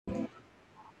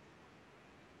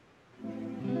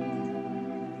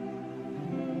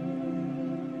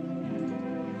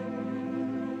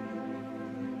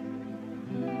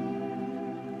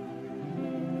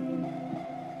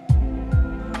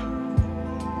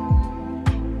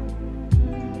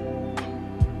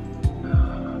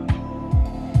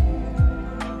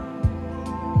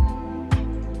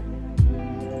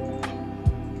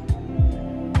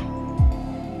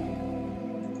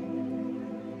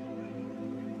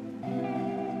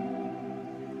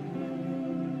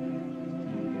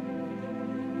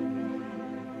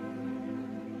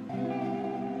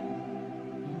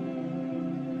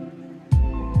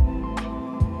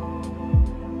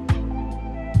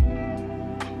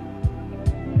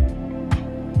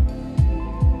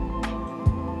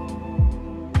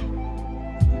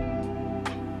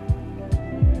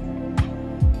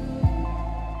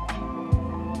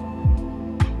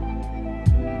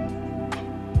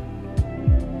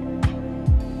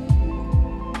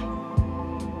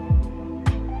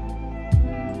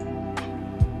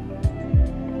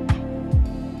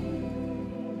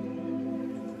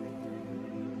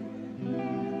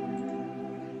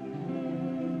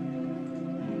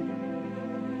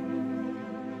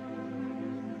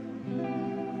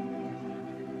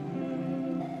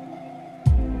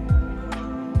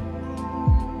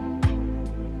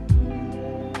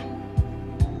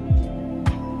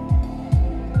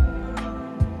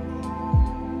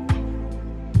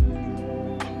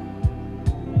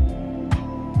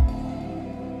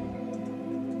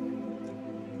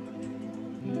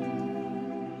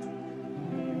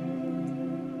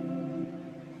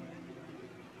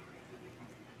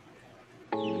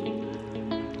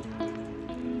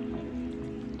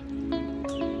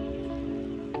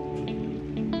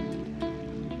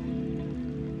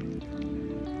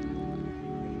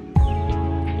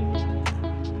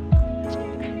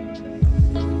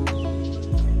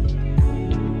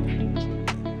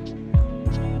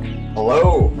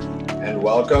Hello and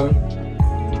welcome.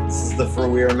 This is the For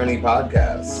We Are Many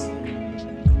podcast.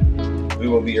 We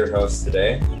will be your hosts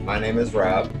today. My name is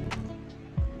Rob.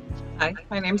 Hi,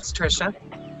 my name is Trisha.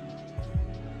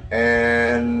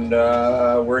 And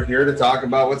we're here to talk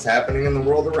about what's happening in the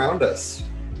world around us.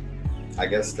 I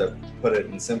guess to put it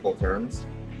in simple terms.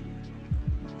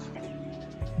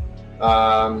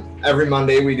 Every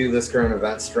Monday we do this current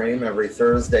event stream. Every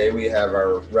Thursday we have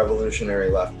our Revolutionary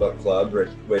Left Book Club,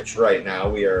 which right now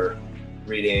we are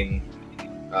reading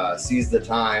Seize the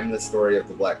Time, the story of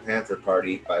the Black Panther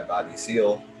Party by Bobby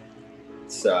Seale.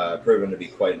 It's proven to be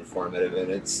quite informative,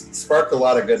 and it's sparked a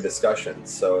lot of good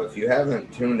discussions. So if you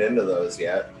haven't tuned into those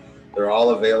yet, they're all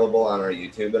available on our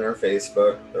YouTube and our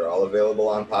Facebook. They're all available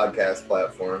on podcast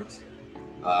platforms.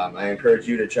 I encourage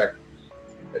you to check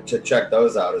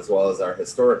those out, as well as our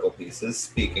historical pieces.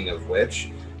 Speaking of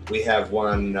which, we have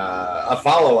a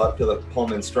follow-up to the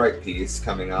Pullman strike piece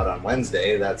coming out on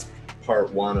Wednesday. That's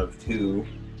part 1 of 2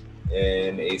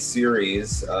 in a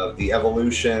series of the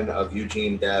evolution of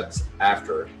Eugene Debs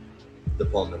after the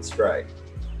Pullman strike.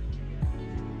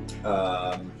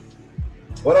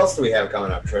 What else do we have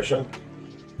coming up, Trisha?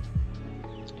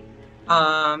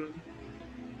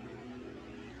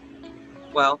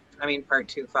 Part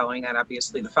 2 following that,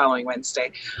 obviously, the following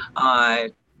Wednesday.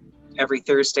 Every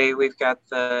Thursday, we've got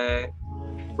the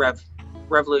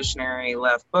Revolutionary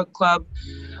Left Book Club.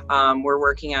 We're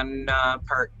working on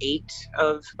part 8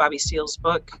 of Bobby Seale's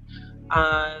book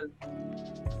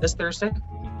this Thursday.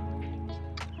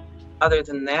 Other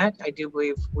than that, I do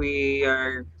believe we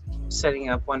are setting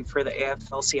up one for the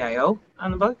AFL-CIO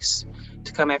on the books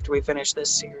to come after we finish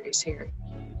this series here.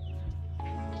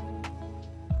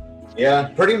 Yeah,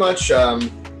 pretty much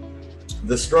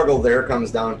the struggle there comes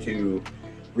down to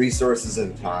resources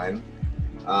and time.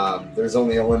 There's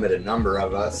only a limited number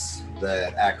of us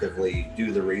that actively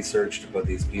do the research to put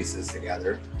these pieces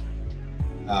together.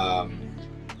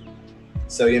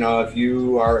 So, if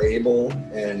you are able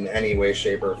in any way,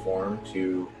 shape, or form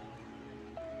to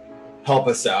help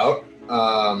us out,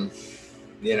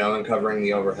 in covering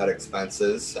the overhead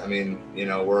expenses.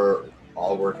 We're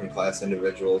all working class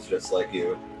individuals just like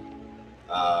you.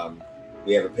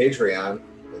 We have a Patreon.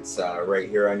 It's right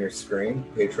here on your screen,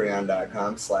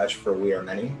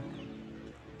 patreon.com/forwearemany.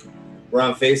 We're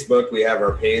on Facebook. We have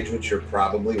our page, which you're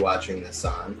probably watching this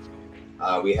on.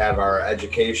 We have our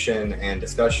education and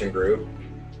discussion group.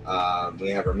 We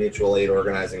have our mutual aid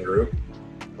organizing group.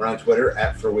 We're on Twitter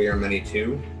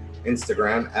 @forwearemany2,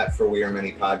 Instagram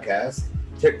 @forwearemanypodcast,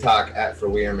 TikTok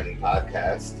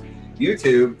 @forwearemanypodcast,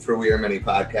 YouTube for We Are Many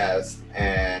podcast,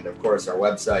 and of course our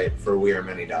website for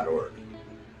wearemany.org.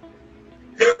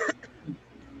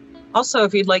 Also,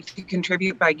 if you'd like to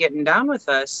contribute by getting down with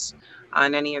us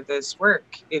on any of this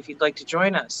work, if you'd like to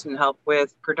join us and help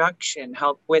with production,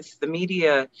 help with the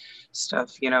media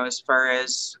stuff, as far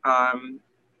as,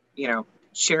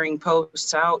 sharing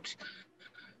posts out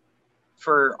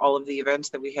for all of the events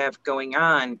that we have going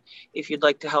on, if you'd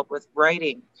like to help with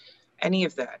writing, any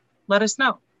of that, let us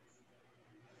know.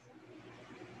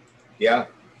 Yeah.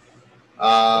 We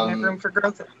have room for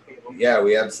growth. Yeah,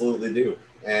 we absolutely do.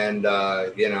 And,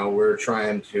 we're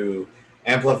trying to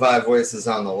amplify voices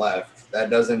on the left. That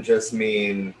doesn't just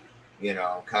mean,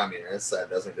 communists.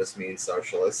 That doesn't just mean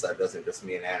socialists. That doesn't just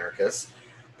mean anarchists.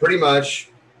 Pretty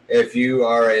much, if you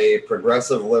are a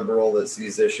progressive liberal that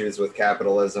sees issues with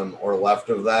capitalism or left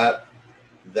of that,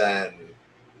 then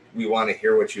we want to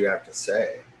hear what you have to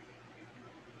say.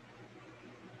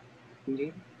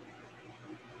 Indeed.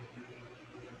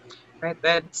 Right,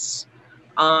 that's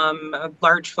a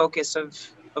large focus of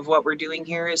what we're doing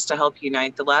here is to help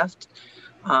unite the left.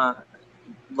 A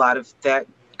lot of that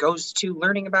goes to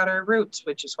learning about our roots,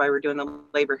 which is why we're doing the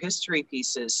labor history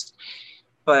pieces.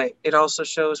 But it also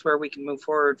shows where we can move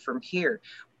forward from here.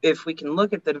 If we can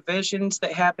look at the divisions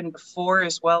that happened before,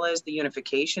 as well as the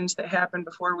unifications that happened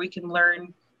before, we can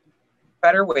learn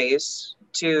better ways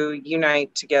to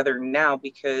unite together now,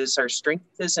 because our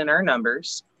strength is in our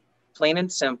numbers, plain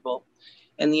and simple.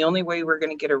 And the only way we're going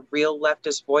to get a real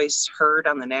leftist voice heard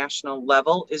on the national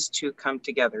level is to come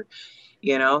together.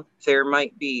 There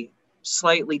might be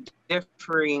slightly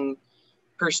differing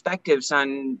perspectives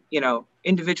on,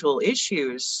 individual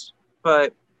issues,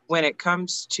 but when it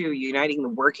comes to uniting the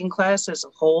working class as a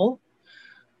whole,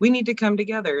 we need to come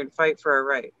together and fight for our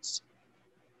rights.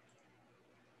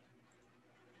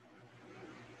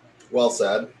 Well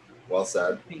said. Well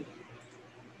said.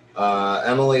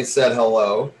 Emily said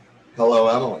hello. Hello,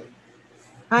 Emily.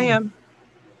 Hi, Em.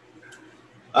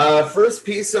 First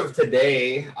piece of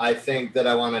today, I think that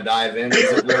I want to dive in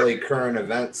isn't really current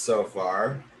events so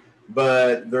far,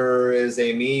 But there is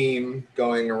a meme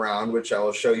going around, which I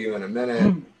will show you in a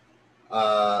minute,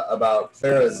 about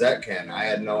Clara Zetkin. I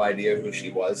had no idea who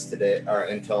she was today, or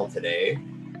until today.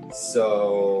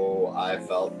 So I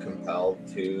felt compelled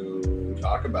to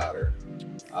talk about her.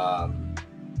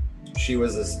 She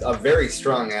was a very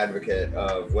strong advocate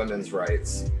of women's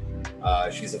rights.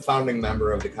 She's a founding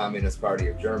member of the Communist Party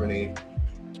of Germany.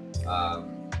 She's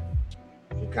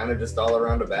kind of just all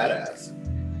around a badass.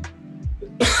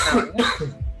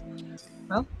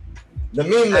 Well, the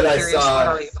meme that I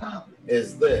saw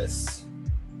is this.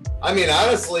 I mean,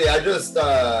 honestly, I just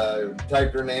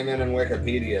typed her name in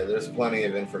Wikipedia. There's plenty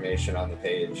of information on the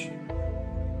page.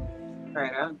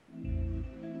 Right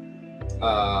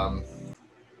on.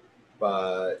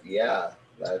 But yeah,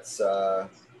 that's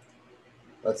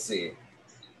let's see.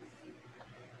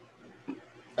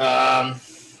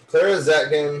 Clara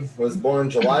Zetkin was born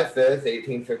July 5th,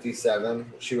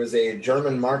 1857. She was a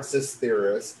German Marxist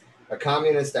theorist, a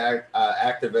communist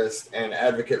activist, and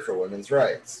advocate for women's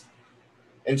rights.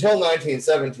 Until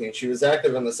 1917, she was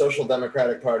active in the Social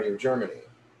Democratic Party of Germany.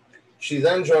 She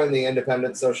then joined the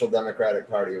Independent Social Democratic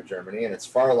Party of Germany and its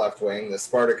far left wing, the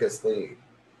Spartacus League.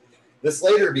 This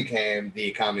later became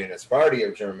the Communist Party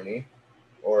of Germany,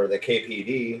 or the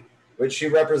KPD, which she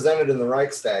represented in the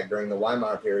Reichstag during the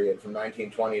Weimar period from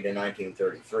 1920 to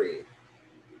 1933.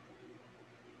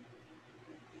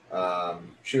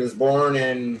 She was born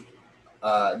in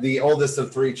the oldest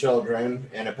of three children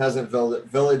in a peasant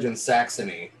village in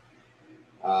Saxony.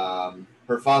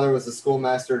 Her father was a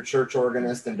schoolmaster, church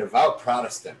organist, and devout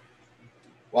Protestant,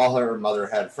 while her mother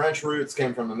had French roots,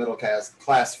 came from a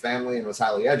middle-class family, and was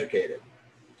highly educated.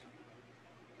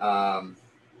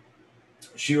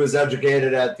 She was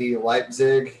educated at the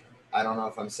Leipzig, I don't know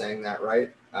if I'm saying that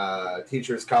right,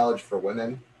 Teachers College for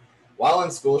Women. While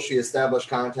in school, she established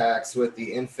contacts with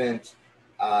the infant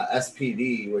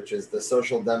SPD, which is the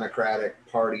Social Democratic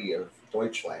Party of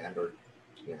Deutschland, or,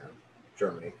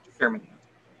 Germany.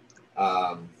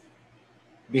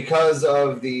 Because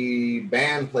of the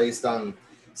ban placed on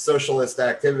socialist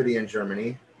activity in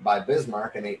Germany by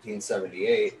Bismarck in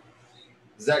 1878,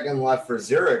 Zetkin left for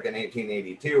Zurich in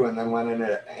 1882 and then went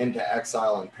into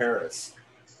exile in Paris,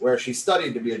 where she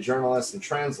studied to be a journalist and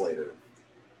translator.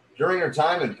 During her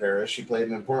time in Paris, she played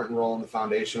an important role in the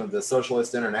foundation of the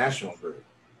Socialist International Group.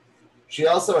 She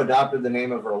also adopted the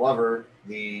name of her lover,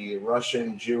 the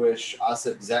Russian-Jewish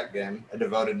Osip Zetkin, a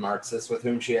devoted Marxist with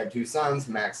whom she had two sons,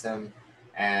 Maxim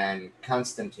and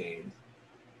Konstantin.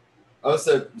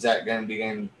 Osip Zetkin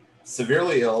became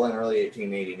severely ill in early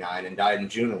 1889 and died in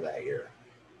June of that year.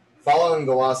 Following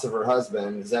the loss of her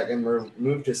husband, Zetkin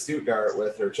moved to Stuttgart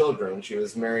with her children. She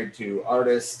was married to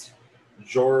artist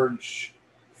George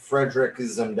Frederick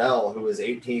Zundel, who was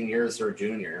 18 years her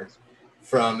junior,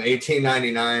 from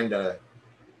 1899 to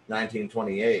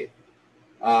 1928.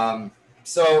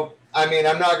 So, I mean,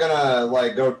 I'm not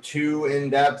gonna go too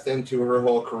in depth into her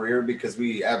whole career because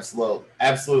we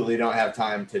absolutely don't have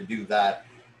time to do that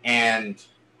and,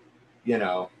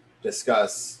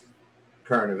 discuss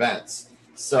current events.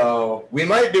 So we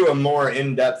might do a more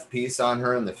in-depth piece on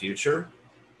her in the future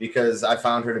because I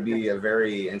found her to be a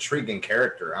very intriguing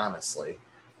character, honestly.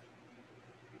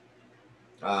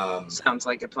 Sounds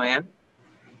like a plan.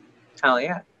 Hell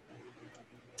yeah.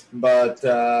 But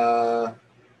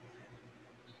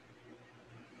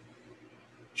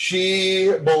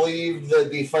she believed that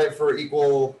the fight for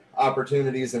equal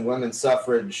opportunities and women's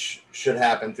suffrage should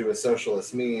happen through a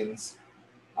socialist means.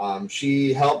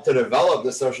 She helped to develop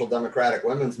the Social Democratic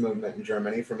Women's Movement in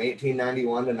Germany from 1891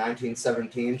 to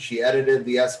 1917. She edited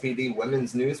the SPD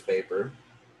Women's Newspaper,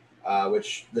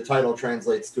 which the title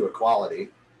translates to equality.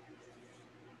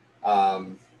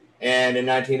 And in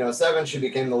 1907, she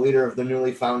became the leader of the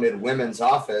newly founded Women's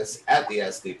Office at the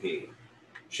SDP.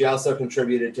 She also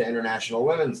contributed to International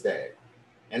Women's Day.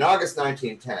 In August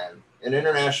 1910, an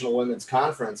International Women's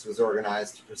Conference was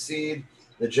organized to precede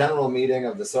the general meeting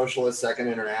of the Socialist Second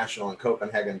International in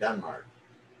Copenhagen, Denmark.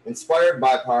 Inspired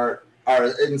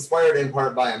in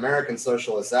part by American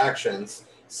socialist actions,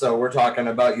 so we're talking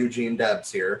about Eugene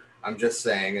Debs here. I'm just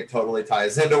saying it totally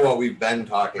ties into what we've been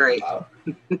talking about.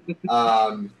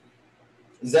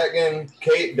 Zetkin,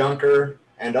 Kate Dunker,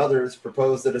 and others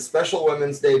proposed that a special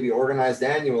Women's Day be organized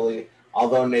annually,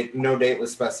 although no date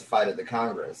was specified at the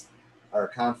conference.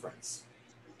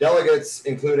 Delegates,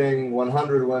 including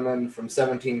 100 women from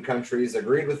 17 countries,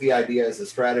 agreed with the idea as a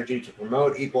strategy to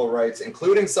promote equal rights,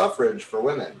 including suffrage for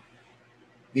women.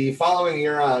 The following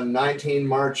year, on 19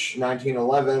 March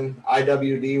 1911,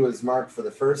 IWD was marked for the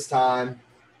first time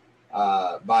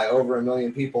by over 1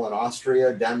 million people in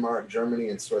Austria, Denmark, Germany,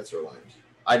 and Switzerland.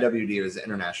 IWD was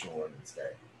International Women's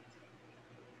Day.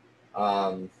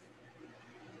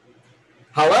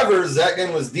 However,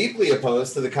 Zetkin was deeply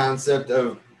opposed to the concept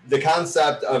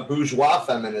of bourgeois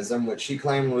feminism, which she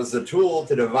claimed was a tool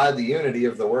to divide the unity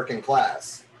of the working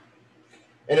class.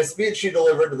 In a speech she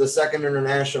delivered to the Second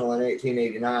International in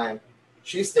 1889,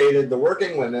 she stated, "The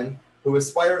working women who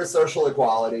aspire to social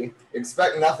equality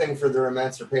expect nothing for their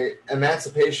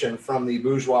emancipation from the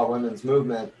bourgeois women's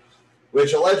movement,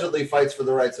 which allegedly fights for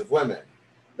the rights of women.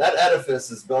 That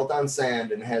edifice is built on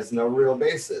sand and has no real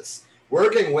basis.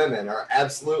 Working women are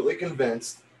absolutely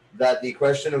convinced that the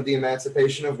question of the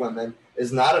emancipation of women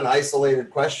is not an isolated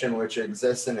question which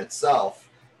exists in itself,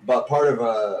 but part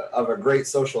of a great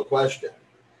social question.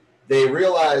 They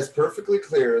realize perfectly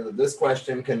clear that this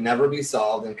question can never be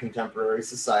solved in contemporary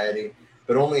society,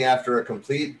 but only after a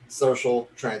complete social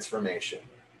transformation."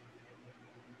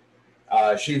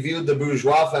 She viewed the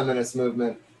bourgeois feminist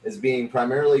movement as being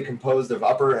primarily composed of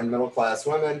upper and middle class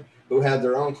women who had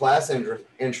their own class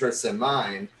interests in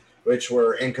mind, which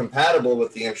were incompatible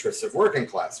with the interests of working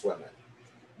class women.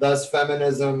 Thus,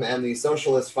 feminism and the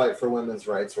socialist fight for women's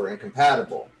rights were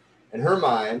incompatible. In her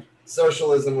mind,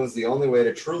 socialism was the only way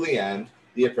to truly end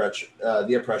the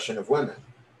oppression of women.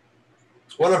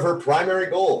 One of her primary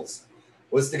goals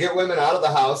was to get women out of the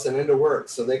house and into work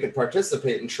so they could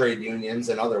participate in trade unions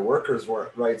and other workers'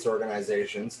 rights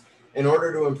organizations in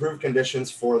order to improve conditions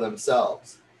for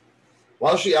themselves.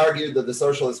 While she argued that the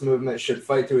socialist movement should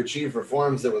fight to achieve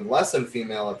reforms that would lessen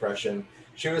female oppression,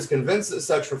 she was convinced that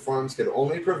such reforms could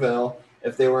only prevail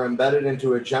if they were embedded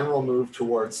into a general move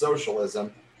towards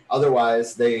socialism.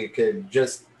 Otherwise, they could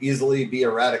just easily be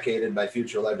eradicated by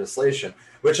future legislation.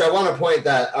 Which I want to point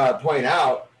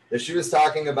out that she was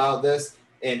talking about this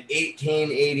in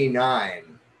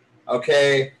 1889.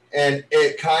 Okay, and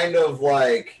it kind of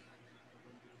like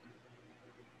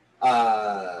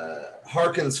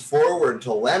harkens forward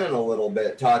to Lenin a little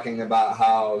bit, talking about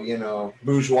how, you know,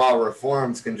 bourgeois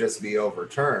reforms can just be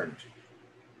overturned.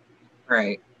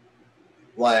 Right.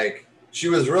 Like, she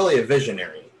was really a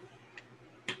visionary.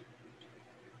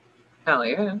 Hell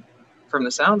yeah, from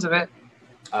the sounds of it.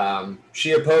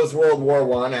 She opposed World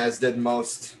War I, as did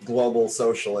most global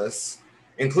socialists,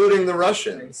 including the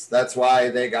Russians. That's why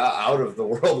they got out of the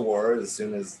World War as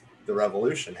soon as the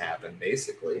revolution happened,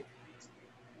 basically.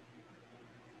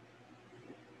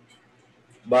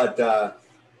 But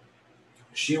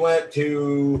she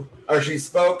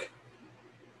spoke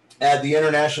at the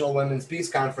International Women's Peace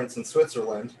Conference in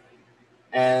Switzerland,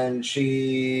 and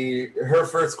her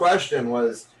first question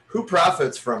was, who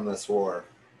profits from this war?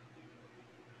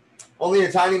 Only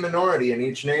a tiny minority in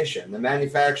each nation, the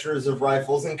manufacturers of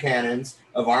rifles and cannons,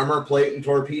 of armor plate and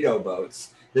torpedo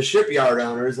boats, the shipyard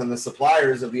owners, and the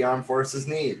suppliers of the armed forces'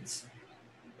 needs.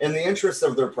 In the interest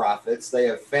of their profits, they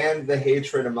have fanned the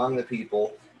hatred among the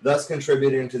people, thus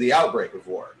contributing to the outbreak of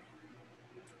war.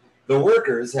 The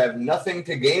workers have nothing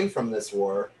to gain from this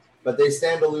war, but they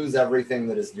stand to lose everything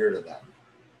that is dear to them.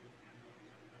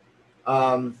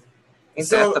 Ain't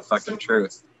that the fucking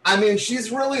truth? I mean,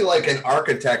 she's really like an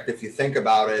architect, if you think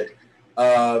about it,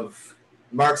 of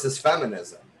Marxist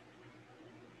feminism.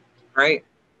 Right.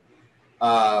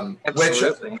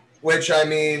 Absolutely. Which, I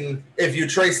mean, if you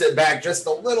trace it back just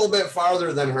a little bit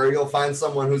farther than her, you'll find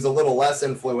someone who's a little less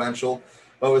influential,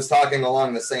 but was talking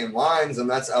along the same lines, and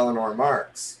that's Eleanor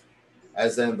Marx,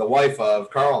 as in the wife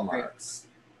of Karl Marx.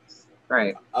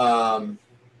 Right.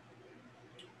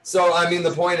 So, I mean,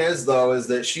 the point is, though, is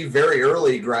that she very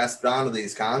early grasped onto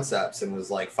these concepts and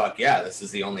was like, fuck yeah, this is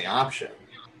the only option.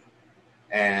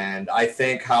 And I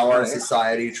think how our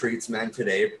society treats men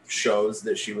today shows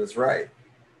that she was right.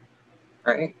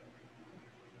 Right.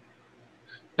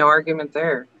 No argument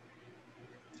there.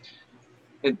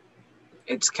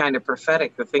 It's kind of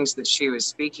prophetic, the things that she was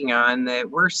speaking on that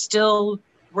we're still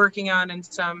working on in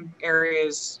some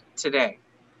areas today.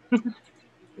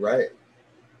 Right.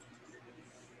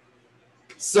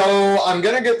 So I'm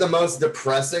going to get the most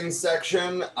depressing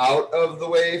section out of the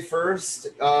way first,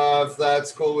 if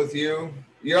that's cool with you.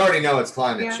 You already know it's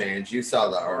climate change. You saw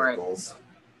the articles.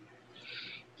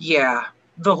 Yeah.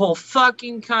 The whole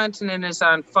fucking continent is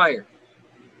on fire.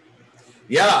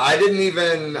 Yeah, I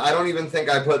don't even think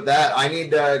I put that. I need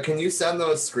to, can you send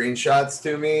those screenshots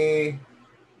to me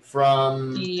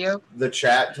from the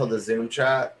chat to the Zoom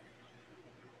chat?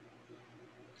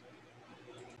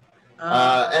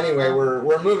 Anyway,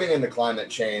 we're moving into climate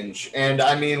change, and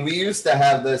I mean, we used to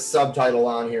have this subtitle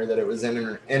on here that it was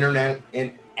an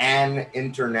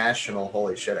international,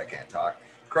 holy shit, I can't talk,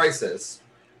 crisis.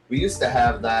 We used to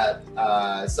have that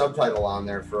subtitle on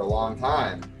there for a long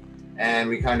time, and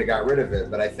we kind of got rid of it.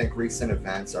 But I think recent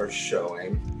events are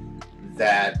showing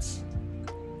that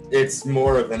it's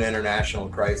more of an international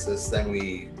crisis than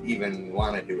we even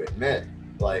wanted to admit.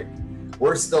 Like,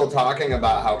 we're still talking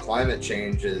about how climate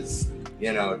change is,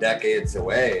 you know, decades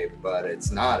away, but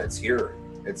it's not. It's here.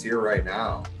 It's here right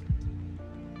now.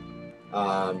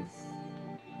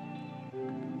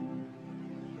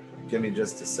 Give me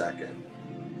just a second.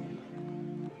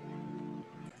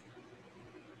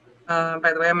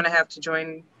 By the way, I'm going to have to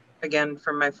join again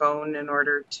from my phone in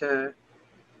order to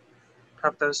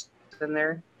pop those in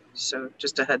there. So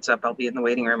just a heads up, I'll be in the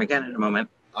waiting room again in a moment.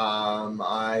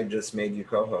 I just made you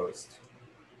co-host.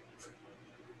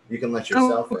 You can let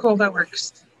yourself in. Cool, that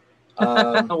works.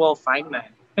 Well, fine then.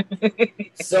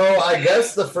 So I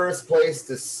guess the first place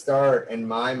to start in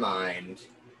my mind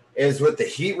is with the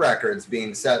heat records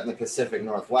being set in the Pacific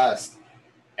Northwest.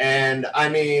 And I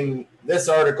mean, this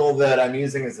article that I'm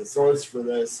using as a source for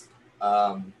this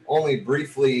only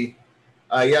briefly,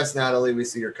 yes, Natalie, we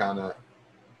see your comment.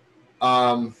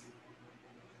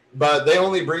 But they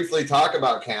only briefly talk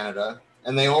about Canada,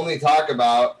 and they only talk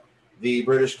about the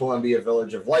British Columbia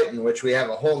village of Lytton, which we have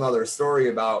a whole nother story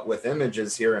about with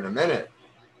images here in a minute.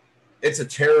 It's a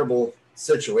terrible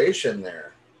situation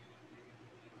there.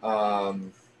 Oh,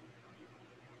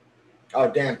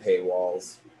 damn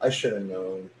paywalls. I should have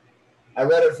known. I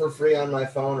read it for free on my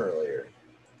phone earlier.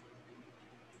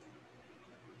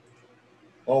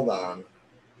 Hold on.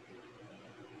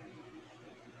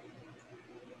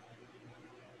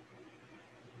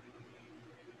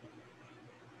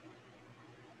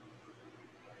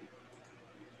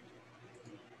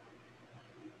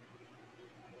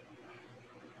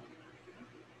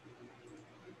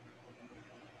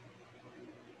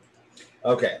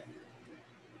 Okay.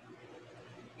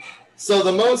 So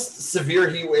the most severe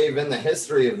heat wave in the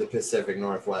history of the Pacific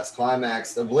Northwest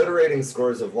climaxed, obliterating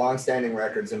scores of long-standing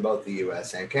records in both the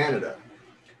U.S. and Canada.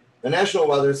 The National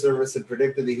Weather Service had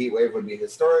predicted the heat wave would be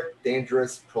historic,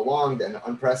 dangerous, prolonged, and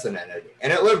unprecedented,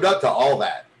 and it lived up to all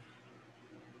that.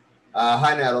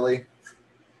 Hi, Natalie.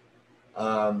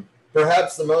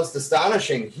 Perhaps the most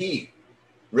astonishing heat,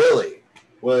 really,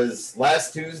 was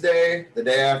last Tuesday, the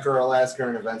day after our last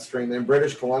current event stream, in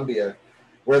British Columbia,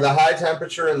 where the high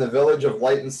temperature in the village of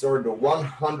Lytton soared to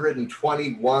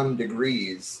 121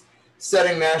 degrees,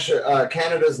 setting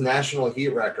Canada's national heat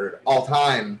record,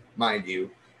 all-time, mind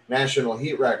you, national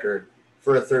heat record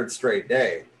for a third straight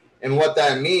day. And what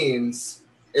that means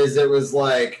is it was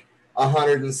like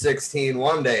 116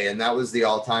 one day, and that was the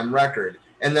all-time record.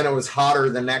 And then it was hotter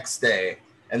the next day,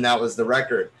 and that was the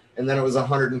record. And then it was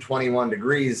 121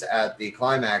 degrees at the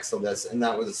climax of this, and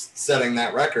that was setting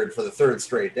that record for the third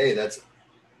straight day. That's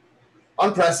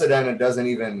unprecedented. Doesn't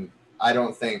even, I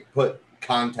don't think, put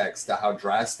context to how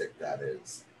drastic that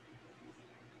is.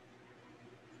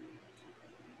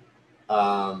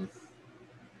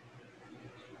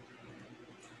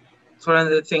 It's one of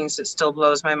the things that still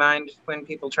blows my mind when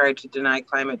people try to deny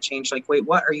climate change. Like, wait,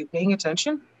 what? Are you paying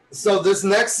attention? So this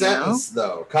next sentence,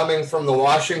 though, coming from the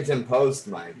Washington Post,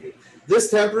 mind you, this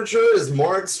temperature is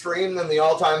more extreme than the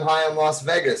all-time high in Las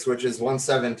Vegas, which is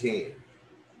 117.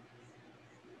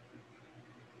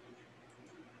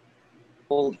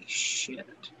 Holy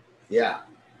shit. Yeah.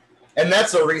 And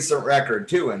that's a recent record,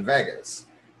 too, in Vegas.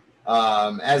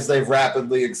 As they've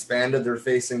rapidly expanded, they're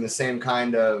facing the same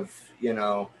kind of, you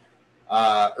know,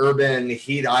 urban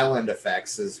heat island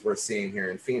effects as we're seeing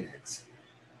here in Phoenix.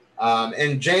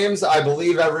 And James, I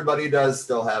believe everybody does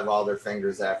still have all their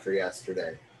fingers after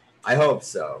yesterday. I hope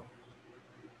so.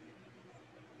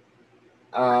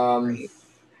 Okay.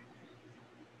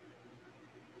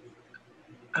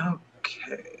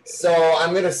 So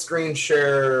I'm going to screen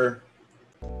share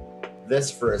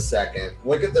this for a second.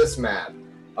 Look at this map.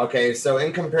 Okay, so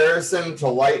in comparison to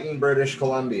Lytton, British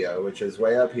Columbia, which is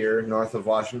way up here north of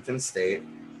Washington State,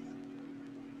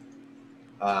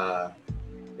 right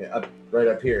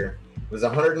up here, it was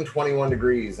 121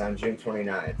 degrees on June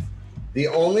 29th. The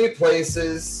only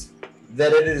places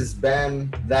that it has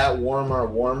been that warm or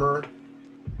warmer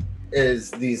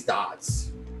is these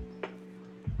dots.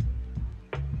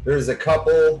 There's a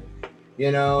couple,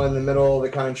 you know, in the middle of the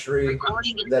country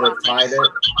that have tied it.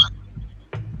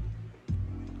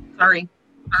 Sorry.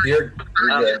 You're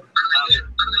good.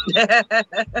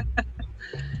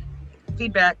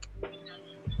 Feedback.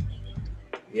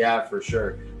 Yeah, for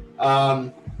sure.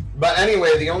 But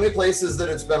anyway, the only places that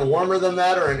it's been warmer than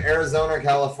that are in Arizona,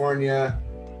 California,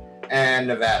 and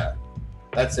Nevada.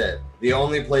 That's it. The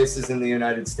only places in the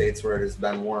United States where it has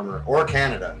been warmer, or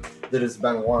Canada, that has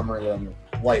been warmer than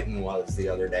Lytton was the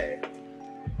other day.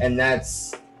 And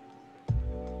that's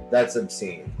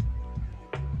obscene.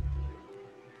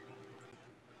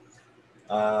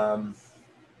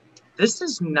 This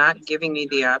is not giving me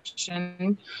the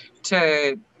option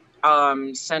to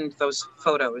send those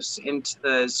photos into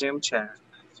the Zoom chat.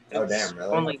 Oh, It's damn,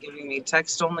 really? only giving me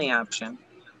text only option.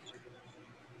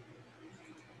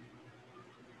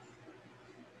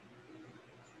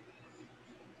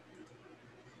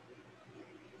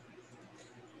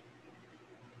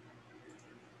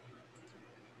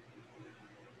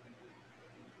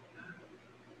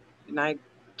 And I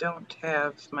don't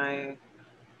have my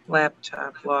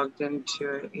laptop logged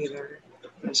into it either.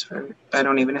 As far, I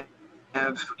don't even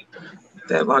have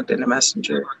that logged into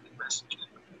Messenger.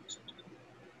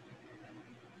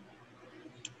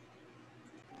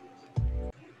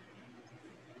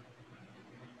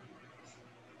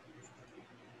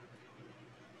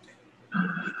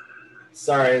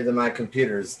 Sorry that my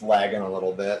computer's lagging a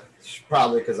little bit. It's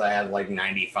probably because I have like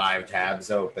 95 tabs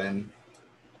open.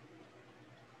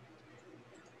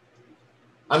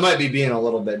 I might be being a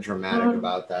little bit dramatic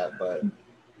about that, but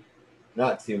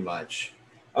not too much.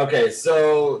 Okay,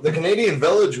 so the Canadian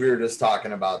village we were just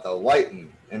talking about, though,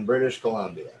 Lytton in British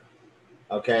Columbia.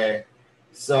 Okay,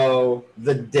 so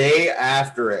the day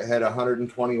after it hit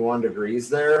 121 degrees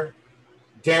there,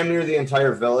 damn near the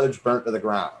entire village burnt to the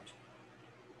ground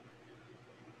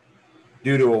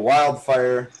due to a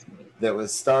wildfire that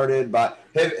was started by.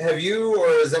 Have you, or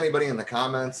is anybody in the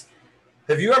comments,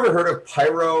 have you ever heard of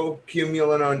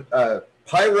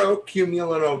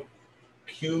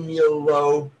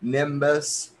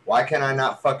cumulonimbus? Why can I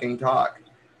not fucking talk?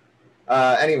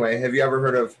 Anyway, have you ever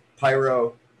heard of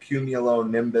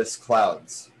pyrocumulonimbus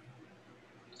clouds?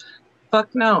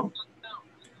 Fuck no.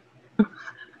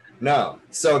 No.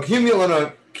 So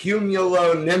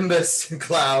cumulonimbus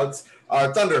clouds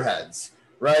are thunderheads,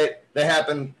 right? They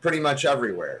happen pretty much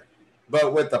everywhere.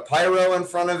 But with the pyro in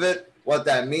front of it, what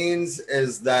that means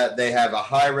is that they have a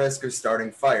high risk of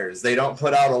starting fires. They don't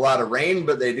put out a lot of rain,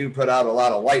 but they do put out a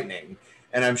lot of lightning.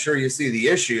 And I'm sure you see the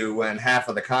issue when half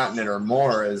of the continent or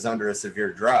more is under a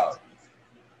severe drought.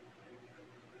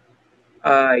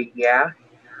 Yeah.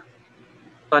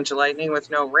 Bunch of lightning with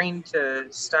no rain to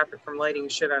stop it from lighting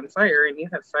shit on fire, and you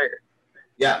have fire.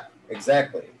 Yeah,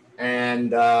 exactly.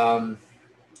 And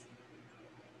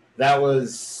that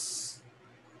was,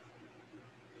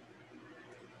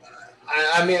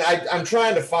 I mean, I'm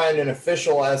trying to find an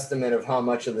official estimate of how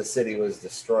much of the city was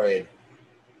destroyed.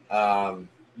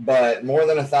 But more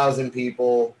than 1,000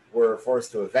 people were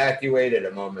forced to evacuate at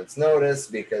a moment's notice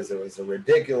because it was a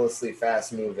ridiculously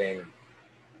fast-moving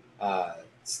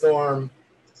storm.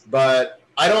 But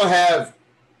I don't have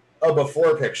a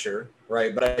before picture,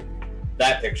 right? But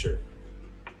that picture.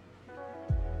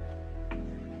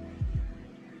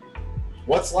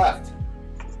 What's left?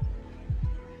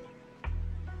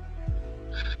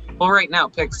 Well, right now,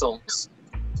 pixels.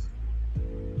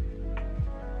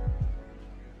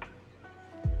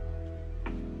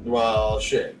 Well,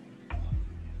 shit.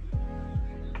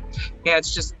 Yeah,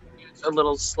 it's just a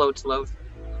little slow to load.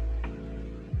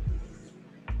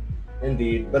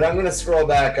 Indeed. But I'm going to scroll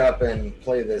back up and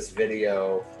play this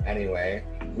video anyway.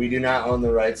 We do not own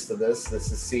the rights to this.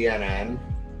 This is CNN.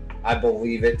 I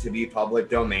believe it to be public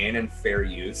domain and fair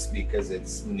use because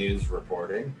it's news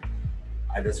reporting.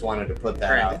 I just wanted to put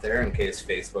that out there in case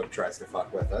Facebook tries to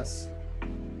fuck with us.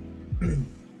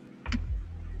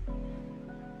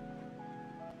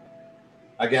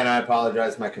 Again, I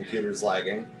apologize. My computer's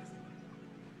lagging.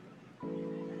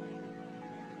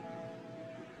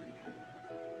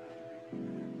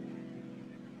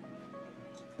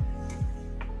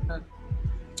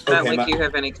 Not like you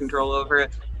have any control over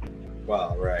it.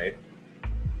 Well, right.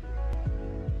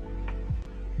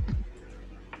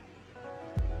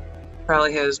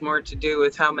 Probably has more to do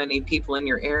with how many people in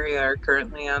your area are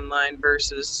currently online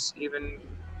versus even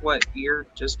what you're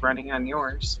just running on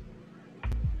yours.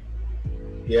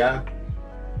 Yeah.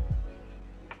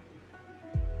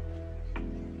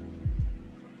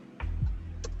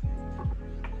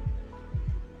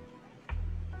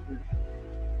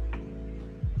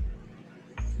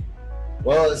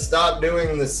 Well, it stopped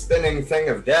doing the spinning thing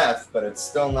of death, but it's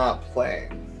still not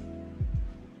playing.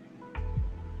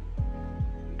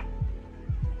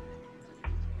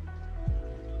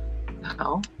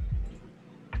 How?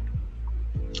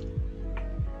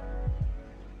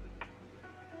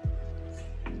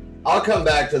 I'll come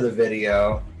back to the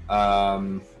video.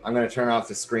 I'm going to turn off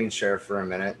the screen share for a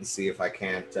minute and see if I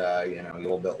can't, a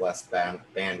little bit less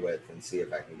bandwidth and see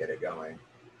if I can get it going.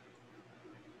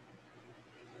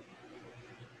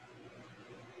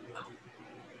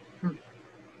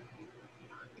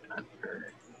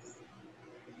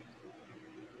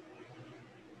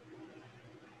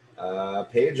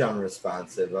 Page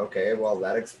unresponsive. Okay, well,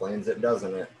 that explains it,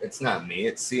 doesn't it? It's not me.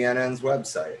 It's CNN's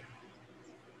website.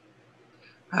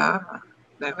 Ah,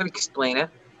 that would explain it.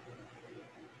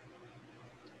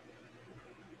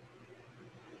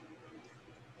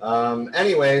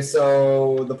 Anyway,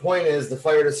 so the point is the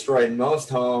fire destroyed most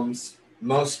homes,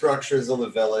 most structures of the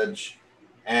village,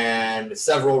 and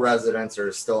several residents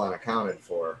are still unaccounted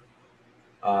for.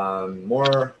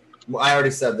 I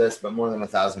already said this, but more than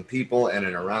 1,000 people in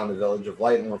and around the village of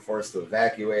Lighton were forced to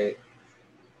evacuate.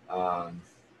 Lighton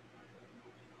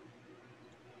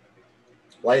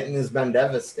has been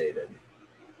devastated.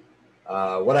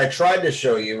 What I tried to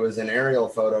show you was an aerial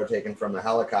photo taken from a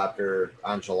helicopter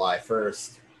on July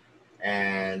 1st.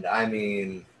 And I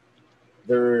mean,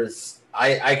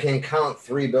 I can count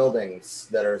 3 buildings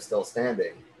that are still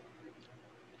standing.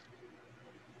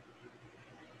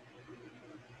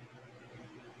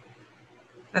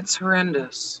 That's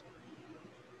horrendous.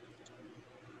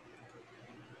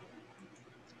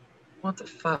 What the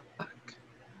fuck?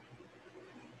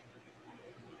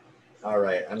 All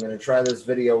right, I'm going to try this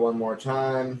video one more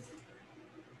time.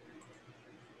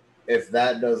 If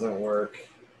that doesn't work,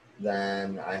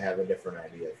 then I have a different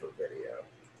idea for video.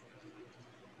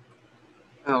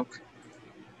 Okay.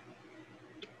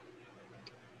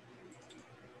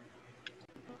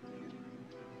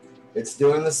 It's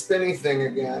doing the spinny thing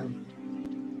again.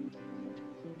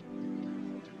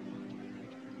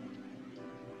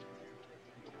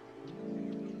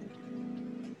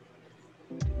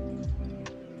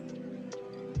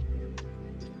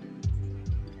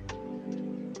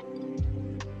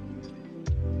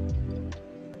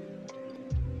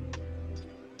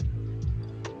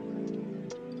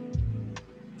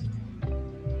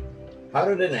 How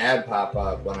did an ad pop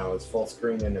up when I was full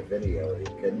screen in a video? Are you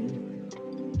kidding me?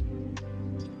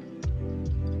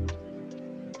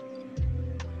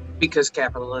 Because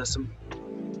capitalism.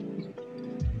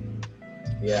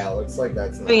 Yeah, looks like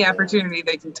that's not The opportunity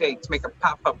they can take to make a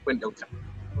pop-up window come.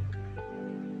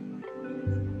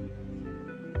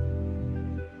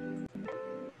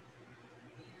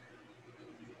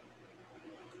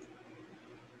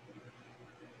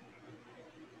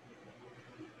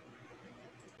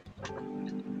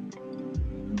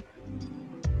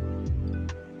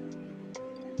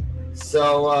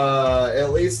 So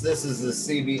at least this is the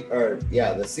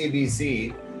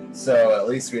CBC. So at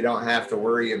least we don't have to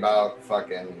worry about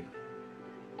fucking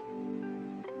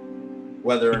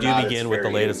whether or not. We do begin with the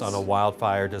latest on a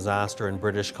wildfire disaster in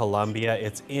British Columbia.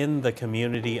 It's in the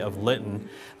community of Lytton,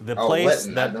 the place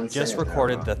that just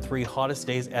recorded the 3 hottest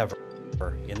days ever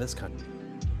in this country.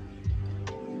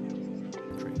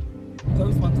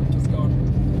 Those ones have just gone.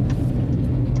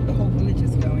 The whole village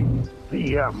is going.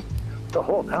 The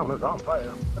whole town is on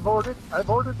fire. I've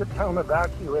ordered the town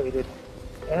evacuated,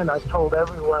 and I told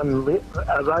everyone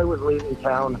as I was leaving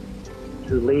town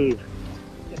to leave.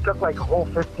 It took like a whole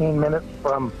 15 minutes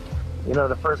from,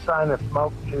 the first sign of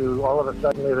smoke to all of a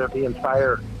sudden there being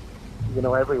fire,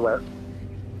 everywhere.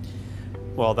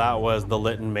 Well, that was the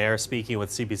Lytton mayor speaking with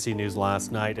CBC News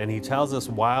last night, and he tells us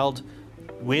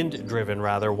wind-driven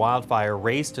wildfire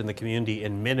raced in the community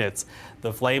in minutes.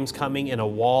 The flames coming in a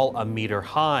wall a meter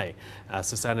high.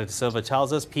 Susana De Silva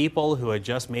tells us people who had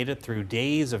just made it through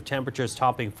days of temperatures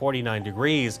topping 49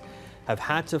 degrees have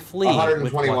had to flee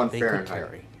with what they could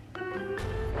carry. They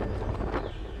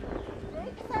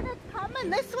said it's coming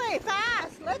this way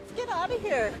fast. Let's get out of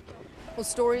here. Well,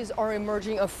 stories are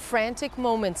emerging of frantic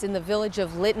moments in the village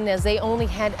of Lytton as they only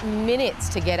had minutes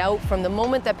to get out from the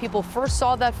moment that people first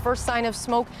saw that first sign of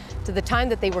smoke to the time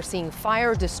that they were seeing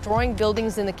fire destroying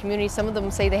buildings in the community. Some of them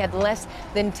say they had less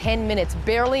than 10 minutes,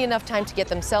 barely enough time to get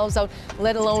themselves out,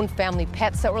 let alone family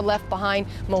pets that were left behind,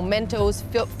 mementos,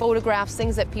 photographs,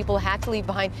 things that people had to leave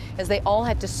behind as they all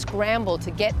had to scramble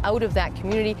to get out of that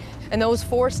community. And those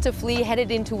forced to flee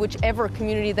headed into whichever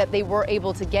community that they were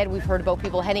able to get. We've heard about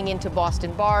people heading into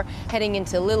Boston Bar, heading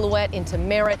into Lillooet, into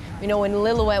Merritt. In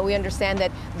Lillooet, we understand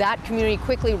that that community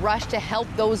quickly rushed to help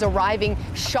those arriving,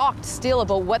 shocked still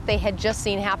about what they had just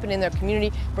seen happen in their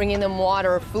community, bringing them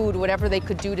water, food, whatever they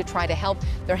could do to try to help.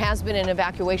 There has been an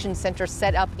evacuation center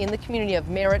set up in the community of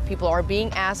Merritt. People are being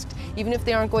asked, even if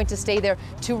they aren't going to stay there,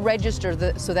 to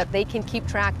register so that they can keep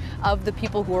track of the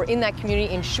people who are in that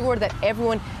community, ensure that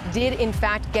everyone did in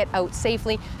fact get out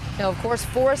safely. Now, of course,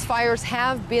 forest fires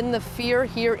have been the fear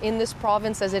here in this this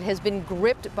province as it has been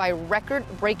gripped by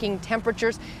record-breaking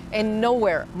temperatures, and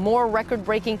nowhere more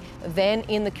record-breaking than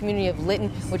in the community of Lytton,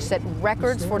 which set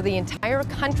records for the entire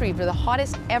country for the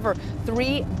hottest ever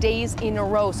 3 days in a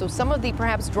row. So some of the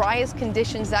perhaps driest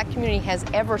conditions that community has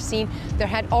ever seen. There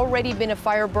had already been a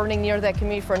fire burning near that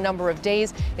community for a number of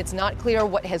days. It's not clear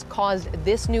what has caused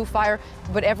this new fire,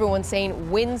 but everyone's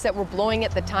saying winds that were blowing at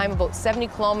the time about 70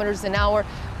 kilometers an hour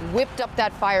whipped up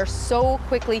that fire so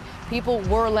quickly people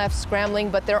were left scrambling.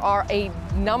 But there are a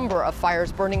number of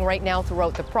fires burning right now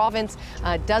throughout the province.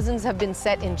 Dozens have been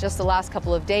set in just the last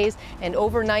couple of days, and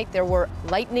overnight there were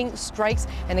lightning strikes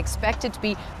and expected to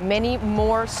be many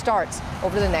more starts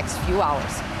over the next few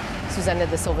hours. Susanna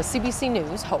De Silva, CBC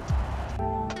News, Hope.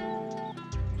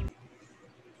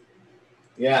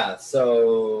 Yeah,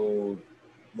 so,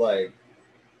 like,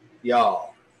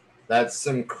 y'all, that's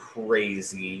some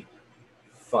crazy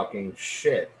fucking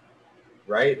shit,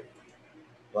 right?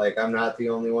 Like, I'm not the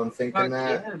only one thinking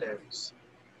that. Yeah, it is.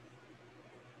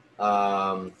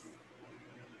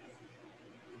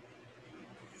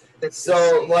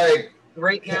 So, like,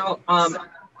 right now,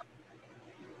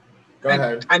 go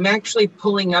ahead. I'm actually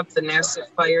pulling up the NASA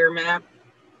fire map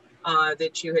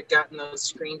that you had gotten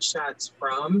those screenshots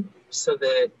from, so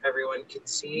that everyone could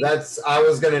see. I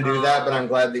was gonna do that, but I'm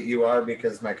glad that you are,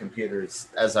 because my computer's,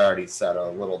 as I already said,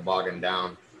 a little bogging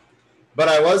down. But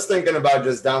I was thinking about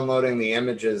just downloading the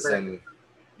images and,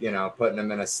 you know, putting them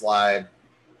in a slide.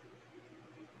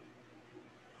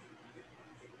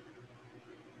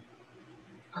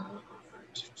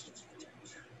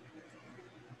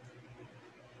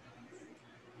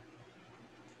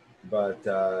 But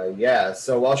yeah,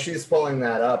 so while she's pulling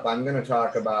that up, I'm going to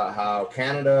talk about how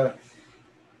Canada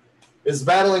is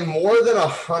battling more than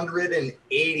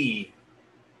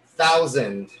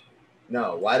 180,000.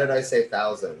 No, why did I say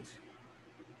 1,000?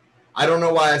 I don't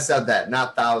know why I said that,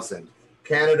 not 1,000.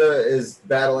 Canada is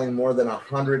battling more than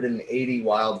 180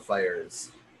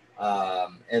 wildfires.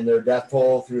 And their death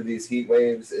toll through these heat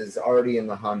waves is already in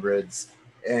the hundreds.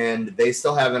 And they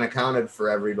still haven't accounted for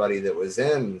everybody that was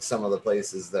in some of the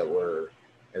places that were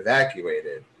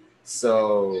evacuated.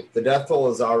 So the death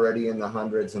toll is already in the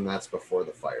hundreds, and that's before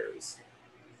the fires.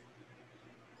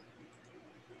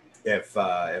 If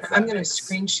I'm going to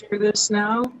screen share this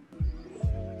now.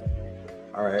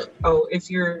 All right. Oh, if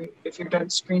you're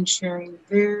done screen sharing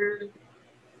there,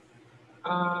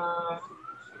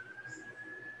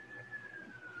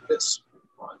 this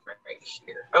one right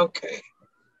here. Okay.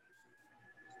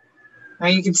 Now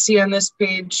you can see on this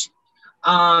page,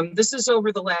 this is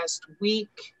over the last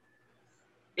week.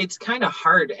 It's kind of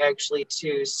hard actually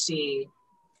to see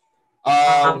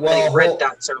how many red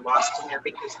dots are lost in there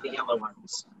because of the yellow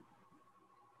ones.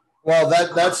 Well,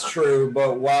 that's true,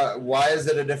 but why is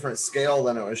it a different scale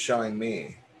than it was showing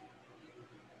me?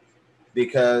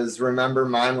 Because remember,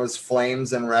 mine was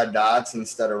flames and red dots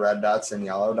instead of red dots and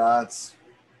yellow dots.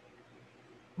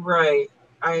 Right.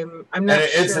 I'm not sure.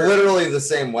 It's literally the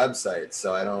same website,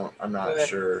 so I'm not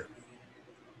sure.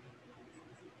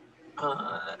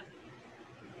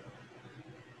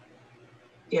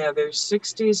 Yeah, there's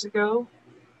 6 days ago.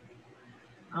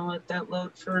 I'll let that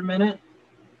load for a minute.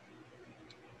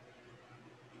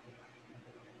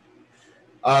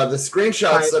 The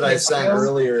screenshots that I sent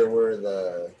earlier were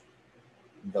the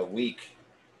week,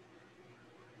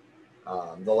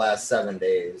 the last 7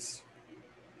 days.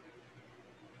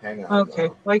 Hang on. Okay,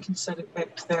 well, I can set it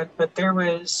back to that, but there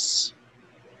was.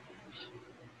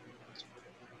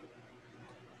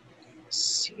 Let's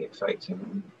see if I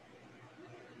can.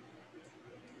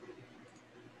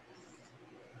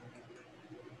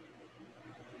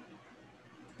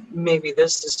 Maybe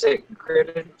this is it.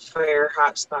 Gridded fire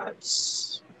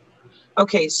hotspots.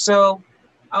 Okay, so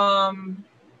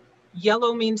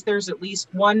yellow means there's at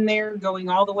least one there, going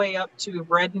all the way up to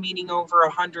red, meaning over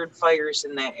 100 fires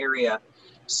in that area.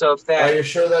 So if that. Are you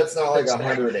sure that's not like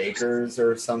 100 acres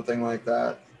or something like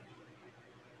that?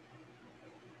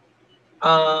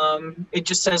 It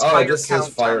just says fire count. Oh, it just says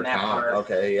fire count. Part.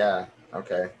 Okay, yeah.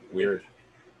 Okay, weird.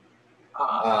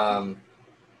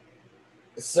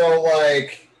 So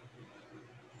like,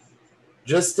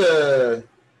 just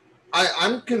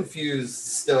I'm confused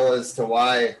still as to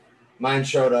why mine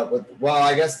showed up with, well,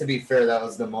 I guess to be fair, that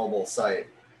was the mobile site.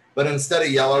 But instead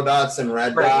of yellow dots and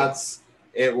red dots,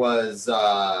 it was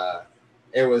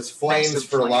flames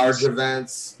for large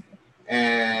events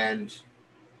and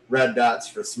red dots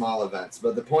for small events.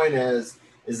 But the point is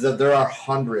that there are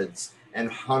hundreds and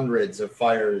hundreds of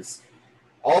fires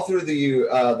all through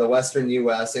the western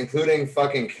U.S., including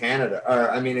fucking Canada,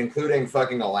 including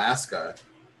fucking Alaska.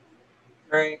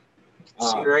 Right.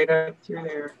 See right up through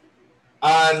there.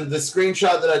 On the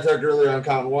screenshot that I took earlier, I'm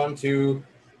counting 1, 2,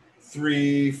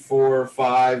 3, 4,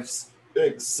 5,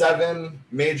 6, 7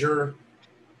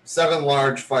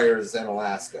 large fires in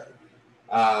Alaska.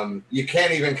 You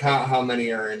can't even count how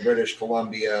many are in British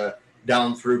Columbia,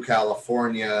 down through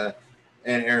California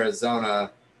and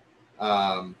Arizona.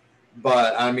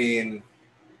 But I mean,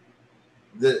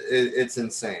 it's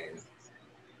insane.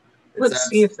 Let's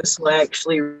see if this will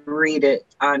actually read it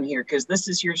on here, because this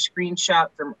is your screenshot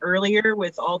from earlier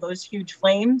with all those huge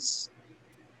flames.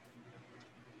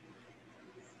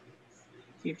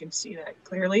 You can see that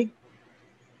clearly.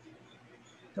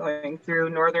 Going through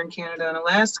northern Canada and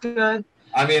Alaska.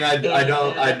 I mean, I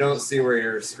don't see where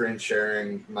you're screen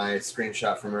sharing my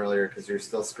screenshot from earlier, because you're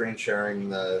still screen sharing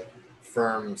the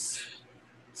firm's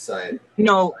site.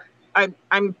 No,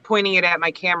 I'm pointing it at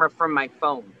my camera from my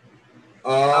phone.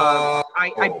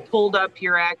 I pulled up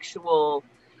your actual.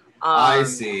 I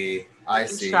see.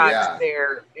 Yeah.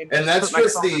 There, and that's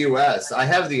just the U.S. I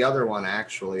have the other one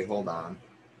actually. Hold on.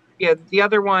 Yeah, the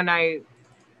other one I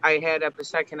had up a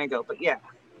second ago, but yeah.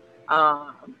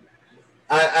 I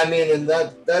mean, and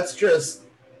that's just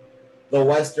the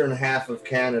western half of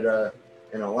Canada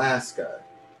and Alaska,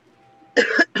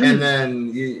 and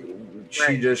then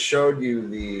she just showed you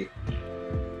the.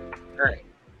 Right,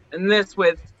 and this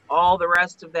with all the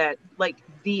rest of that, like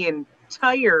the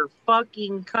entire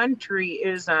fucking country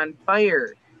is on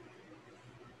fire.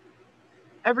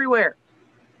 Everywhere.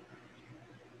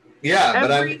 Yeah,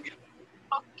 but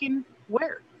fucking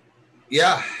where?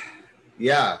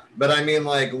 Yeah, but I mean,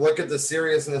 like, look at the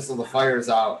seriousness of the fires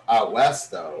out west,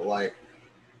 though. Like,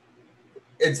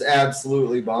 it's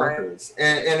absolutely bonkers,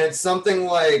 right. and it's something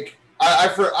like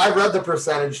I read the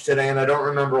percentage today, and I don't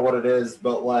remember what it is,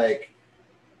 but like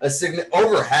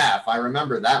over half. I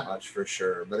remember that much for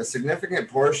sure, but a significant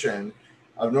portion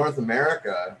of North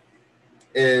America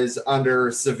is under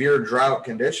severe drought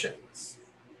conditions.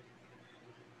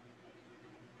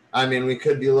 I mean, we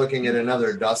could be looking at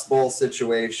another Dust Bowl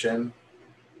situation,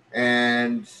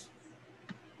 and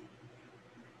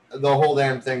the whole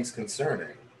damn thing's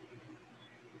concerning.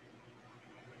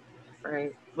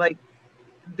 Right. Like,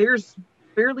 there's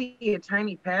barely a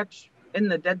tiny patch in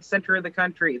the dead center of the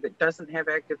country that doesn't have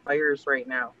active fires right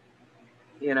now.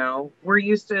 You know, we're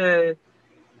used to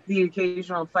the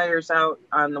occasional fires out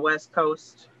on the West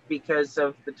Coast because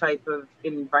of the type of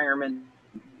environment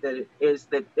that it is,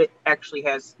 that it actually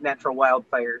has natural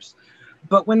wildfires.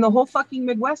 But when the whole fucking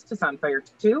Midwest is on fire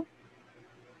too,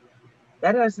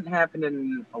 that hasn't happened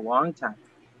in a long time.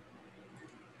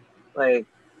 Like,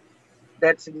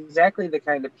 that's exactly the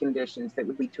kind of conditions that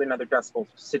would lead to another Dust Bowl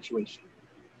situation.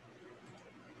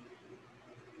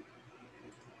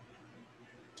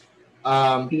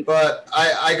 But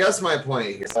I guess my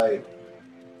point here is, like,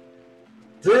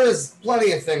 there is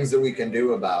plenty of things that we can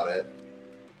do about it.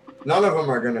 None of them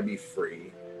are going to be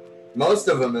free. Most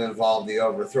of them involve the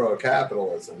overthrow of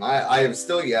capitalism. I have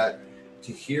still yet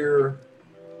to hear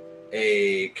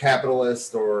a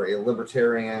capitalist or a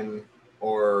libertarian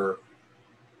or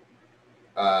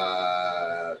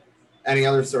any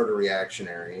other sort of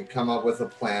reactionary come up with a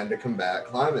plan to combat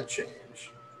climate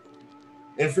change.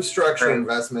 Infrastructure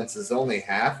investments is only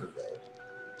half of it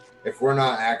if we're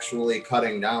not actually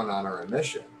cutting down on our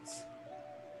emissions.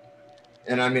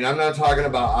 And I mean, I'm not talking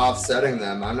about offsetting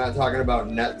them. I'm not talking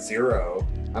about net zero.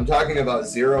 I'm talking about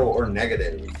zero or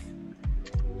negative.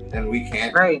 And we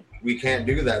can't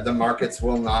do that. The markets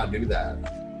will not do that.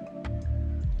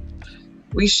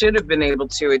 We should have been able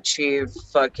to achieve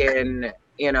fucking,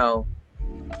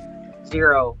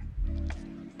 zero,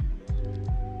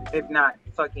 if not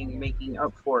fucking making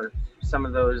up for some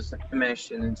of those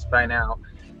emissions by now.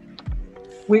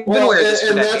 And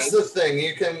that's the thing.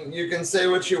 You can say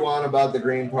what you want about the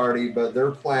Green Party, but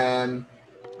their plan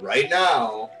right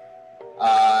now,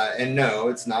 and no,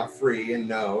 it's not free, and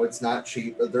no, it's not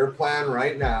cheap, but their plan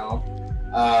right now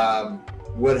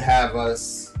would have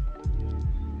us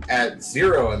at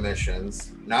zero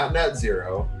emissions, not net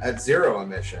zero, at zero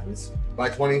emissions by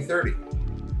 2030.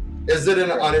 Is it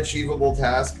an unachievable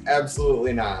task?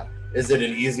 Absolutely not. Is it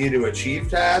an easy to achieve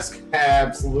task?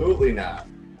 Absolutely not.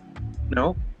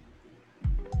 No.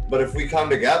 But if we come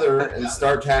together and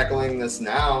start tackling this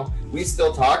now, we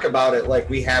still talk about it like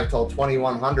we have till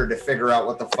 2100 to figure out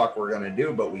what the fuck we're going to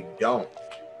do, but we don't.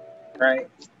 Right.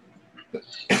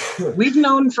 We've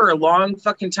known for a long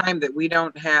fucking time that we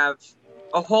don't have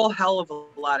a whole hell of a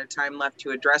lot of time left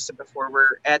to address it before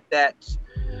we're at that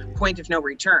point of no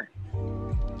return.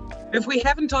 If we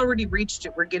haven't already reached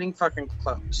it, we're getting fucking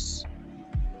close.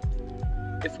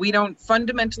 If we don't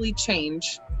fundamentally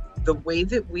change the way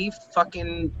that we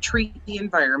fucking treat the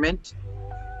environment,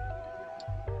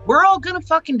 we're all gonna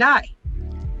fucking die.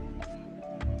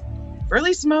 Or at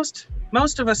least most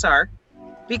of us are,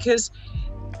 because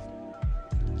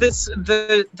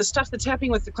the stuff that's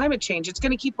happening with the climate change, it's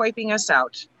gonna keep wiping us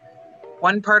out,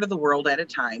 one part of the world at a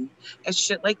time, as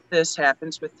shit like this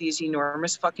happens with these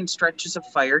enormous fucking stretches of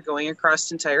fire going across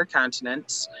entire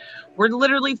continents. We're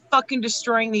literally fucking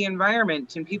destroying the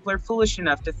environment, and people are foolish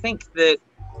enough to think that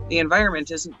the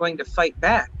environment isn't going to fight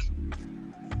back.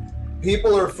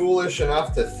 People are foolish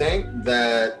enough to think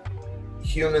that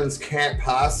humans can't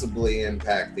possibly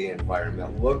impact the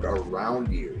environment. Look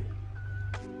around you.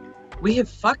 We have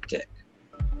fucked it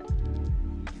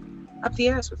up the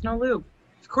ass with no lube.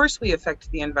 Of course we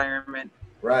affect the environment.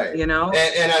 Right. You know?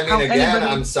 And I mean, again,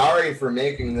 I'm sorry for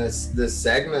making this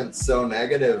segment so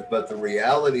negative, but the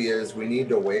reality is we need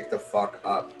to wake the fuck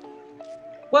up.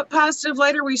 What positive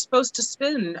light are we supposed to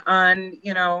spin on,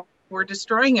 you know, we're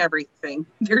destroying everything?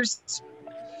 There's,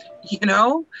 you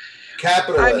know?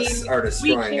 Capitalists are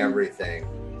destroying everything.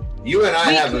 You and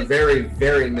I have a very,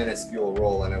 very minuscule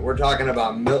role in it. We're talking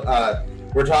about militaries.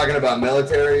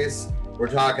 We're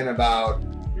talking about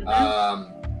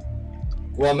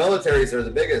well, militaries are the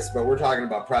biggest, but we're talking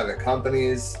about private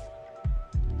companies.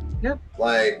 Yep.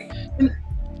 Like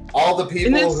all the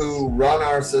people who run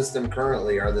our system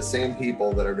currently are the same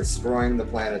people that are destroying the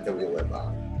planet that we live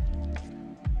on.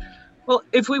 Well,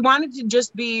 if we wanted to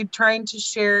just be trying to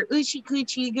share oochie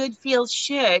coochie good feel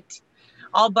shit,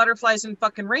 all butterflies and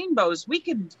fucking rainbows, we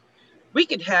could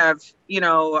have, you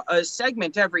know, a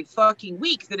segment every fucking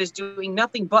week that is doing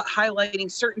nothing but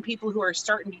highlighting certain people who are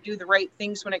starting to do the right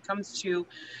things when it comes to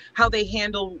how they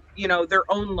handle, you know, their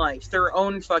own life, their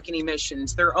own fucking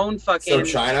emissions, their own fucking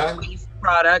China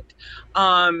product. Right.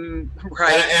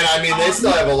 And I mean, they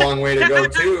still have a long way to go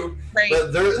too. Right.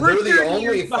 But they're the only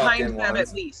years behind fucking them ones.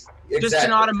 at least. Exactly. Just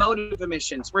in automotive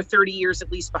emissions, we're 30 years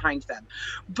at least behind them.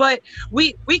 But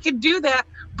we could do that.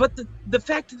 But the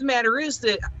fact of the matter is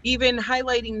that even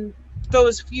highlighting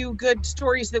those few good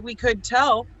stories that we could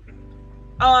tell,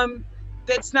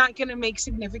 that's not going to make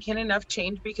significant enough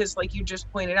change, because like you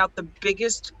just pointed out, the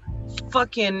biggest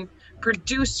fucking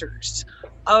producers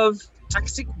of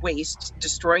toxic waste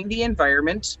destroying the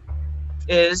environment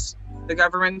is the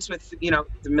governments with, you know,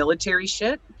 the military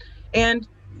shit and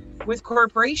with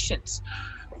corporations.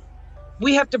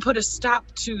 We have to put a stop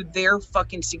to their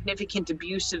fucking significant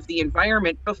abuse of the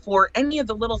environment before any of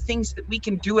the little things that we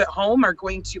can do at home are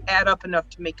going to add up enough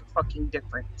to make a fucking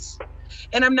difference.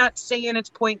 And I'm not saying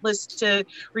it's pointless to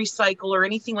recycle or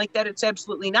anything like that. It's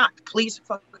absolutely not. Please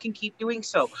fucking keep doing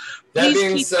so.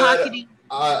 Please keep pocketing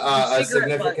a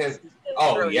significant.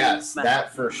 Oh yes,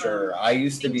 that for sure. I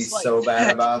used to be so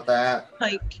bad about that.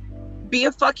 Like, be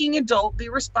a fucking adult, be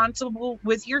responsible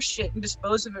with your shit and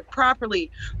dispose of it properly.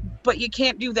 But you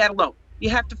can't do that alone. You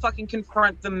have to fucking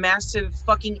confront the massive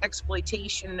fucking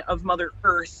exploitation of Mother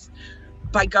Earth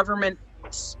by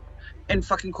governments and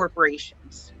fucking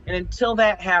corporations. And until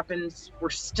that happens, we're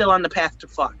still on the path to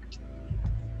fucked.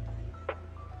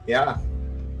 Yeah.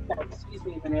 Excuse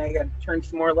me a minute, I gotta turn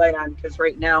some more light on, because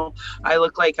right now I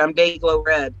look like I'm day glow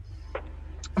red.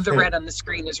 The red on the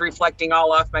screen is reflecting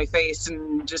all off my face,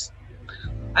 and just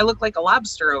I look like a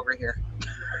lobster over here.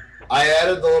 I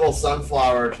added the little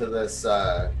sunflower to this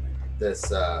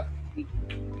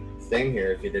thing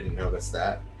here, if you didn't notice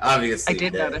that. Obviously I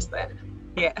did notice that.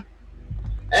 Yeah.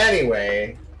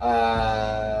 Anyway,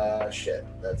 shit,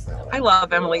 that's not I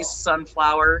love Emily's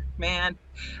sunflower, man.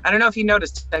 I don't know if you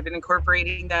noticed, I've been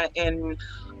incorporating that in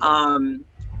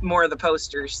more of the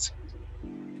posters.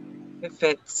 It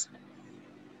fits.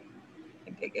 I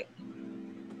dig it.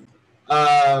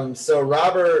 So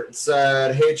Robert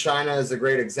said, hey, China is a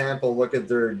great example. Look at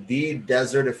their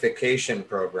de-desertification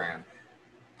program.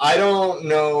 I don't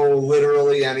know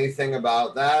literally anything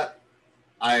about that.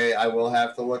 I will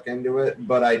have to look into it,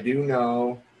 but I do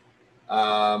know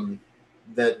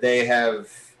that they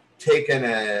have taken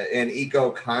an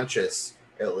eco-conscious,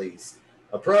 at least,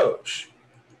 approach.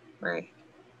 Right.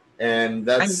 And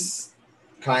that's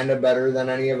kind of better than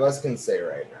any of us can say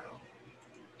right now.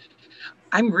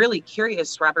 I'm really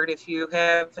curious, Robert, if you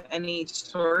have any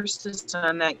sources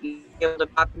on that, you'd be able to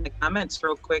pop in the comments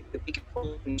real quick that we can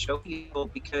pull and show people,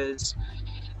 because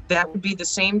that would be the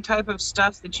same type of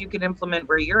stuff that you could implement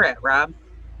where you're at, Rob.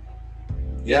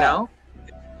 Yeah. You know?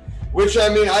 Which, I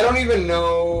mean, I don't even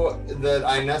know that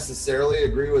I necessarily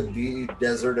agree with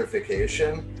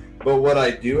de-desertification, but what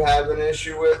I do have an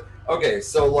issue with, okay,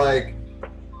 so like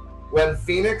when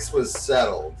Phoenix was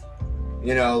settled,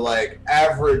 you know, like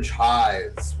average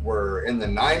highs were in the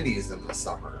 90s in the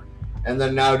summer. And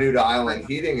then now due to island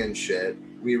heating and shit,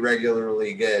 we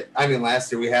regularly get. I mean,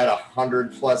 last year we had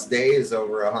 100+ days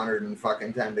over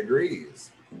 110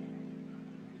 degrees.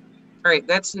 Right,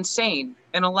 that's insane.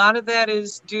 And a lot of that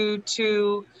is due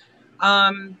to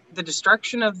the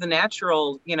destruction of the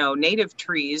natural, native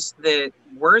trees that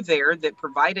were there that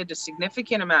provided a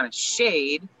significant amount of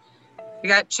shade. They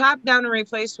got chopped down and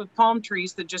replaced with palm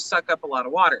trees that just suck up a lot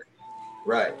of water.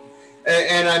 Right.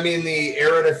 And I mean, the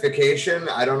aridification,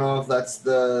 I don't know if that's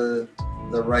the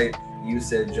right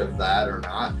usage of that or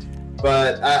not.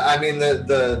 But I mean,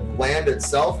 the land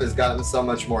itself has gotten so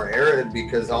much more arid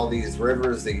because all these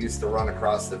rivers that used to run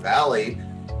across the valley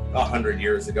 100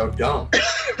 years ago don't.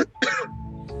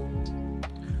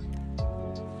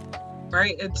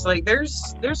 Right. It's like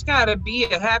there's got to be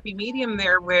a happy medium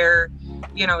there where,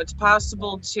 it's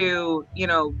possible to,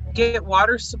 get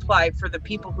water supply for the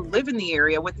people who live in the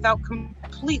area without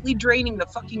completely draining the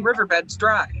fucking riverbeds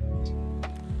dry.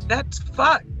 That's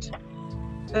fucked.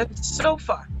 That's so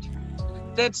fucked.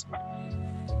 That's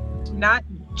not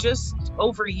just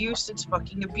overuse, it's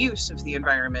fucking abuse of the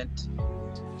environment.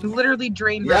 You literally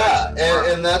drain rivers.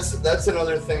 Yeah, and that's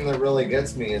another thing that really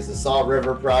gets me is the Salt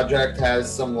River Project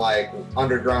has some like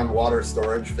underground water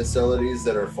storage facilities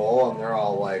that are full, and they're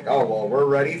all like, oh, well, we're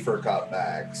ready for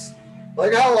cutbacks.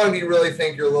 Like, how long do you really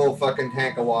think your little fucking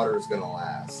tank of water is going to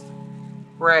last?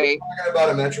 Right. We're talking about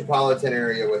a metropolitan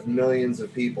area with millions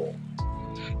of people.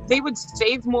 They would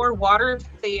save more water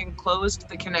if they enclosed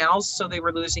the canals so they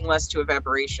were losing less to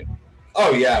evaporation.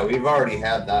 Oh, yeah, we've already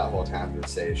had that whole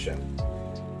conversation.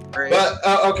 Right. But,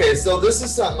 okay, so this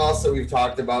is something else that we've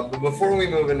talked about. But before we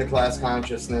move into class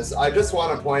consciousness, I just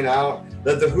want to point out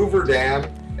that the Hoover Dam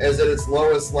is at its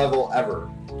lowest level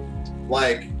ever.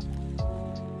 Like,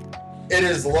 it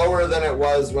is lower than it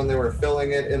was when they were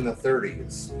filling it in the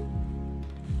 30s.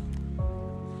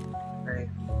 Right.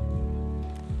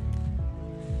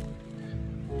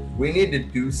 We need to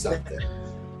do something.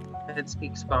 It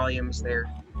speaks volumes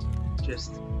there.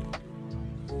 Just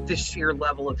the sheer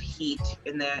level of heat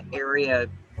in that area,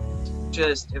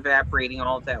 just evaporating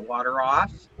all of that water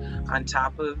off on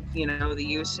top of, the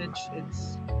usage.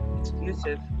 It's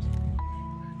abusive.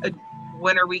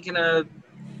 When are we gonna,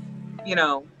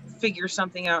 figure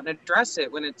something out and address it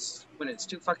when it's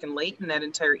too fucking late and that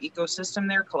entire ecosystem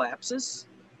there collapses?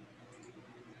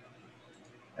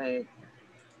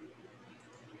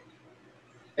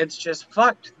 It's just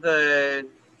fucked. The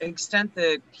extent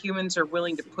that humans are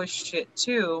willing to push shit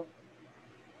too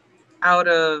out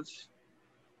of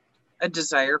a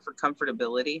desire for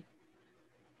comfortability.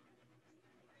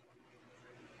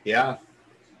 Yeah.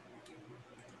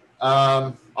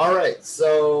 All right,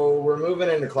 so we're moving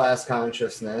into class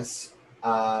consciousness.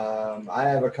 I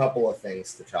have a couple of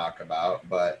things to talk about,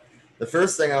 but the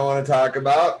first thing I want to talk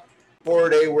about,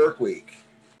 4-day work week.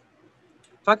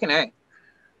 Fucking A.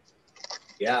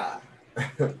 Yeah.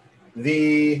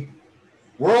 The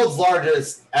world's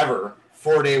largest ever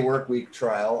 4-day work week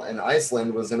trial in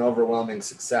Iceland was an overwhelming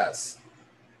success.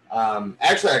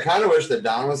 Actually, I kind of wish that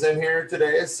Don was in here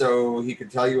today so he could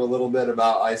tell you a little bit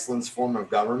about Iceland's form of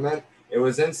government. It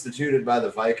was instituted by the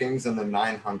Vikings in the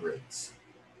 900s.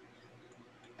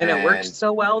 And it worked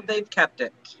so well, they've kept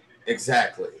it.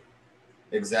 Exactly.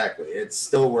 It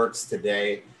still works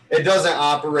today. It doesn't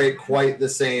operate quite the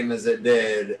same as it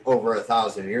did over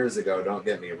 1,000 years ago, don't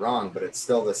get me wrong, but it's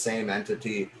still the same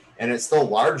entity, and it still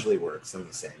largely works in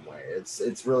the same way.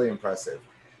 It's really impressive.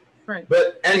 Right.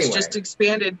 But anyway. It's just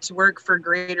expanded to work for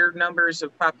greater numbers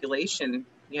of population,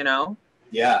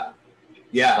 Yeah.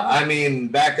 I mean,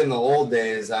 back in the old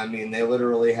days, they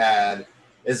literally had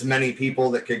as many people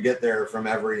that could get there from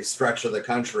every stretch of the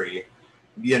country,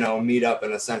 meet up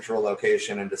in a central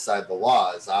location and decide the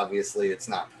laws. Obviously, it's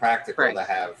not practical to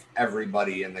have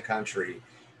everybody in the country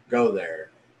go there.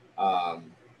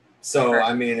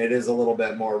 It is a little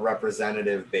bit more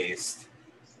representative based,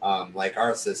 like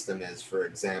our system is, for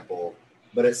example.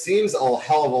 But it seems a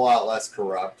hell of a lot less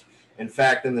corrupt. In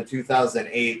fact, in the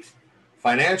 2008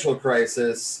 financial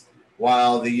crisis,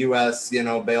 while the U.S.,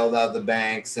 bailed out the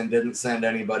banks and didn't send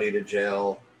anybody to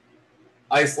jail,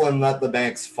 Iceland let the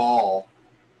banks fall.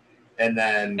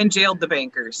 And jailed the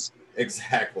bankers.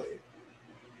 Exactly.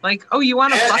 Like, oh, you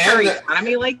want to fuck our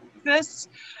economy like this?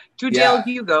 To jail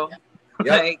you go.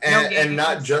 Yep. And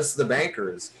not just the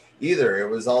bankers either. It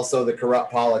was also the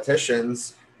corrupt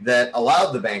politicians that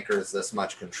allowed the bankers this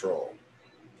much control.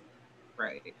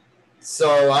 Right.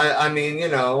 So, I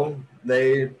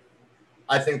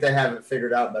think they have it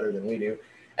figured out better than we do.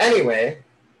 Anyway,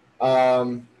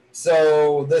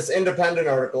 so this independent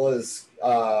article is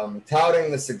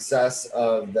touting the success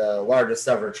of the largest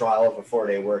ever trial of a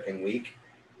 4-day working week.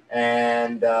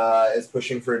 and is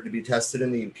pushing for it to be tested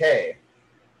in the UK.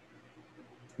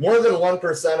 More than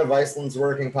 1% of Iceland's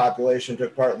working population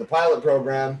took part in the pilot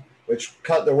program, which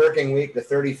cut the working week to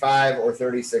 35 or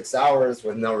 36 hours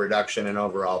with no reduction in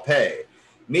overall pay.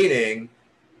 Meaning,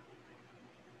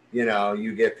 you know,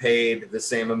 you get paid the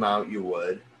same amount you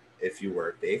would if you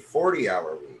worked a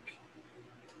 40-hour week.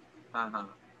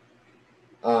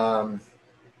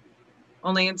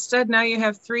 Only instead now you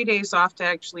have 3 days off to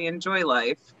actually enjoy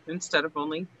life instead of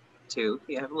only 2.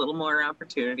 You have a little more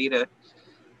opportunity to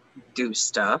do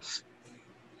stuff.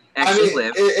 Actually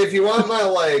live. If you want my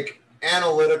like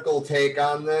analytical take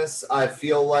on this, I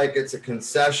feel like it's a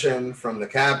concession from the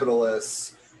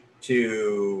capitalists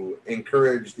to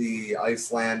encourage the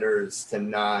Icelanders to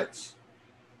not,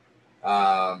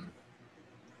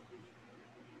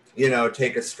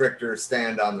 take a stricter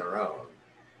stand on their own.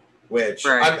 Which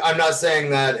I'm not saying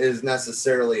that is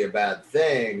necessarily a bad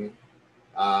thing,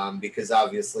 because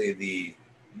obviously the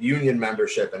union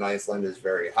membership in Iceland is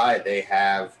very high. They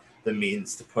have the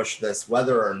means to push this,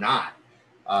 whether or not,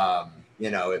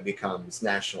 it becomes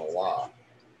national law.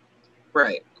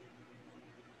 Right.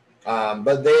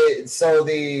 But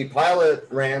the pilot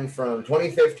ran from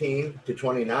 2015 to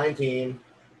 2019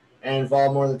 and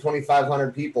involved more than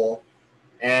 2,500 people,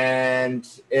 and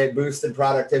it boosted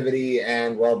productivity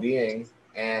and well-being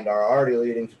and are already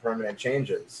leading to permanent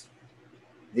changes.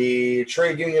 The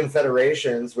trade union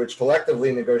federations, which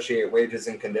collectively negotiate wages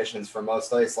and conditions for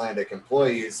most Icelandic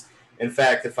employees, in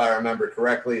fact, if I remember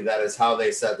correctly, that is how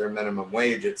they set their minimum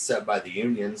wage. It's set by the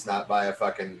unions, not by a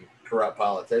fucking corrupt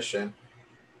politician.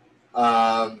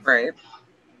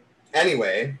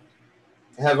 Anyway,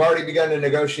 have already begun to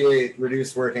negotiate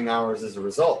reduced working hours as a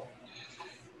result.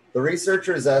 The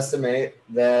researchers estimate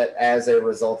that as a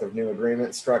result of new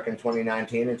agreements struck in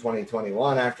 2019 and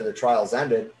 2021 after the trials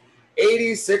ended,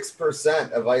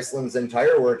 86% of Iceland's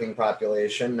entire working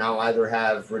population now either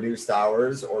have reduced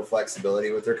hours or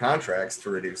flexibility with their contracts to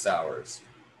reduce hours.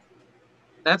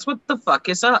 That's what the fuck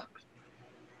is up.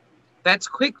 That's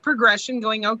quick progression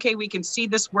going, okay, we can see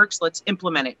this works, let's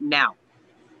implement it now.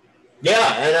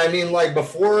 Yeah, and I mean, like,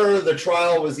 before the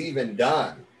trial was even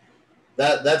done,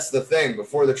 that's the thing.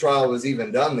 Before the trial was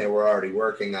even done, they were already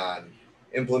working on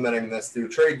implementing this through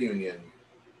trade union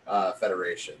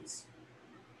federations.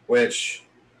 Which,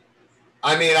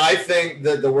 I mean, I think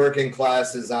that the working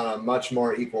class is on a much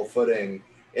more equal footing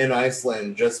in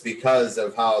Iceland just because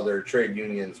of how their trade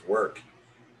unions work.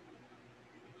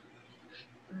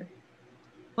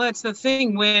 Well, that's the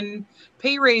thing. When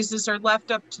pay raises are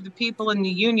left up to the people in the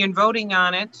union voting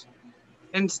on it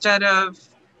instead of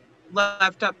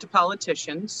left up to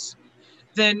politicians,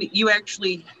 then you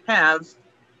actually have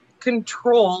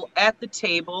control at the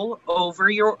table over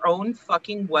your own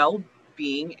fucking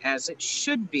well-being, as it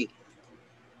should be.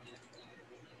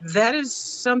 That is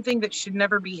something that should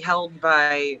never be held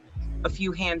by a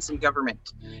few hands in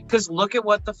government. Because look at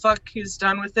what the fuck is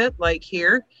done with it, like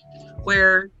here,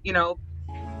 where,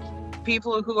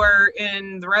 people who are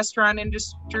in the restaurant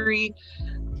industry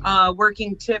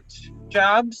working tipped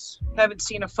jobs haven't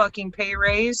seen a fucking pay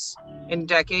raise in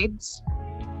decades.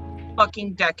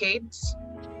 Fucking decades.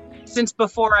 Since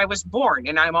before I was born,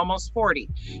 and I'm almost 40.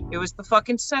 It was the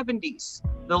fucking 70s,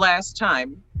 the last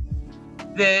time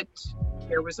that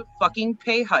there was a fucking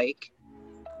pay hike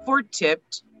for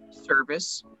tipped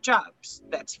service jobs.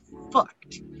 That's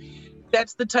fucked.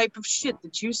 That's the type of shit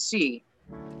that you see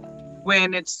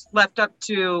when it's left up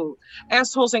to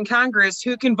assholes in Congress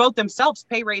who can vote themselves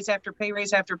pay raise after pay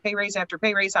raise after pay raise after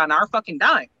pay raise on our fucking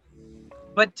dime.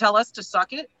 But tell us to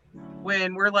suck it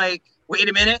when we're like, wait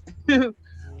a minute,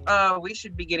 we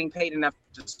should be getting paid enough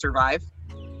to survive.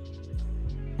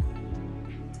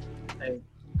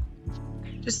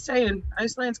 Just saying,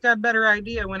 Iceland's got a better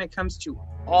idea when it comes to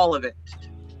all of it.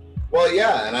 Well,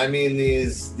 yeah, and I mean a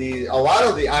lot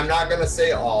of the, I'm not going to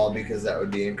say all because that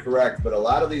would be incorrect, but a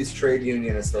lot of these trade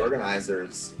unionist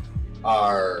organizers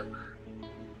are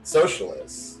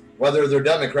socialists. Whether they're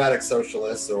democratic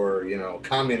socialists or,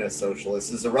 communist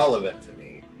socialists is irrelevant to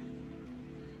me.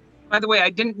 By the way, I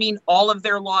didn't mean all of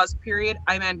their laws, period.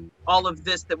 I meant all of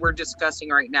this that we're discussing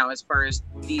right now as far as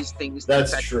these things that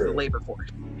affect the labor force.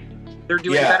 They're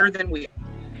doing better than we are.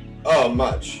 Oh,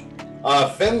 much.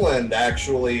 Finland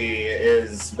actually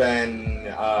has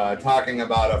been talking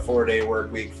about a 4-day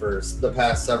work week for the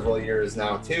past several years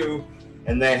now, too.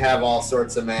 And they have all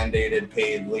sorts of mandated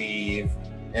paid leave.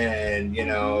 And,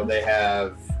 they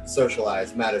have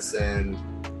socialized medicine.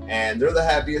 And they're the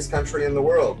happiest country in the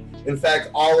world. In fact,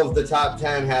 all of the top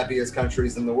 10 happiest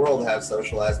countries in the world have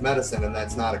socialized medicine, and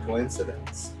that's not a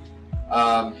coincidence.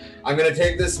 I'm going to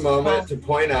take this moment to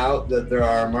point out that there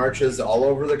are marches all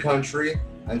over the country.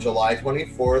 On July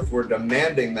 24th, we're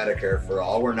demanding Medicare for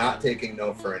all. We're not taking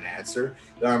no for an answer.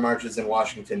 There are marches in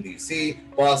Washington, D.C.,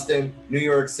 Boston, New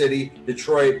York City,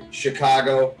 Detroit,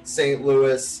 Chicago, St.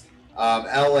 Louis,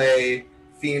 L.A.,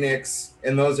 Phoenix,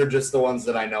 and those are just the ones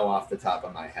that I know off the top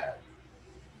of my head.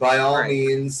 By all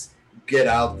means, get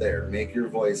out there. Make your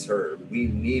voice heard. We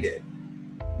need it.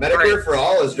 Medicare for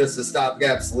all is just a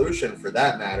stopgap solution for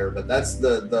that matter, but that's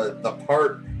the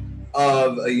part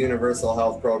of a universal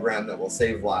health program that will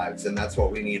save lives, and that's what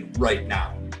we need right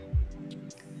now.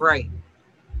 Right.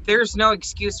 There's no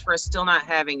excuse for us still not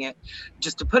having it.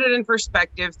 Just to put it in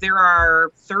perspective, there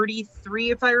are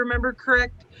 33, if I remember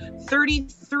correct,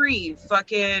 33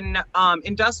 fucking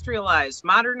industrialized,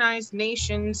 modernized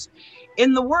nations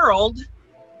in the world,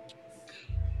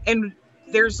 and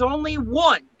there's only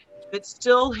one that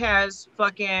still has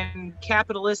fucking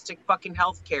capitalistic fucking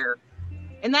healthcare.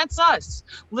 And that's us.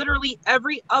 Literally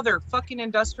every other fucking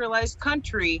industrialized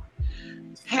country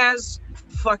has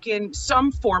fucking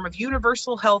some form of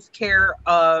universal health care.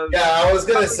 Yeah, I was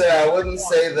going to say, I wouldn't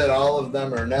say that all of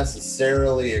them are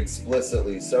necessarily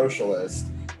explicitly socialist.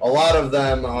 A lot of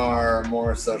them are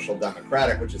more social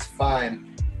democratic, which is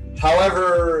fine.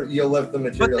 However you live the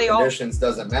material conditions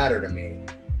doesn't matter to me.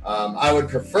 I would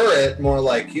prefer it more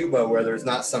like Cuba, where there's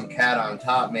not some cat on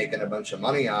top making a bunch of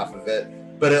money off of it.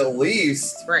 But at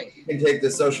least you can take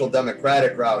the social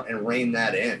democratic route and rein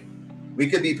that in. We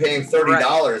could be paying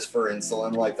 $30 for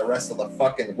insulin like the rest of the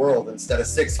fucking world instead of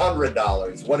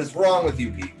 $600. What is wrong with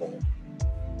you people?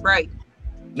 Right.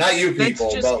 Not you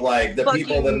people, but like the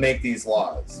people that make these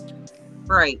laws.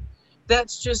 Right.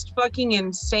 That's just fucking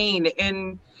insane.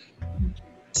 And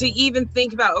to even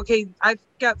think about, okay, I've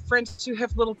got friends who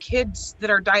have little kids that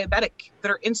are diabetic,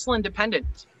 that are insulin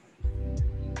dependent.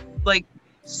 Like,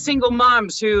 single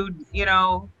moms who, you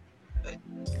know,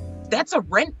 that's a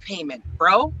rent payment,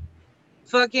 bro.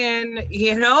 Fucking,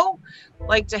 you know,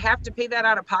 like to have to pay that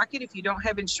out of pocket if you don't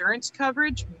have insurance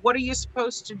coverage, what are you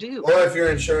supposed to do? Or if your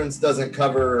insurance doesn't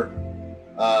cover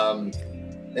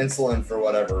insulin for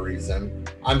whatever reason,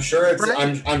 I'm sure it's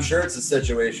I'm sure it's a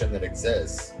situation that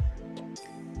exists.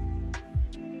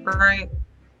 Right.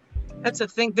 That's the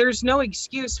thing. There's no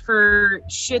excuse for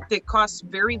shit that costs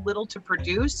very little to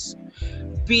produce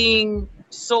being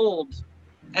sold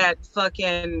at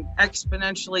fucking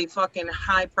exponentially fucking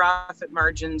high profit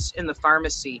margins in the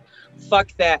pharmacy.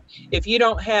 Fuck that. If you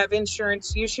don't have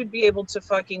insurance, you should be able to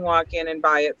fucking walk in and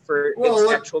buy it for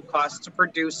its actual cost to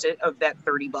produce it of that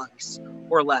 $30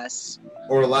 or less.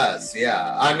 Or less,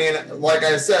 yeah. I mean, like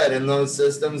I said, in those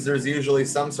systems, there's usually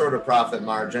some sort of profit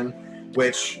margin,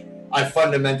 which I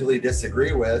fundamentally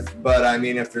disagree with, but I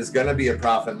mean, if there's going to be a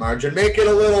profit margin, make it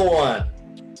a little one.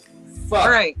 Fuck.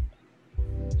 Right.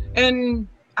 And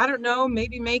I don't know,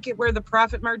 maybe make it where the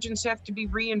profit margins have to be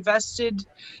reinvested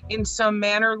in some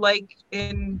manner, like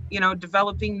in, you know,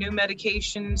 developing new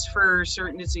medications for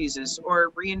certain diseases,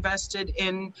 or reinvested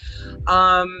in,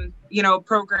 you know,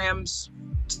 programs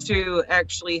to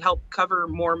actually help cover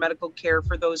more medical care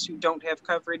for those who don't have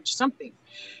coverage, something,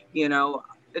 you know.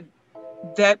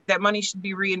 That money should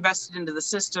be reinvested into the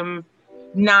system,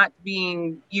 not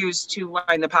being used to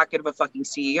line the pocket of a fucking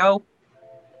CEO.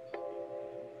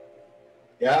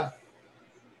 Yeah.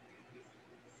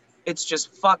 It's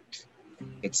just fucked.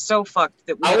 It's so fucked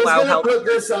that we I was allow going to health. put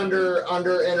this under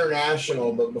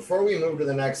international, but before we move to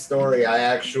the next story, I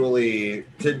actually,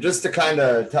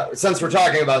 since we're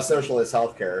talking about socialist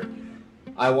healthcare,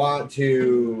 I want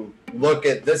to look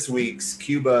at this week's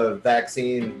Cuba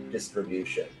vaccine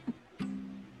distribution.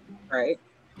 Right.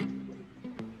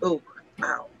 Oh,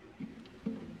 ow.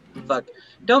 Fuck.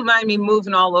 Don't mind me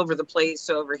moving all over the place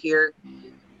over here.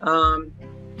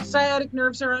 Sciatic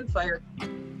nerves are on fire.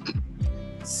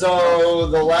 So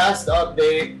the last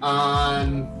update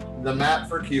on the map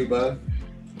for Cuba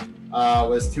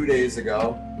was 2 days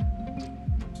ago.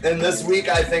 And this week,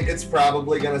 I think it's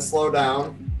probably going to slow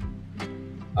down.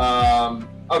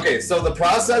 Okay, so the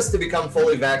process to become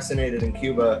fully vaccinated in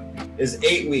Cuba is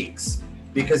 8 weeks.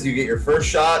 Because you get your first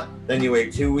shot, then you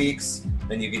wait 2 weeks,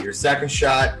 then you get your second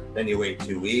shot, then you wait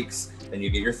 2 weeks, then you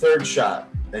get your third shot,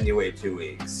 then you wait 2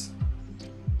 weeks.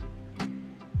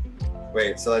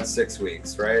 Wait, so that's 6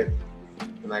 weeks, right?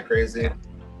 Am I crazy?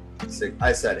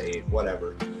 I said 8,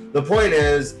 whatever. The point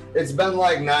is, it's been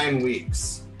like 9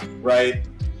 weeks, right?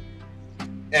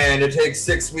 And it takes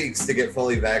 6 weeks to get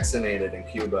fully vaccinated in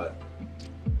Cuba,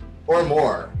 or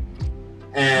more.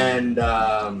 And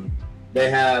they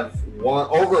have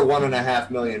over 1.5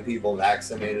 million people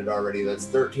vaccinated already. That's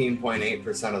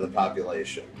 13.8% of the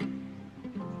population.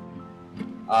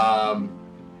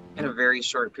 In a very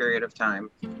short period of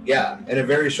time. Yeah, in a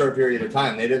very short period of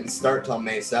time. They didn't start till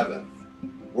May 7th.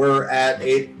 We're at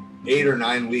eight or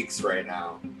 9 weeks right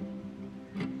now.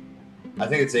 I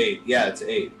think it's 8. Yeah, it's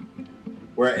 8.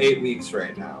 We're at 8 weeks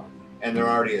right now, and they're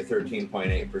already at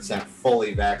 13.8%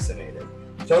 fully vaccinated.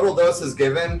 Total doses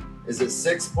given is at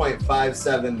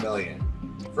 6.57 million.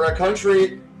 For a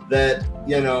country that,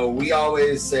 you know, we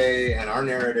always say, and our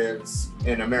narratives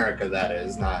in America, that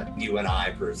is, not you and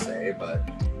I per se, but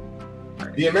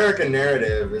the American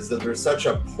narrative is that they're such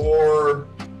a poor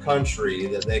country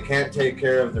that they can't take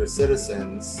care of their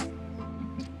citizens,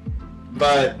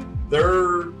 but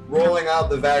they're rolling out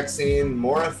the vaccine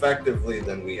more effectively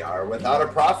than we are without a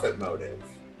profit motive.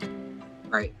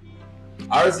 Right.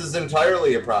 Ours is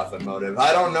entirely a profit motive.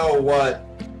 I don't know what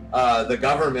the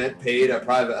government paid a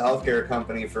private healthcare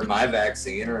company for my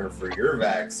vaccine or for your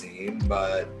vaccine,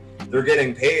 but they're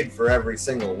getting paid for every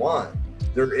single one.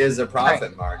 There is a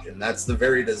profit margin. That's the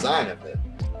very design of it.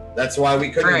 That's why we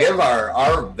couldn't give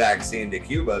our vaccine to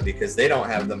Cuba, because they don't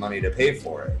have the money to pay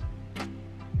for it.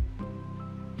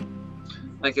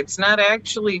 Like, it's not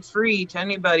actually free to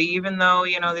anybody, even though,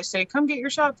 you know, they say, come get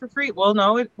your shot for free. Well,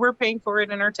 no, we're paying for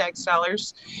it in our tax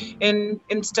dollars. And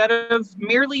instead of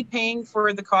merely paying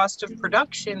for the cost of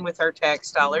production with our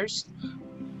tax dollars,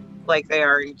 like they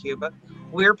are in Cuba,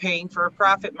 we're paying for a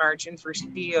profit margin for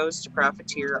CEOs to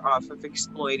profiteer off of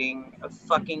exploiting a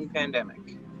fucking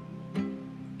pandemic.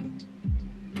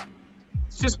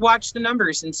 Let's just watch the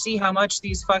numbers and see how much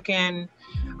these fucking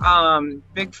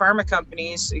big pharma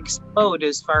companies explode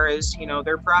as far as, you know,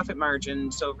 their profit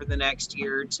margins over the next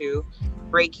year or two,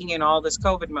 raking in all this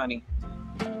COVID money.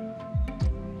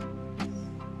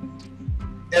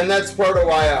 And that's part of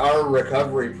why our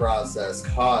recovery process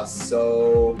costs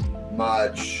so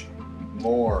much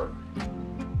more.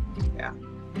 Yeah.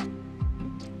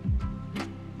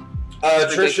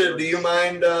 Trisha, do you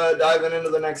mind diving into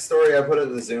the next story? I put it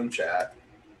in the Zoom chat.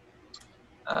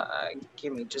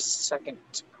 Give me just a second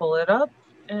to pull it up,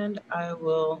 and I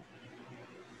will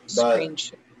screen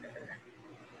share.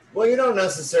 Well, you don't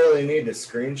necessarily need to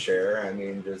screen share. I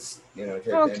mean, just, you know,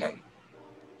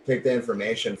 take the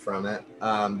information from it.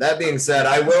 That being said,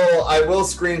 I will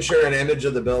screen share an image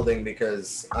of the building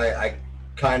because I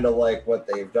kind of like what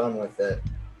they've done with it.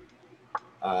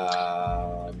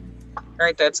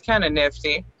 Right, that's kind of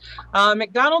nifty.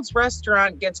 McDonald's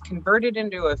restaurant gets converted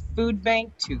into a food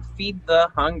bank to feed the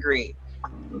hungry.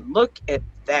 Look at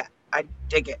that. I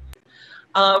dig it.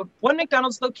 One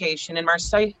McDonald's location in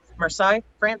Marseille,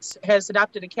 France, has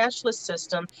adopted a cashless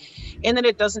system in that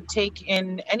it doesn't take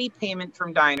in any payment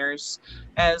from diners,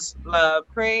 as La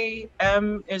Pré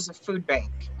M is a food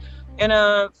bank. In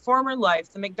a former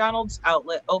life, the McDonald's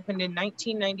outlet opened in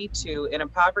 1992 in a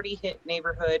poverty-hit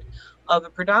neighborhood of a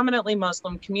predominantly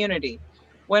Muslim community.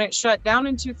 When it shut down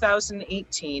in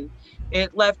 2018,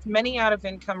 it left many out of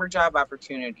income or job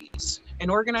opportunities. An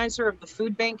organizer of the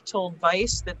food bank told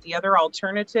Vice that the other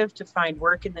alternative to find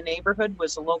work in the neighborhood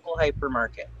was a local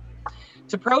hypermarket.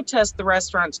 To protest the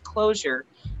restaurant's closure,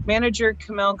 manager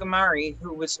Kamel Gamari,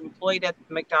 who was employed at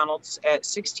the McDonald's at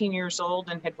 16 years old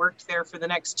and had worked there for the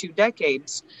next 2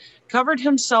 decades, covered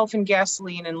himself in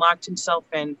gasoline and locked himself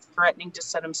in, threatening to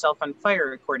set himself on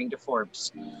fire, according to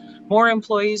Forbes. More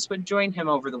employees would join him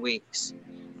over the weeks.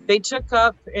 They took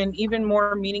up an even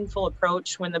more meaningful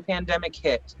approach when the pandemic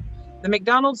hit. The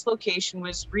McDonald's location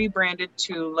was rebranded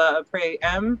to La Pré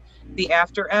M, the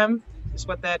After M, is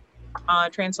what that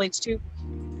translates to,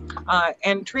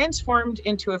 and transformed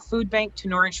into a food bank to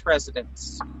nourish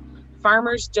residents.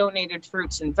 Farmers donated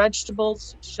fruits and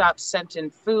vegetables, shops sent in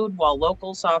food, while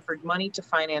locals offered money to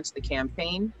finance the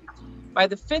campaign. By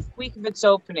the 5th week of its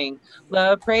opening,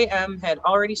 La Pré M had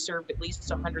already served at least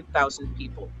 100,000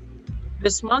 people.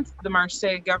 This month, the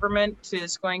Marseille government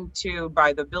is going to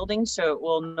buy the building so it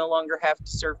will no longer have to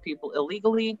serve people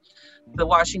illegally. The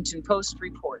Washington Post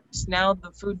reports. Now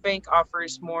the food bank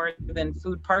offers more than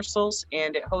food parcels,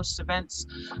 and it hosts events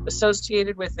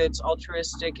associated with its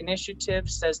altruistic initiative,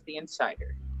 says the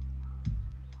Insider.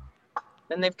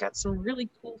 Then they've got some really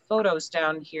cool photos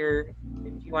down here,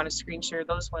 if you want to screen share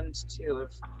those ones too,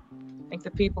 of I think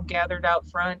the people gathered out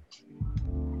front.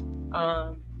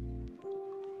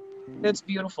 That's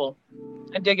beautiful.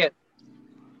 I dig it.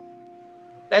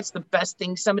 That's the best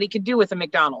thing somebody could do with a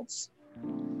McDonald's.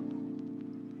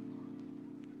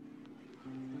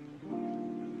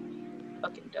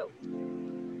 Fucking dope.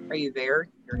 Are you there?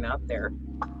 You're not there.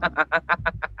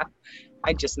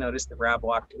 I just noticed that Rob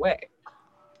walked away.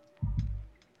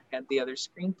 I had the other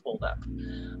screen pulled up.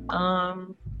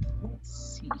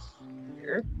 Let's see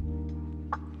here.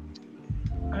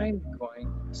 I'm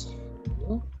going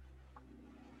to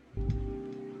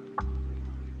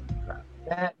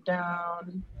that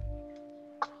down.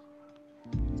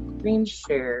 Screen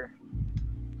share.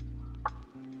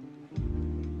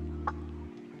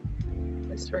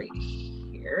 This right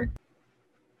here.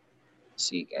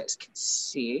 So you guys can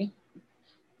see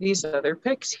these other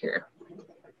pics here.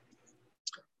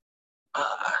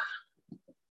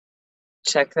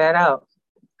 Check that out.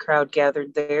 Crowd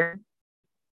gathered there.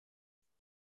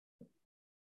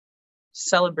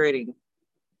 Celebrating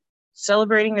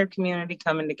their community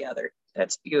coming together.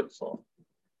 That's beautiful.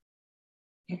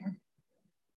 Here.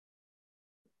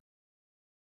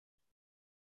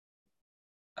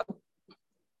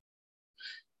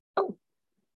 Oh,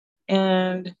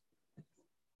 and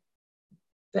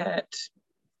that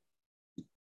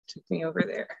took me over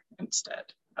there instead.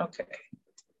 Okay.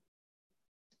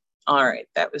 All right,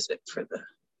 that was it for the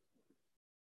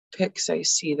pics I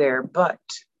see there. But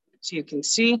so you can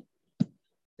see,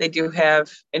 they do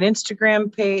have an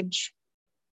Instagram page.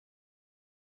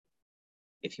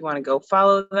 If you want to go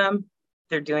follow them,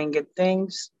 they're doing good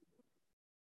things.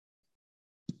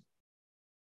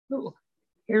 Ooh,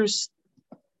 here's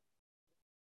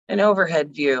an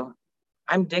overhead view.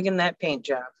 I'm digging that paint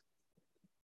job.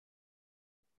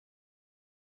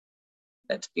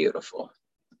 That's beautiful.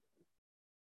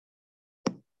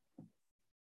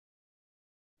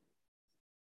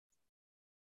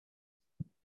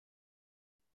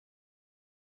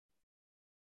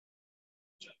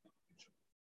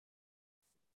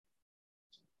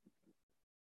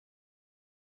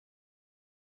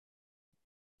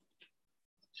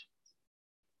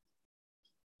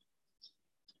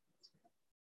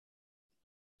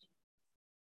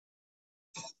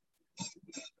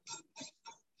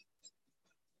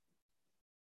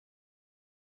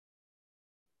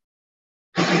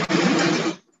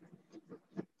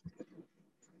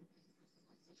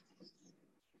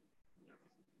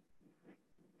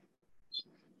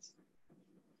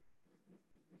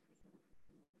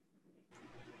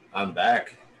 I'm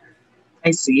back.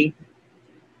 I see.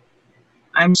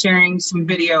 I'm sharing some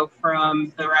video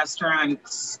from the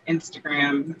restaurant's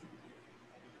Instagram.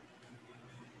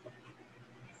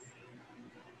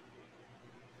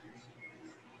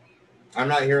 I'm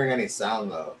not hearing any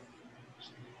sound though.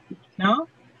 No?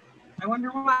 I wonder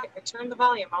why. I turned the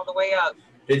volume all the way up.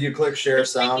 Did you click share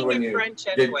sound when you French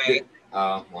anyway?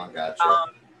 Oh, well, gotcha.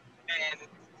 And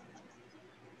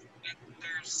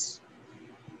there's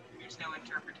no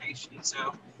interpretation,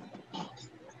 so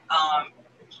I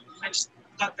just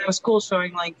thought that was cool,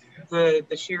 showing like the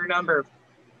sheer number of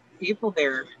people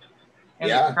there and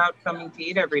the crowd coming to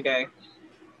eat every day.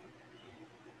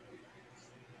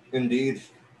 Indeed.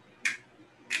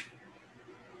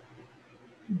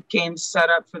 Games set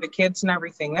up for the kids and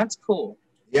everything. That's cool.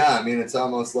 Yeah, I mean, it's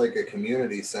almost like a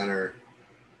community center.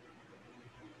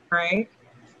 Right?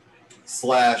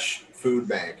 / food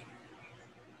bank.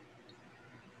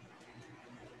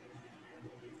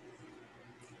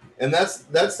 And that's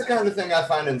the kind of thing I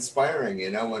find inspiring, you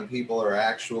know, when people are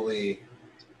actually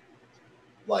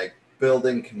like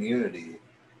building community.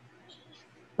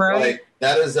 Right. Like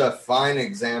that is a fine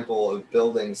example of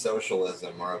building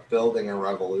socialism or of building a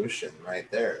revolution right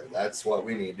there. That's what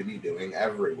we need to be doing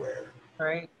everywhere.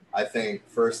 Right. I think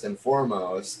first and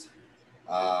foremost,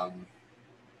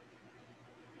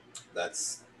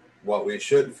 that's what we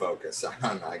should focus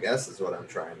on, I guess is what I'm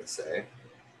trying to say.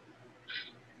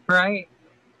 Right.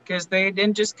 Because they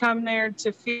didn't just come there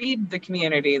to feed the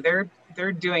community. They're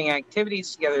doing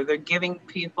activities together. They're giving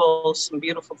people some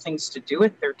beautiful things to do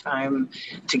with their time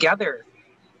together,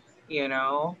 you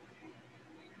know.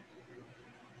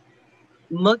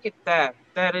 Look at that.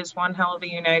 That is one hell of a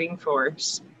uniting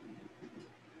force.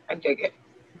 I dig it.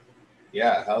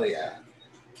 Yeah, hell yeah.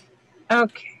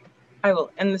 Okay. I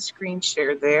will end the screen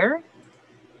share there.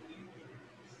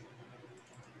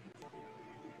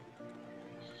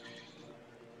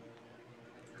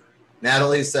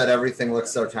 Natalie said everything looks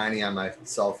so tiny on my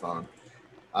cell phone.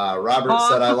 Robert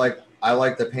said I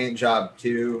like the paint job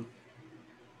too.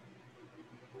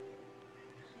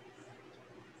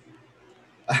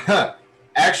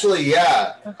 Actually,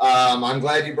 yeah. I'm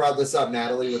glad you brought this up,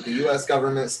 Natalie. With the U.S.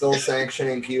 government still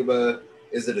sanctioning Cuba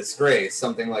is a disgrace,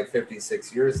 something like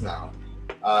 56 years now.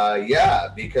 Yeah,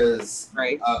 because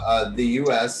the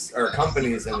U.S. or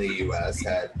companies in the U.S.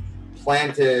 had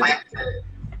planted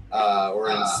or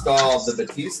installed the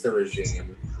Batista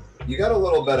regime. You got a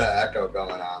little bit of echo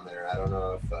going on there. I don't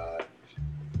know if...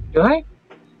 Do I?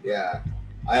 Yeah.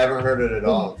 I haven't heard it at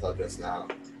all until just now.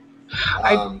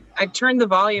 I turned the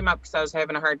volume up because I was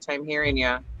having a hard time hearing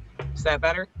you. Is that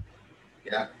better?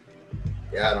 Yeah.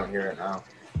 Yeah, I don't hear it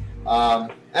now.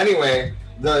 Anyway,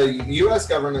 the U.S.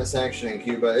 government sanctioning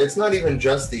Cuba, it's not even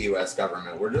just the U.S.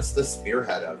 government. We're just the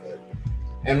spearhead of it.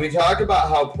 And we talk about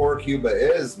how poor Cuba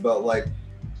is, but like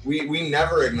we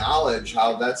never acknowledge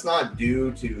how that's not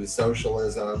due to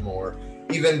socialism or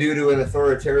even due to an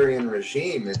authoritarian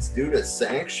regime. It's due to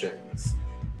sanctions.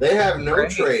 They have no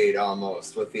trade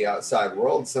almost with the outside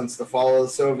world since the fall of the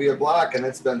Soviet bloc, and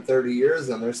it's been 30 years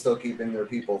and they're still keeping their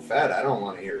people fed. I don't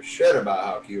want to hear shit about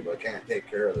how Cuba can't take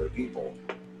care of their people.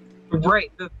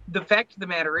 Right. The fact of the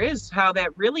matter is, how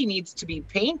that really needs to be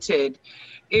painted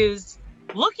is,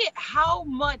 look at how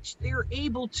much they're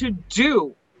able to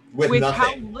do with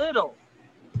how little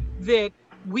that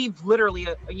we've literally,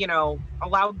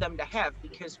 allowed them to have,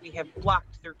 because we have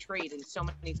blocked their trade in so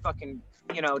many fucking,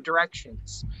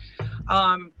 directions.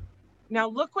 Now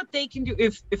look what they can do.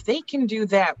 If they can do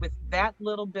that with that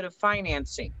little bit of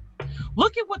financing,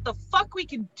 look at what the fuck we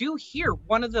can do here.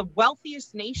 One of the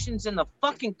wealthiest nations in the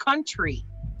fucking country.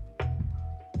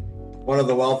 One of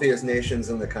the wealthiest nations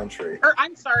in the country. Or,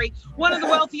 I'm sorry, one of the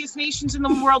wealthiest nations in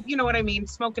the world. You know what I mean?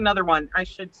 Smoke another one. I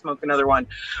should smoke another one.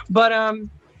 But,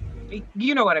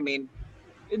 you know what I mean?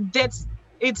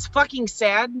 It's fucking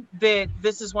sad that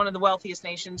this is one of the wealthiest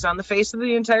nations on the face of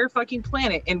the entire fucking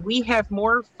planet. And we have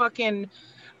more fucking,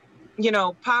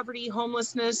 poverty,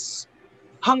 homelessness,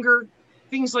 hunger,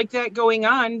 things like that going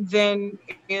on than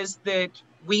is that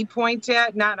we point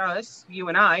at, not us, you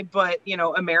and I, but,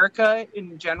 America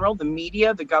in general, the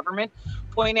media, the government,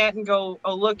 point at and go,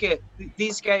 oh, look at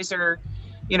these guys are,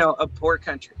 a poor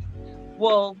country.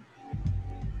 Well,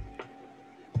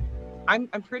 I'm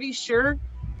pretty sure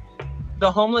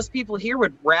the homeless people here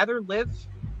would rather live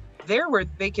there where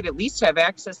they could at least have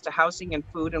access to housing and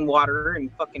food and water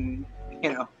and fucking,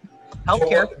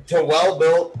 healthcare. To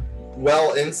well-built,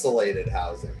 well-insulated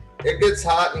housing. It gets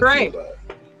hot in Cuba.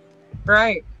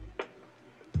 Right.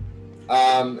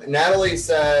 Natalie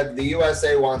said the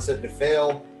USA wants it to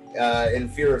fail in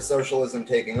fear of socialism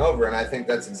taking over, and I think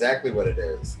that's exactly what it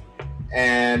is.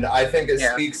 And I think it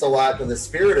speaks a lot to the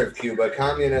spirit of Cuba,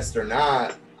 communist or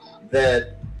not,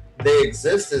 that they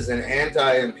exist as an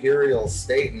anti-imperial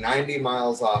state 90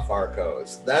 miles off our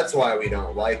coast. That's why we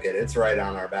don't like it. It's right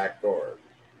on our back door.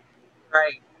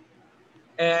 Right.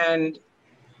 And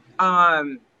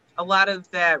a lot of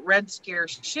that Red Scare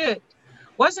shit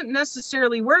wasn't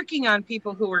necessarily working on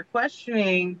people who were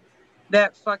questioning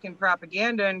that fucking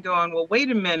propaganda and going, well, wait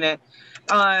a minute.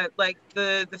 Like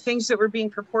the things that were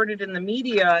being purported in the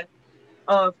media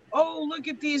of, oh, look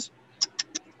at these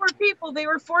poor people. They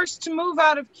were forced to move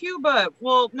out of Cuba.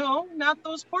 Well, no, not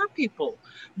those poor people.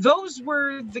 Those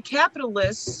were the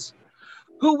capitalists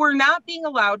who were not being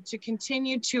allowed to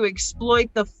continue to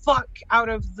exploit the fuck out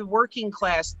of the working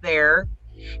class there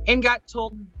and got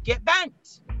told, get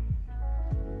bent.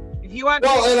 If you want to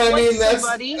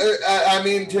somebody...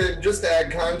 to just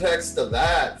add context to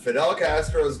that, Fidel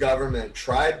Castro's government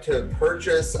tried to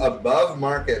purchase above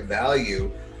market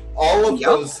value all of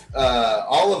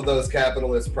those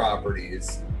capitalist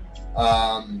properties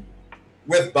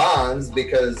with bonds,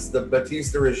 because the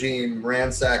Batista regime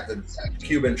ransacked the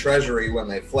Cuban treasury when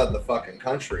they fled the fucking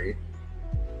country.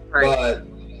 Right. But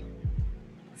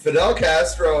Fidel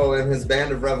Castro and his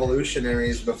band of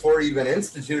revolutionaries, before even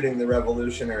instituting the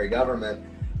revolutionary government,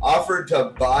 offered to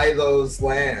buy those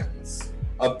lands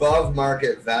above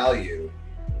market value,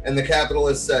 and the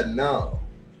capitalists said no.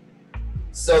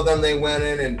 So then they went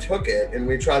in and took it, and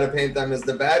we try to paint them as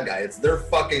the bad guy. It's their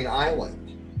fucking island.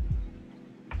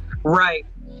 Right.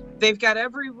 They've got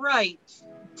every right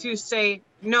to say,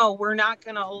 no, we're not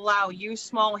going to allow you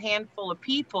small handful of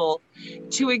people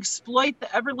to exploit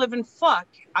the ever-living fuck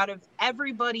out of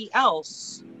everybody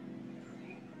else.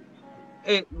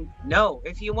 No,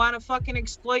 if you want to fucking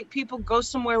exploit people, go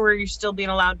somewhere where you're still being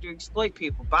allowed to exploit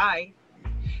people. Bye.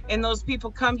 And those people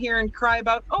come here and cry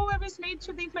about, oh, I was made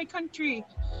to leave my country.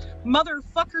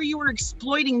 Motherfucker, you were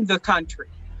exploiting the country.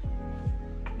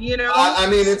 I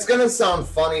mean, it's going to sound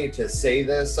funny to say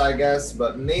this, I guess,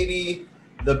 but maybe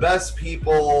the best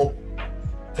people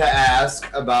to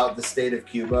ask about the state of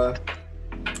Cuba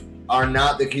are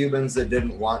not the Cubans that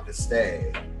didn't want to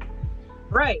stay.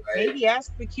 Right. Maybe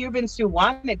ask the Cubans who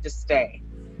wanted to stay.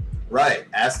 Right.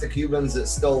 Ask the Cubans that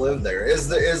still live there. Is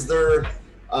there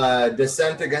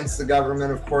dissent against the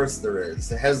government? Of course there is.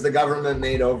 Has the government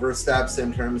made oversteps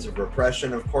in terms of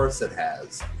repression? Of course it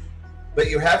has. But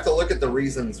you have to look at the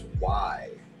reasons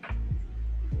why.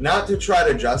 Not to try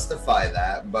to justify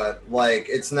that, but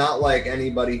it's not like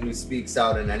anybody who speaks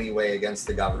out in any way against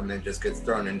the government just gets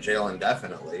thrown in jail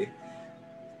indefinitely.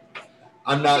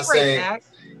 I'm not saying... Right back.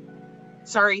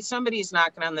 Sorry, somebody's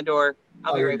knocking on the door.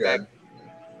 I'll be right back.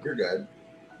 You're good.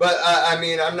 But I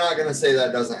mean, I'm not going to say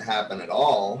that doesn't happen at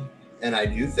all. And I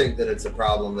do think that it's a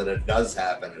problem that it does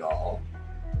happen at all.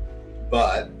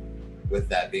 But with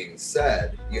that being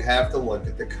said, you have to look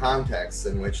at the context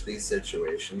in which these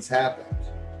situations happened.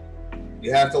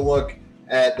 You have to look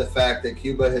at the fact that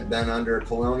Cuba had been under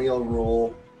colonial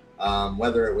rule,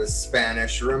 whether it was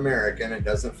Spanish or American, it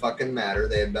doesn't fucking matter.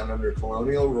 They had been under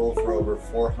colonial rule for over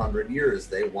 400 years.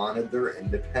 They wanted their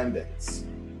independence.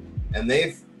 And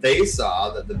they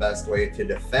saw that the best way to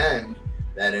defend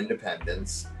that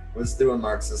independence was through a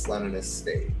Marxist-Leninist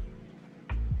state.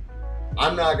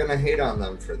 I'm not going to hate on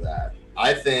them for that.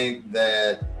 I think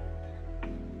that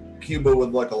Cuba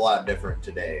would look a lot different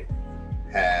today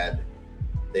had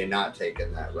they not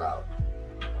taken that route.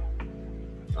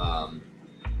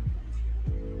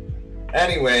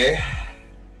 Anyway,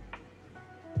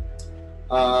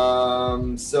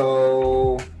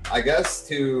 so I guess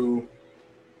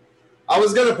I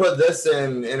was gonna put this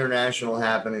in international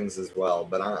happenings as well,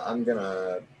 but I'm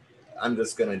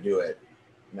just gonna do it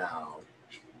now.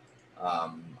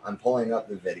 I'm pulling up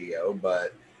the video,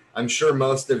 but I'm sure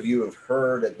most of you have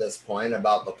heard at this point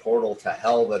about the portal to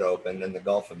hell that opened in the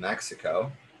Gulf of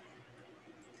Mexico.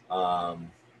 But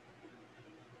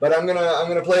I'm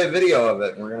gonna play a video of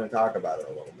it, and we're gonna talk about it a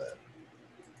little bit.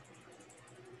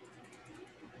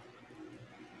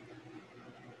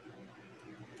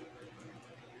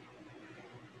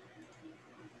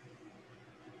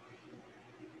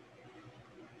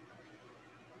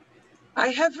 I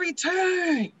have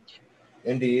returned.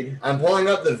 Indeed. I'm pulling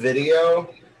up the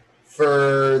video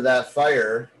for that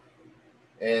fire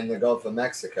in the Gulf of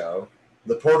Mexico.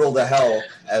 The portal to hell,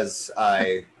 as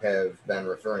I have been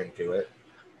referring to it.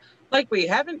 Like we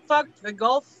haven't fucked the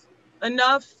Gulf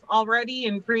enough already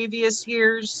in previous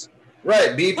years.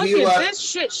 Right, BP Look at left this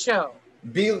shit show.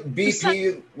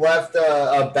 BP left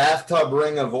a bathtub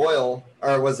ring of oil,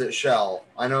 or was it Shell?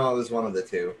 I know it was one of the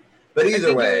two. But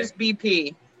either way, it was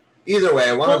BP. Either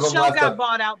way, one of them Shell left got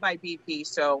bought out by BP,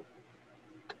 so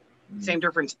same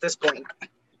difference at this point.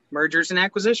 Mergers and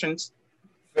acquisitions.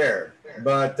 Fair.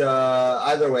 But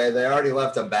either way, they already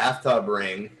left a bathtub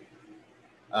ring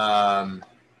around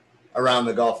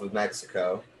the Gulf of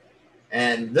Mexico.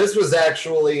 And this was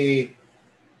actually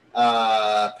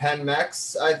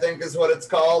Pemex, I think is what it's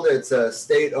called. It's a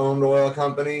state-owned oil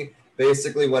company.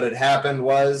 Basically what had happened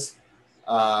was,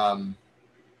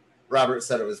 Robert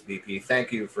said it was BP.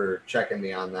 Thank you for checking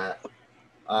me on that.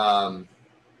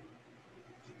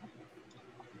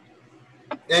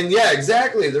 And yeah,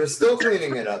 exactly. They're still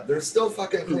cleaning it up. They're still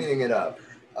fucking cleaning it up.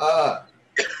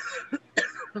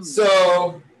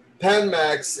 So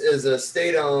Pemex is a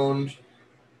state-owned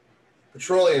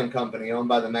petroleum company owned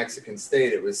by the Mexican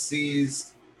state. It was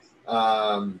seized.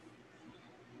 It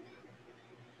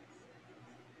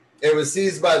was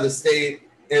seized by the state.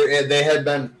 They had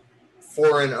been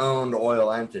foreign-owned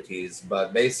oil entities,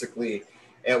 but basically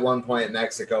at one point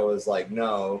Mexico was like,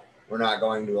 no, we're not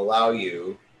going to allow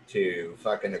you to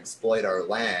fucking exploit our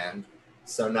land.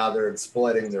 So now they're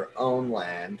exploiting their own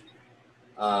land.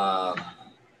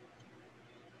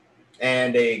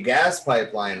 And a gas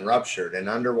pipeline ruptured, an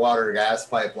underwater gas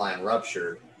pipeline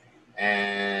ruptured,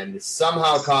 and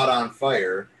somehow caught on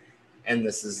fire. And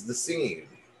this is the scene.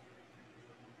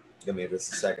 Give me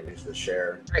just a second to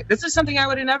share. Right. This is something I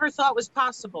would have never thought was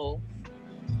possible.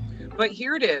 But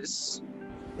here it is.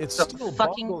 It's the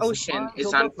fucking ocean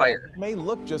is on fire. It may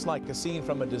look just like a scene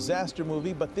from a disaster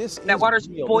movie, but that water's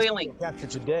boiling,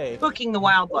 captured today. Cooking the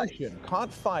wildlife. Ocean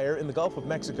caught fire in the Gulf of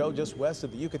Mexico, just west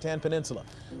of the Yucatan Peninsula.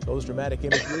 Those dramatic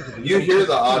images. You hear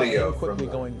the audio quickly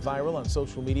going viral on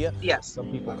social media. Yes.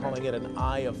 Some people calling it an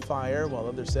eye of fire, while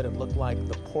others said it looked like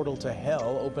the portal to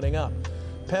hell opening up.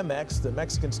 Pemex, the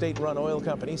Mexican state-run oil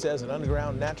company, says an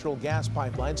underground natural gas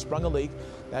pipeline sprung a leak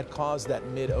that caused that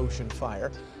mid-ocean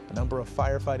fire. A number of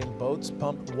firefighting boats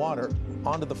pumped water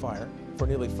onto the fire for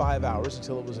nearly 5 hours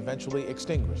until it was eventually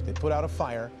extinguished. They put out a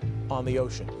fire on the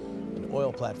ocean. An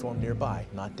oil platform nearby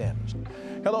not damaged.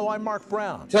 Hello, I'm Mark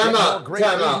Brown. Time out.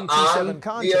 On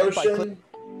the ocean,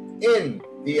 in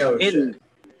the ocean. In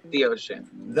the ocean.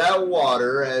 That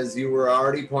water, as you were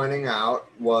already pointing out,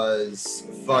 was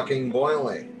fucking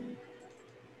boiling.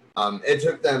 It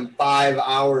took them 5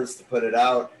 hours to put it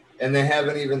out. And they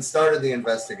haven't even started the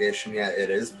investigation yet. It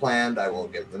is planned. I will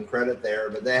give them credit there.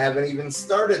 But they haven't even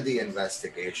started the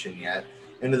investigation yet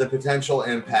into the potential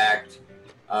impact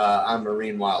on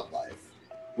marine wildlife,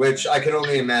 which I can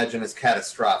only imagine is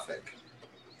catastrophic.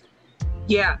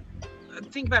 Yeah.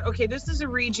 Think about, okay, this is a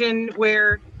region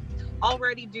where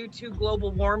already due to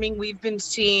global warming, we've been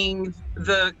seeing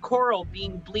the coral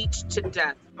being bleached to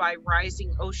death by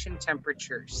rising ocean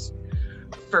temperatures.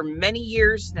 for many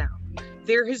years now.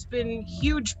 There has been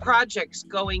huge projects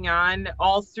going on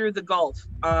all through the Gulf,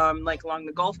 like along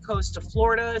the Gulf Coast of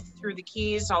Florida, through the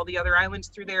Keys, all the other islands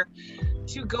through there,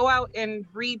 to go out and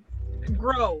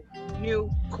regrow new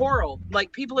coral.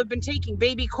 Like, people have been taking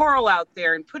baby coral out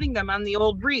there and putting them on the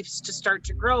old reefs to start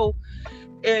to grow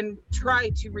and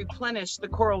try to replenish the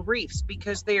coral reefs,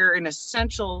 because they are an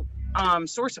essential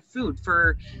source of food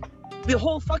for the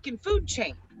whole fucking food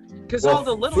chain. Because all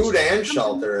the little food and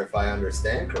shelter, if I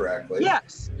understand correctly.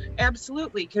 Yes,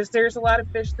 absolutely. Because there's a lot of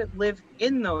fish that live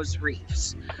in those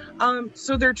reefs.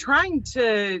 So they're trying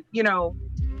to,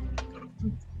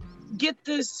 get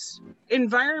this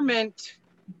environment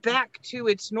back to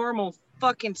its normal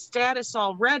fucking status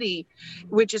already,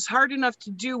 which is hard enough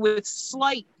to do with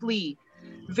slightly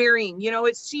varying.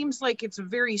 It seems like it's a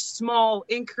very small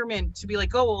increment to be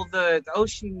like, oh, well, the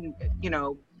ocean,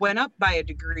 went up by a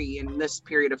degree in this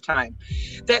period of time.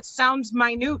 That sounds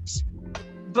minute,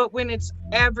 but when it's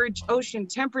average ocean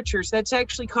temperatures, that's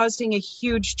actually causing a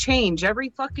huge change. Every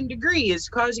fucking degree is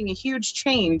causing a huge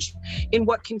change in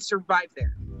what can survive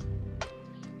there.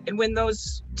 And when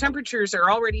those temperatures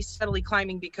are already steadily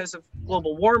climbing because of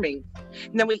global warming,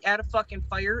 and then we add a fucking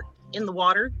fire in the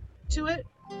water to it,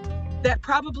 that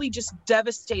probably just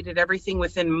devastated everything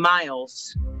within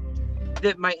miles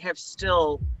that might have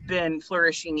still been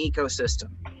flourishing ecosystem,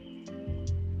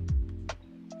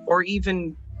 or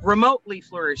even remotely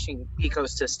flourishing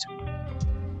ecosystem.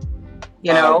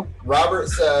 Robert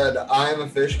said, I'm a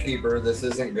fish keeper. This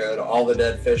isn't good. All the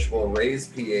dead fish will raise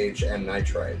pH and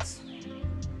nitrites.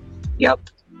 Yep.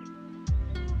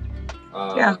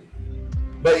 Yeah.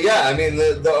 But yeah, I mean,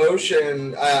 the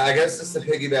ocean, I guess just to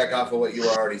piggyback off of what you were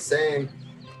already saying,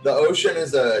 the ocean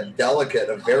is a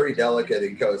very delicate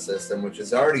ecosystem, which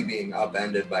is already being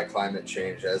upended by climate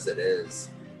change as it is.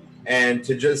 And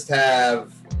to just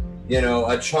have,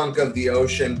 a chunk of the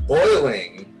ocean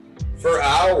boiling for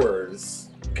hours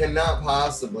cannot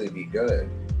possibly be good.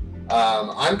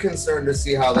 I'm concerned to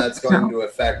see how that's going to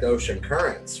affect ocean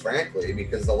currents, frankly,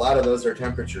 because a lot of those are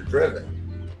temperature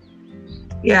driven.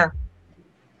 Yeah.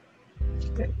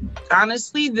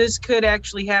 Honestly, this could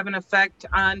actually have an effect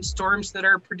on storms that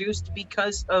are produced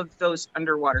because of those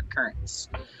underwater currents.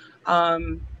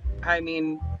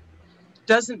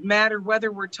 Doesn't matter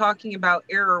whether we're talking about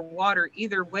air or water,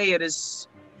 either way, it is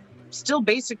still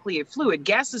basically a fluid.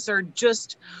 Gases are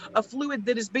just a fluid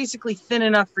that is basically thin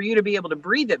enough for you to be able to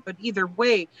breathe it. But either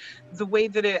way, the way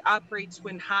that it operates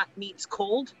when hot meets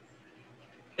cold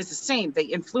is the same. They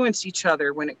influence each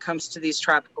other when it comes to these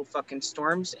tropical fucking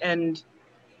storms. And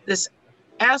this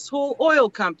asshole oil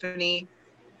company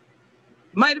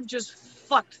might have just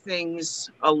fucked things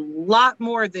a lot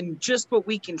more than just what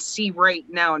we can see right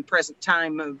now in present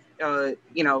time of,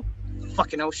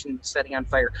 fucking ocean setting on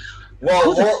fire.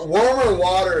 Well, warmer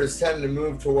waters tend to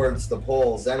move towards the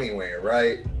poles anyway,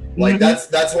 right? Like,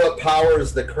 that's what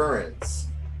powers the currents.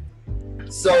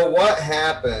 So what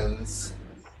happens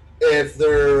if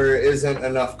there isn't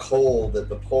enough cold at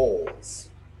the poles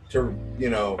to,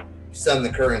 send the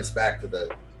currents back to the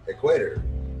equator?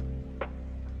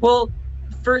 Well,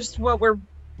 first, what we're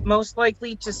most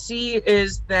likely to see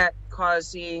is that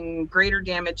causing greater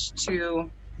damage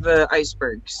to the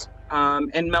icebergs,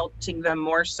 and melting them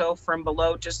more so from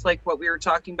below, just like what we were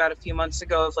talking about a few months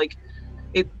ago of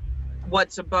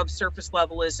what's above surface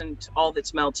level isn't all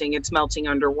that's melting, it's melting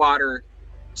underwater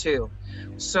too.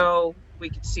 So we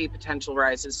could see potential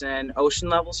rises in ocean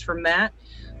levels from that,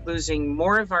 losing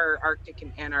more of our Arctic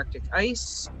and Antarctic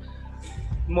ice,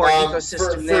 more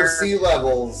ecosystem there. For sea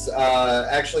levels,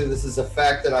 actually this is a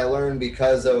fact that I learned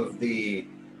because of the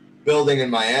building in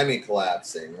Miami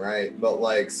collapsing, right?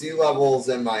 But sea levels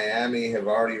in Miami have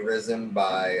already risen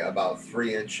by about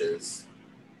 3 inches,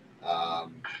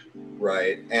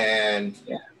 right? And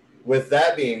with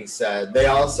that being said, they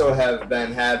also have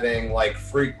been having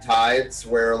freak tides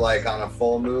where on a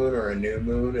full moon or a new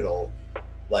moon, it'll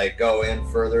go in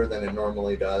further than it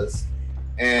normally does.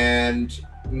 And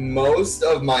most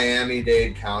of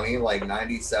Miami-Dade County,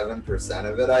 97%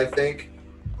 of it, I think,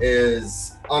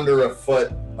 is under a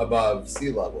foot above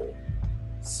sea level.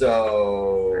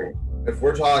 So if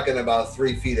we're talking about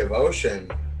 3 feet of ocean,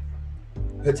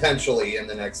 potentially in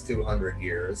the next 200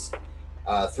 years,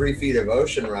 3 feet of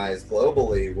ocean rise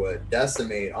globally would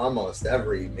decimate almost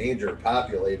every major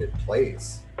populated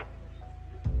place.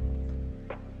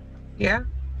 Yeah.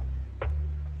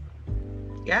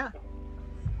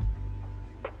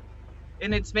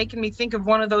 And it's making me think of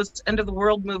one of those end of the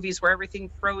world movies where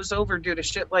everything froze over due to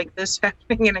shit like this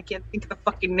happening, and I can't think of the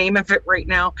fucking name of it right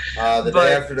now.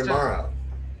 Day After Tomorrow.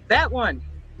 That one.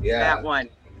 Yeah. That one.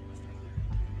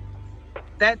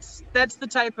 that's the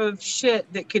type of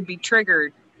shit that could be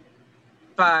triggered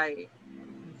by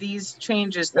these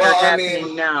changes that are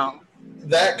happening now.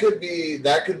 That could be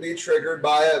triggered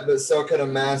by it, but so could a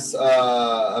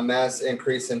mass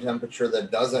increase in temperature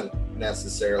that doesn't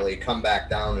necessarily come back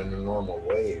down in a normal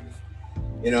wave.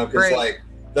 Because like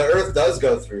the Earth does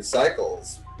go through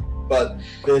cycles, but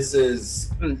this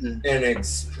is an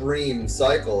extreme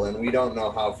cycle, and we don't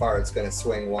know how far it's going to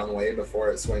swing one way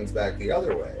before it swings back the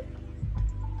other way.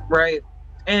 Right,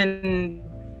 and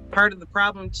part of the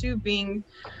problem too being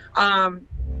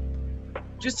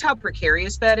just how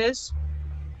precarious that is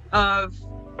of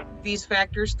these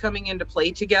factors coming into play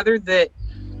together, that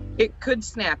it could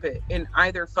snap it in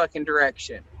either fucking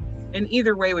direction, and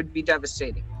either way would be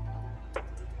devastating.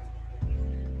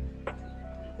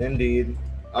 Indeed.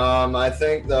 I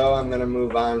think though I'm going to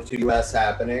move on to U.S.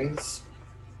 happenings.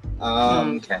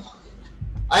 Okay.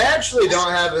 I actually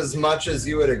don't have as much as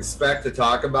you would expect to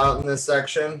talk about in this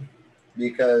section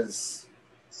because,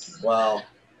 well,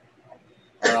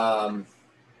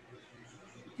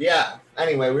 yeah.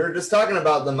 Anyway, we were just talking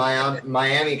about the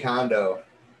Miami condo.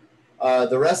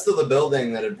 The rest of the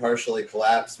building that had partially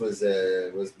collapsed was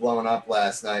blown up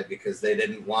last night because they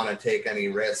didn't want to take any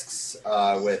risks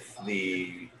with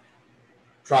the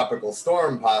tropical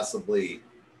storm possibly,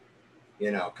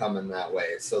 coming that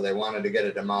way. So they wanted to get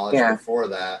it demolished before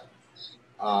that.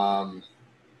 And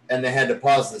they had to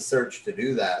pause the search to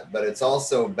do that. But it's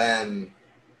also been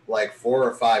like 4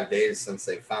 or 5 days since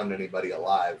they found anybody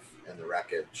alive in the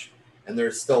wreckage. And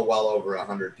there's still well over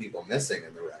 100 people missing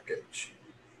in the wreckage.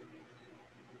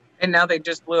 And now they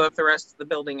just blew up the rest of the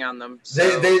building on them.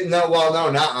 So. No,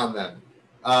 not on them.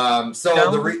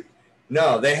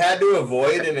 No, they had to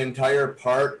avoid an entire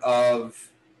part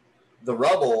of the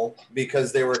rubble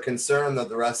because they were concerned that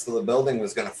the rest of the building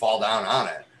was going to fall down on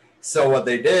it. So what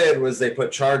they did was they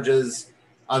put charges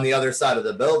on the other side of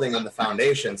the building on the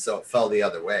foundation, so it fell the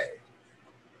other way.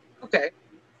 Okay,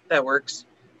 that works.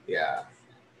 Yeah.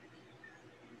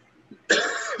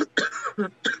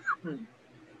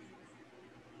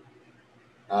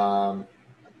 But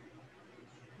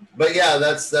yeah,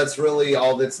 that's really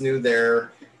all that's new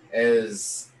there.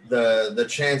 Is the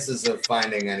chances of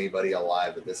finding anybody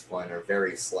alive at this point are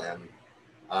very slim.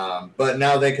 But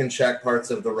now they can check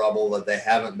parts of the rubble that they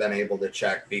haven't been able to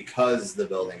check because the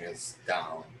building is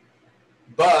down.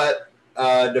 But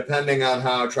depending on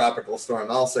how Tropical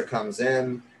Storm Elsa comes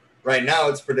in, right now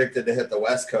it's predicted to hit the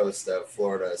west coast of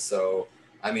Florida. So,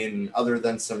 I mean, other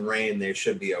than some rain, they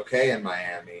should be okay in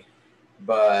Miami.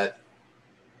 But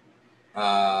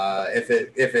if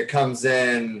it comes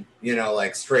in,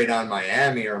 like straight on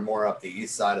Miami or more up the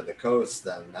east side of the coast,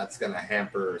 then that's going to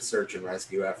hamper search and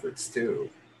rescue efforts too.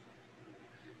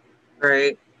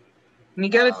 Right. And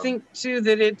you got to think too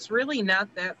that it's really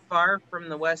not that far from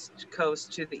the west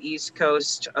coast to the east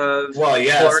coast of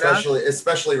Florida.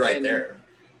 especially right there.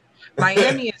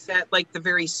 Miami is at like the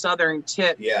very southern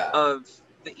tip of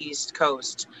the east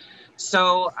coast.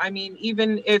 So, I mean,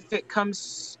 even if it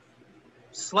comes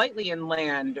slightly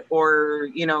inland or,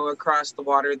 across the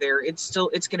water there, it's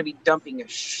going to be dumping a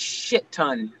shit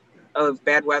ton of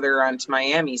bad weather onto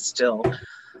Miami still.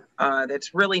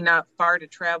 That's really not far to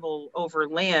travel over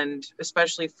land,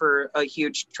 especially for a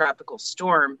huge tropical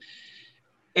storm.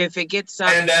 If it gets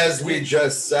up... And as we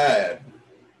just said,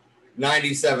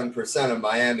 97% of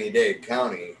Miami-Dade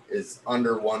County is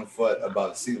under 1 foot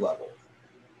above sea level.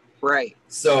 Right.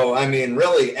 So, I mean,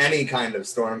 really any kind of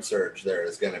storm surge there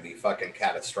is going to be fucking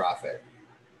catastrophic.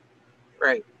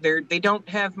 Right. They don't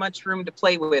have much room to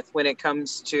play with when it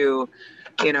comes to,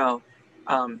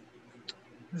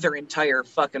 their entire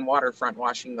fucking waterfront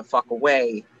washing the fuck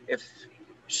away if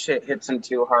shit hits them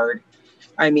too hard.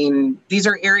 I mean, these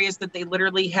are areas that they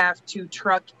literally have to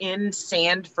truck in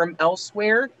sand from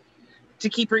elsewhere to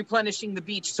keep replenishing the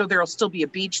beach, so there'll still be a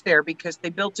beach there because they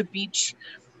built a beach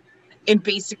in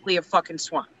basically a fucking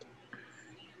swamp.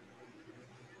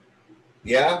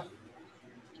 Yeah.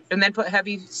 And then put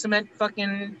heavy cement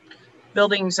fucking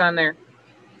buildings on there.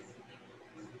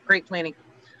 Great planning.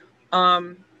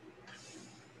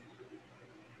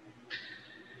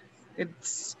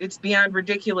 It's beyond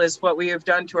ridiculous what we have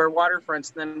done to our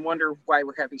waterfronts, and then wonder why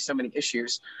we're having so many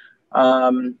issues.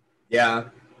 Yeah,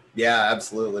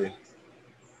 absolutely.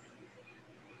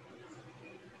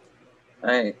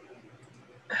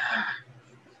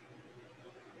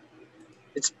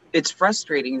 It's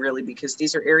frustrating, really, because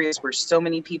these are areas where so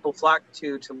many people flock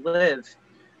to live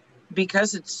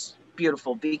because it's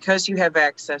beautiful, because you have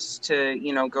access to,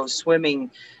 go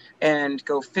swimming and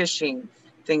go fishing,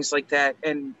 things like that.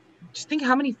 And just think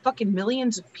how many fucking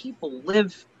millions of people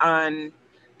live on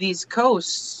these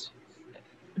coasts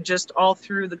just all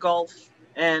through the Gulf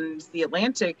and the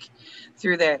Atlantic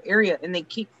through that area, and they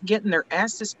keep getting their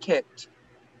asses kicked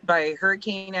by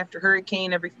hurricane after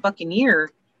hurricane every fucking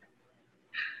year.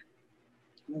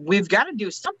 We've got to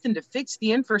do something to fix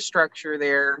the infrastructure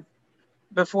there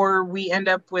before we end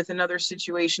up with another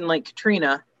situation like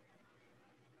Katrina,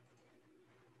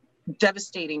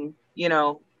 devastating,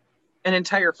 an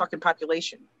entire fucking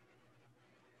population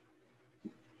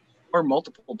or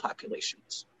multiple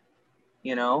populations.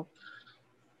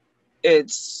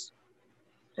 It's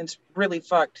really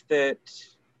fucked that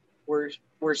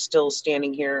we're still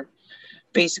standing here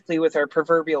basically with our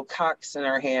proverbial cocks in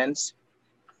our hands.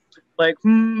 Like,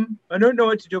 I don't know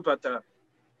what to do about that.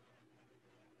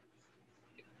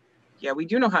 Yeah, we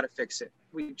do know how to fix it.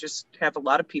 We just have a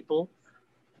lot of people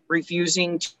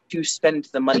refusing to spend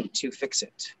the money to fix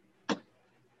it,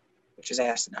 which is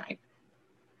asinine.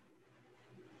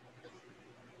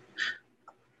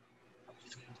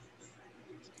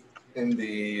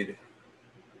 Indeed.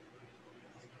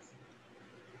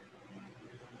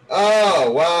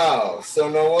 Oh, wow. So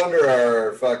no wonder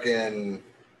our fucking...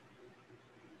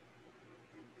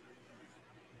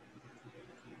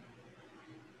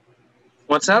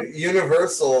 What's up?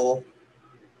 Universal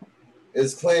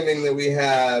is claiming that we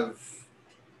have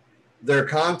their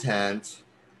content.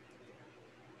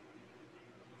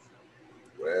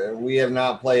 We have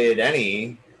not played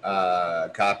any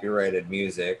copyrighted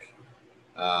music.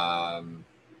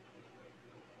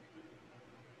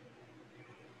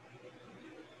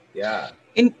 Yeah.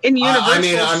 In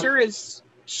Universal, I'm sure as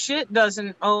shit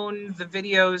doesn't own the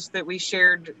videos that we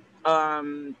shared,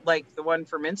 like the one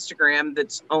from Instagram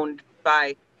that's owned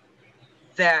by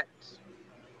that,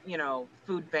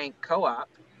 food bank co-op.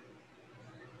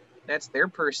 That's their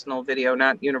personal video,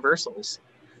 not Universal's.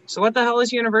 So what the hell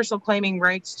is Universal claiming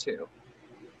rights to?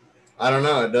 I don't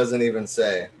know. It doesn't even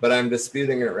say, but I'm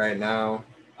disputing it right now.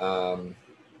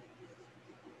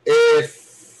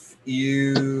 If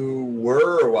you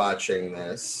were watching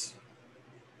this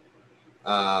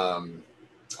on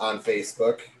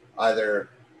Facebook, either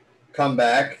come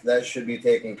back, that should be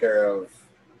taken care of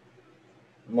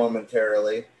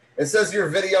momentarily. It says your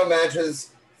video matches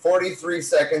 43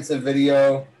 seconds of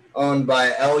video owned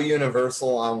by L Universal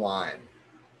Online.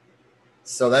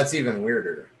 So that's even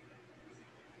weirder.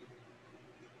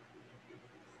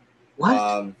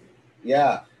 What?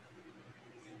 Yeah.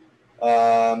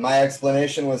 My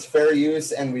explanation was fair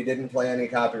use, and we didn't play any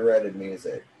copyrighted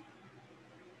music.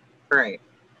 Right.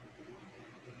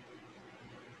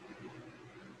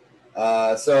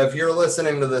 So if you're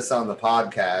listening to this on the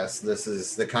podcast, this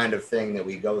is the kind of thing that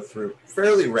we go through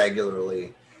fairly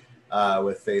regularly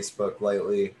with Facebook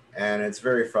lately, and it's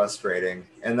very frustrating.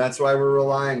 And that's why we're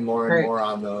relying more and more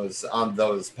on those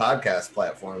podcast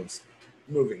platforms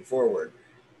moving forward.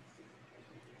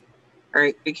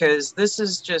 Right, because this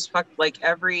is just like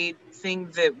everything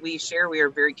that we share, we are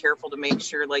very careful to make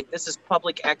sure, like, this is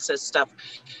public access stuff.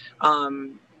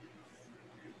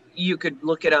 You could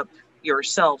look it up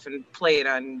yourself and play it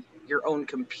on your own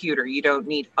computer. You don't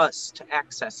need us to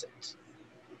access it.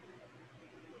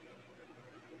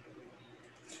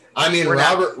 I mean,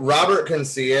 Robert can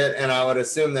see it, and I would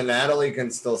assume that Natalie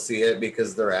can still see it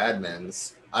because they're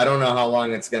admins. I don't know how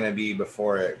long it's going to be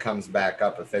before it comes back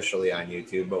up officially on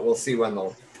YouTube, but we'll see when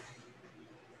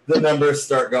the numbers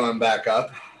start going back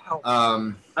up.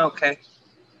 Okay.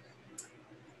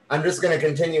 I'm just going to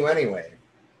continue anyway.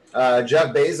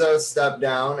 Jeff Bezos stepped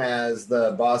down as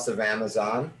the boss of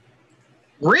Amazon.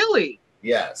 Really?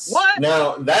 Yes. What?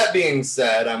 Now, that being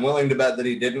said, I'm willing to bet that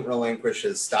he didn't relinquish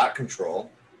his stock control.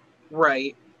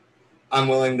 Right. I'm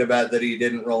willing to bet that he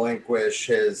didn't relinquish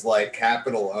his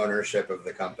capital ownership of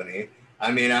the company.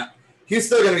 I mean, he's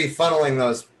still going to be funneling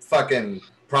those fucking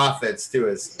profits to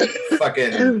his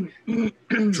fucking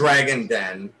dragon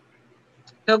den.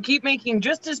 They'll keep making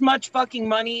just as much fucking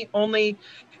money, only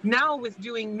now with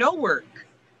doing no work.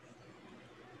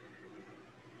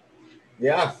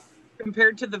 Yeah.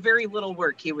 Compared to the very little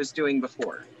work he was doing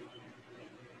before.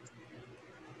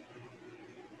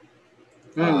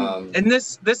 And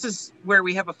this is where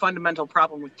we have a fundamental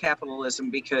problem with capitalism,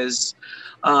 because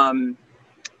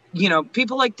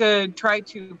people like to try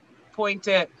to point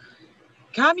at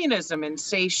communism and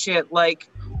say shit like,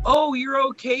 oh, you're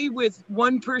okay with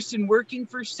one person working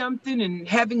for something and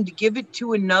having to give it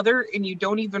to another, and you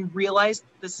don't even realize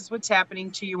this is what's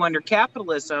happening to you under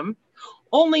capitalism,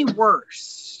 only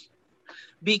worse,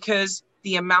 because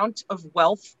the amount of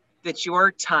wealth that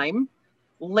your time,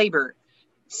 labor,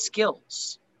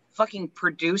 skills fucking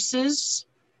produces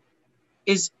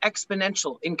is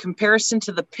exponential in comparison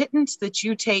to the pittance that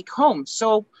you take home.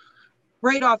 So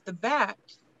right off the bat,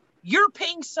 You're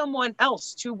paying someone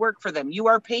else to work for them. You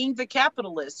are paying the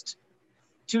capitalist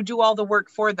to do all the work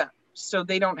for them so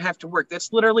they don't have to work.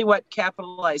 That's literally what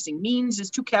capitalizing means,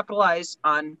 is to capitalize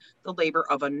on the labor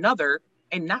of another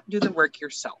and not do the work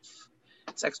yourself.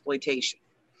 It's exploitation.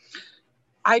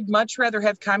 I'd much rather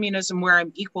have communism where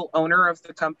I'm equal owner of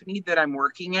the company that I'm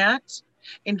working at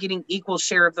and getting equal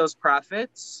share of those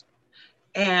profits,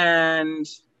 and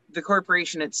the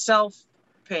corporation itself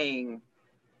paying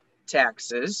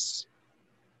taxes.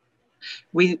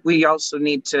 We also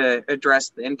need to address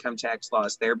the income tax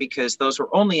laws there, because those were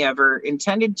only ever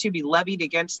intended to be levied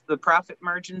against the profit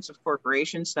margins of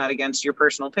corporations, not against your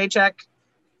personal paycheck.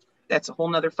 That's a whole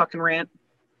nother fucking rant.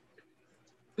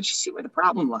 But you see where the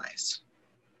problem lies.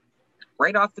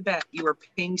 Right off the bat, you are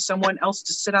paying someone else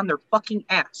to sit on their fucking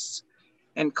ass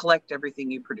and collect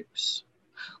everything you produce.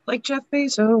 Like Jeff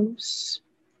Bezos.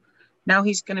 Now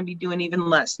he's going to be doing even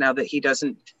less now that he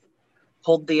doesn't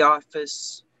hold the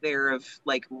office there of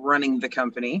like running the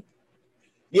company.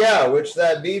 Yeah, which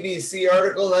that BBC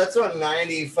article, that's what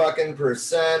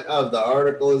 90% of the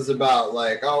article is about.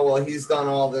 Like, oh, well, he's done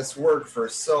all this work for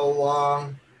so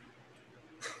long.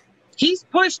 He's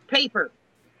pushed paper.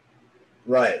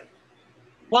 Right.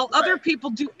 While other people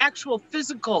do actual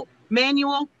physical,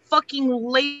 manual fucking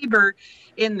labor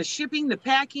in the shipping, the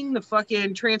packing, the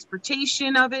fucking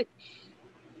transportation of it.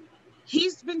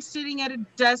 He's been sitting at a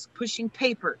desk pushing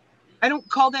paper. I don't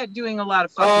call that doing a lot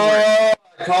of fucking work.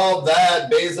 I called that.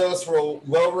 Bezos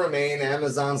will remain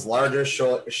Amazon's largest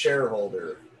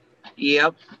shareholder.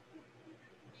 Yep.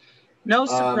 No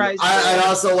surprise. I'd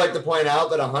also like to point out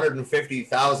that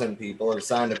 150,000 people have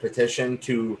signed a petition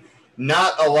to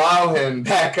not allow him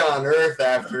back on Earth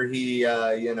after he,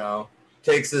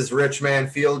 takes his rich man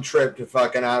field trip to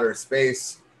fucking outer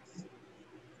space.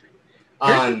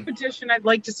 Here's a petition. I'd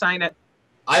like to sign it.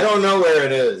 I don't know where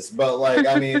it is, but like,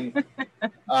 I mean,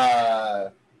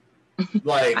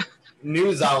 like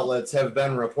news outlets have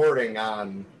been reporting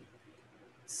on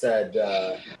said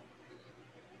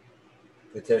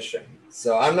petition.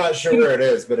 So I'm not sure where it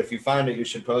is, but if you find it, you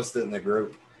should post it in the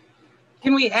group.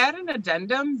 Can we add an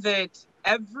addendum that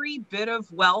every bit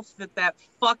of wealth that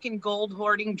fucking gold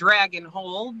hoarding dragon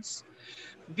holds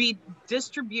be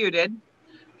distributed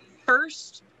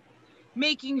first,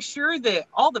 making sure that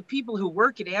all the people who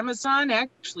work at Amazon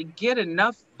actually get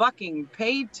enough fucking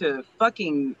pay to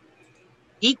fucking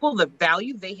equal the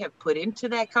value they have put into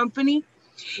that company.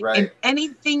 Right. And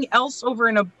anything else over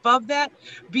and above that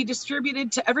be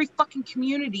distributed to every fucking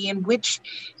community in which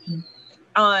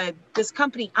this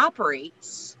company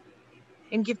operates,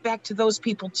 and give back to those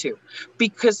people too.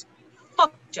 Because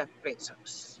fuck Jeff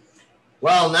Bezos.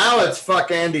 Well, now it's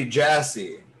fuck Andy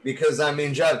Jassy. Because, I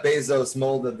mean, Jeff Bezos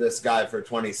molded this guy for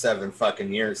 27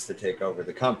 fucking years to take over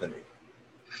the company.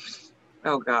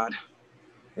 Oh, God.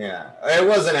 Yeah. It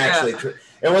wasn't actually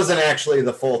it wasn't actually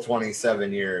the full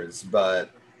 27 years,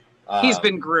 but... he's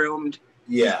been groomed.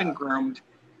 Yeah. He's been groomed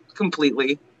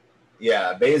completely.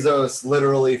 Yeah, Bezos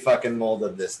literally fucking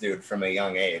molded this dude from a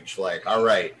young age. Like, all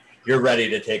right, you're ready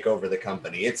to take over the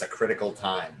company. It's a critical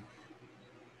time.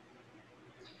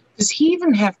 Does he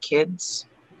even have kids?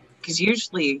 Because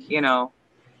usually,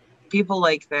 people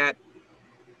like that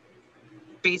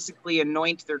basically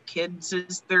anoint their kids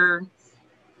as their,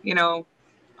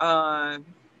 oh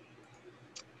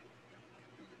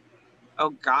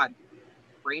God,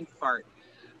 brain fart.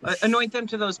 Anoint them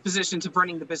to those positions of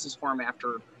running the business for him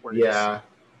afterwards. Yeah.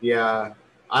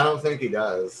 I don't think he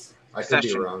does. I could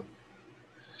be wrong.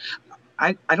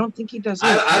 I don't think he does.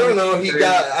 I don't know.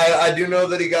 I do know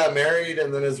that he got married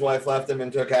and then his wife left him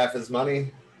and took half his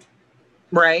money.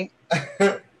 Right.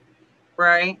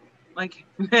 Right. Like,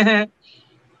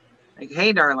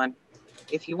 hey, darling,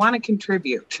 if you want to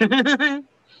contribute,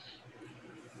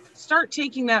 start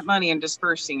taking that money and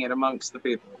dispersing it amongst the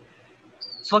people.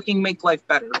 Fucking make life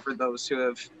better for those who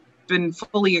have been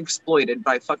fully exploited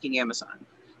by fucking Amazon.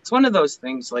 It's one of those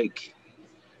things, like,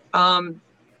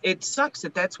 it sucks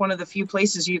that that's one of the few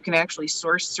places you can actually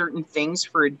source certain things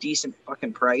for a decent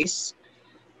fucking price.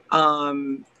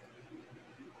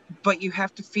 But you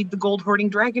have to feed the gold hoarding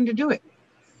dragon to do it.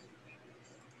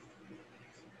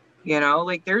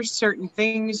 Like there's certain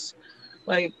things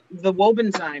like the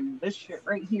Wobenzyme, this shit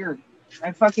right here.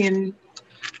 I fucking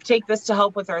take this to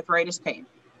help with arthritis pain.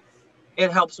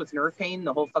 It helps with nerve pain,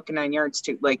 the whole fucking 9 yards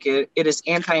too. Like it is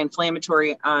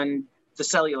anti-inflammatory on the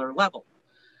cellular level.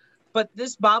 But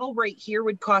this bottle right here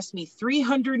would cost me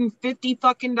 $350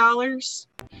 fucking dollars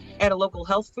at a local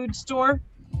health food store,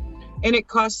 and it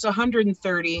costs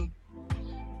 $130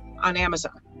 on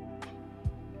Amazon.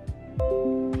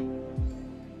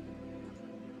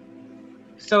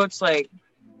 So it's like,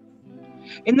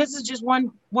 And this is just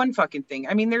one fucking thing.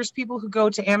 I mean, there's people who go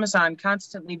to Amazon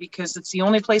constantly because it's the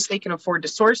only place they can afford to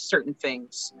source certain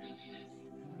things.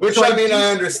 Which, So I mean,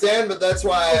 I understand, but that's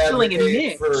why I Fulfilling a advocate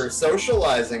niche. for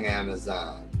socializing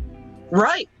Amazon.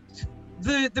 Right.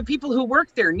 The people who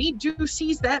work there need to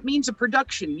seize that means of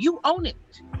production. You own it.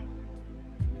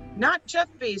 Not Jeff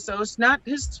Bezos, not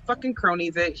his fucking crony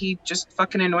that he just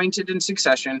fucking anointed in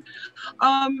succession.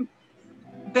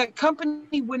 That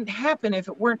company wouldn't happen if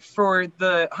it weren't for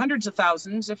the hundreds of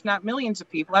thousands, if not millions of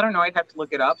people, I don't know, I'd have to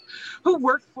look it up, who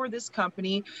work for this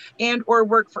company and or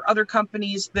work for other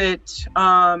companies that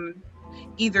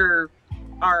either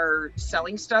are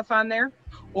selling stuff on there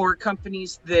or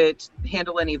companies that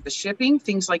handle any of the shipping,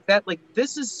 things like that. Like,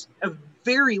 this is a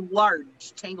very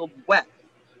large tangled web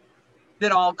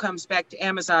that all comes back to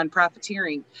Amazon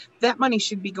profiteering. That money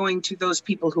should be going to those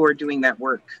people who are doing that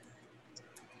work.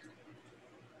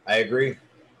 I agree.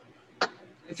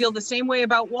 I feel the same way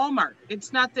about Walmart.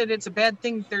 It's not that it's a bad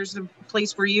thing. There's a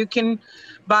place where you can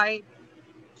buy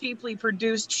cheaply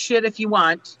produced shit if you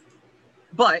want,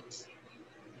 but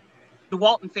the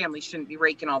Walton family shouldn't be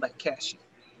raking all that cash in.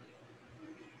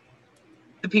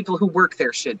 The people who work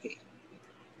there should be.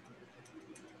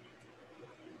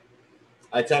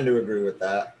 I tend to agree with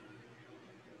that.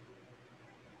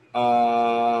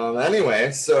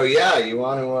 Anyway, so yeah, you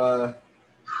want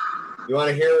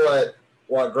to hear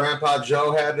what Grandpa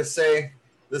Joe had to say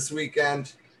this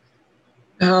weekend?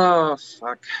 Oh,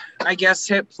 fuck. I guess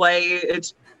hit play.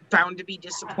 It's bound to be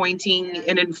disappointing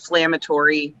and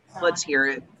inflammatory. Let's hear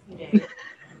it.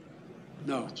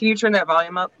 No. Can you turn that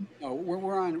volume up? No,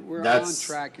 we're on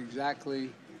track exactly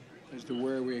as to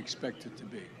where we expect it to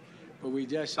be. But we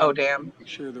just Oh, damn. make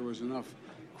sure there was enough,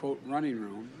 quote, running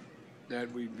room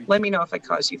that we'd be Let me know if I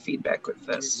cause you feedback with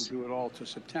this. We'll do it all to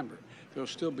September. There'll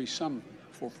still be some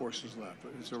full forces left,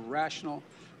 but it's a rational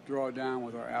drawdown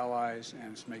with our allies,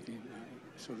 and it's making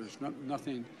so there's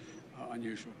nothing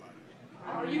unusual about it.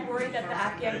 Are you worried that the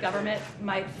Afghan government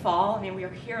might fall? I mean, we are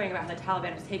hearing about the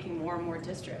Taliban is taking more and more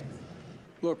districts.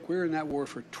 Look, we're in that war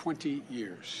for 20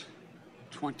 years.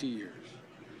 20 years.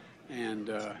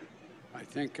 And I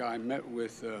think I met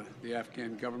with the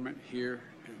Afghan government here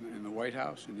in the White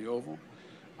House, in the Oval.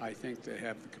 I think they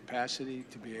have the capacity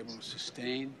to be able to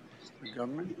sustain the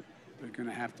government. There's going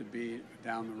to have to be,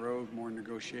 down the road, more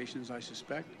negotiations, I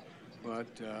suspect. But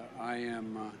I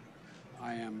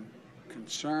am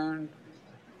concerned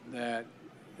that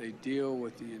they deal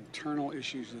with the internal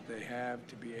issues that they have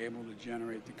to be able to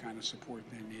generate the kind of support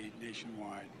they need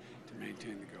nationwide to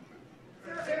maintain the government.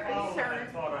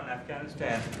 Thought on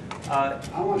Afghanistan.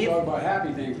 I want to talk about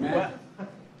happy things, man.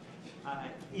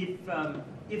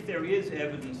 If there is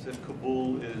evidence that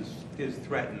Kabul is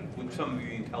threatened, which some of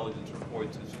the intelligence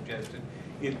reports have suggested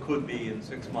it could be in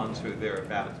 6 months or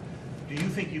thereabouts, do you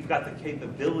think you've got the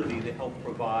capability to help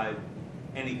provide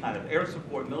any kind of air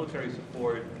support, military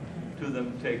support to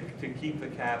them to keep the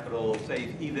capital safe,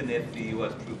 even if the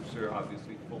U.S. troops are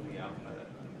obviously fully out by that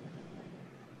time?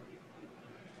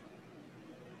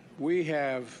 We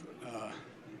have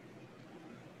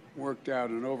worked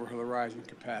out an over-horizon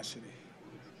capacity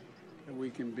that we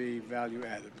can be value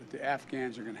added, but the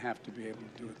Afghans are going to have to be able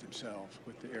to do it themselves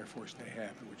with the Air Force they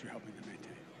have, which you're helping them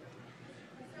maintain.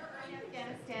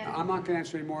 I'm not going to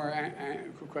answer any more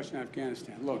question on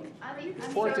Afghanistan. Look, it's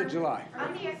 4th of July.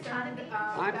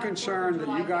 I'm concerned that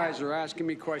you guys are asking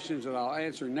me questions that I'll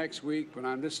answer next week,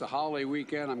 but this is a holiday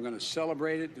weekend. I'm going to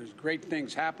celebrate it. There's great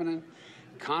things happening.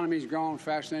 Economy's growing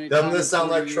faster than any time. Doesn't this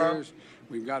sound like Trump?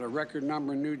 We've got a record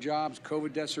number of new jobs.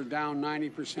 COVID deaths are down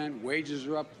 90%. Wages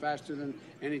are up faster than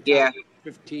any time in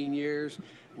 15 years.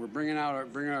 We're bringing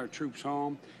our troops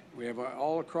home. We have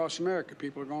all across America.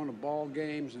 People are going to ball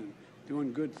games and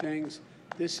doing good things.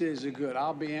 This is a good.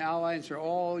 I'll answer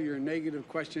all your negative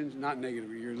questions. Not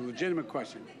negative. Your legitimate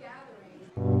questions.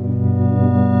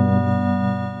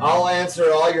 I'll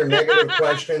answer all your negative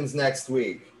questions next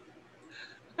week.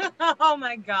 Oh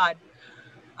my God.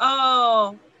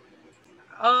 Oh,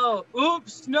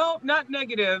 oops. No, not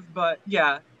negative, but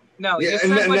yeah. No, you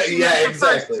said what you meant the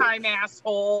first time,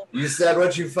 asshole. You said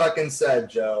what you fucking said,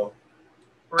 Joe.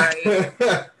 Right.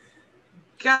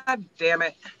 God damn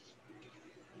it.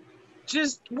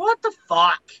 Just what the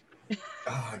fuck?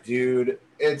 Oh, dude,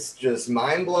 it's just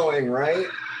mind-blowing, right?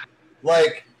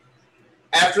 Like,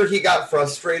 after he got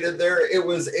frustrated there, it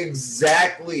was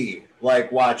exactly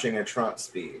like watching a Trump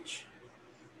speech.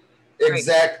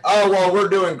 Oh, well, we're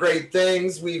doing great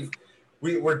things.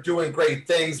 We're doing great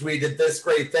things. We did this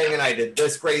great thing, and I did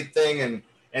this great thing,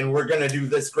 and we're going to do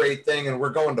this great thing, and we're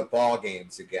going to ball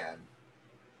games again.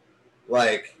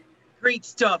 Like, great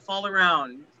stuff all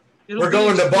around. It'll We're be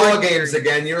going to ball extraordinary. games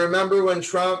again. You remember when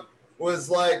Trump was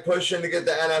like pushing to get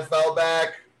the NFL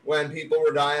back when people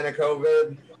were dying of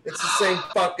COVID? It's the same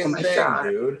fucking thing, God.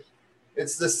 dude.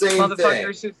 It's the same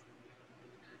thing.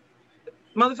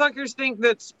 Motherfuckers think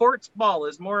that sports ball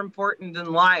is more important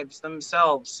than lives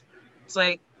themselves. It's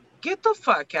like, get the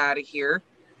fuck out of here.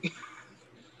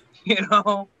 You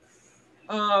know?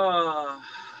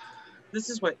 This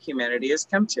is what humanity has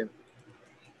come to.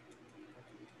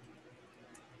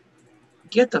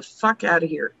 Get the fuck out of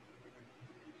here.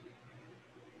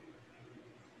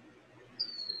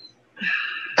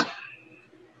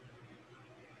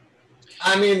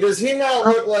 I mean, does he not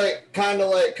look like kind of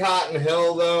like Cotton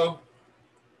Hill though?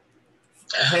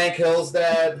 Hank Hill's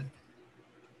dad.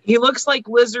 He looks like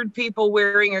lizard people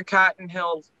wearing a Cotton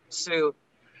Hill suit.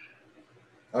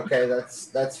 Okay,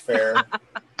 that's fair.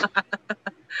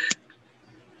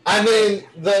 I mean,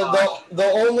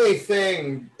 the only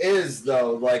thing is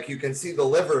though, like you can see the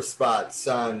liver spots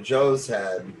on Joe's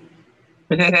head.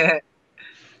 At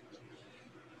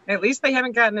least they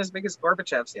haven't gotten as big as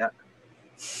Gorbachev's yet.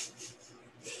 This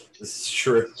is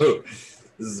true. This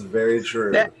is very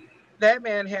true. That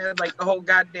man had like the whole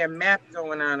goddamn map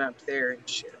going on up there and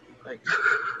shit. Like,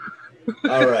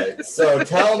 all right. So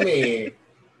tell me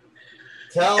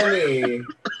that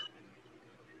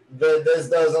this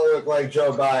doesn't look like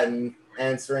Joe Biden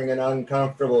answering an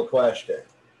uncomfortable question.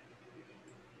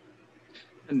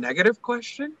 A negative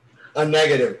question? A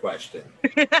negative question.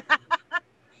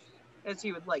 As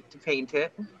he would like to paint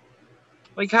it.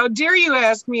 Like, how dare you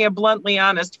ask me a bluntly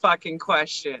honest fucking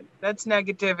question? That's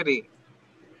negativity.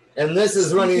 And this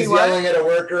is when he's yelling at a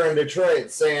worker in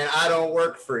Detroit saying, I don't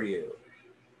work for you.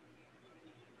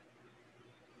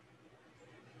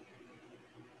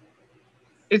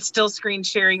 It's still screen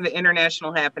sharing the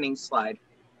international happening slide.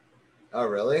 Oh,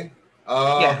 really?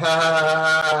 Oh,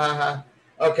 yeah.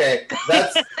 Okay.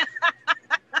 That's.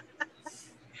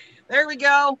 There we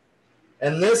go.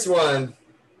 And this one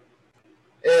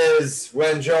is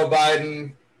when Joe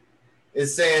Biden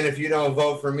is saying, if you don't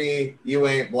vote for me, you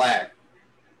ain't black.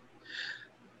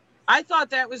 I thought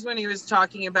that was when he was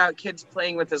talking about kids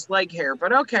playing with his leg hair,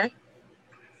 but okay.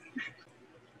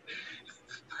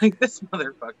 Like this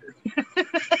motherfucker.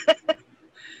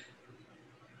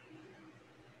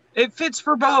 It fits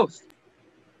for both.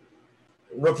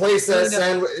 Replace that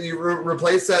sandwich.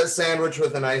 Replace that sandwich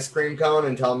with an ice cream cone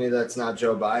and tell me that's not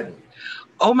Joe Biden.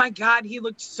 Oh my God, he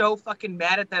looked so fucking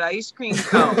mad at that ice cream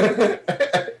cone.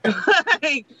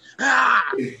 Like,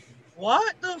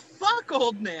 what the fuck,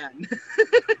 old man?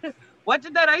 What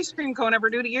did that ice cream cone ever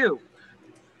do to you?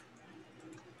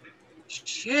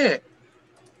 Shit.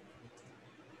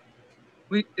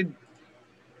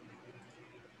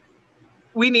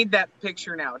 We need that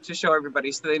picture now to show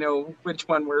everybody so they know which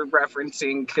one we're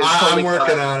referencing. I'm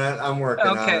working on it. I'm working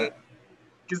on it. Okay.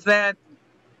 Because that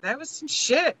was some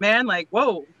shit, man. Like,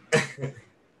 whoa.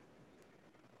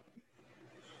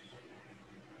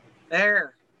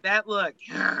 There. That look.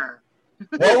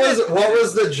 What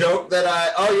was the joke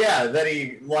that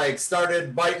he like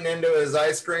started biting into his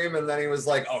ice cream and then he was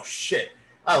like, oh shit,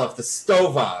 I left the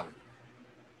stove on.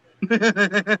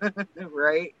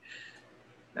 Right?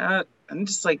 I'm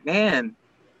just like, man,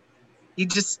 he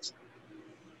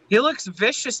looks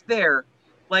vicious there.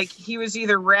 Like he was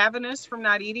either ravenous from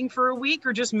not eating for a week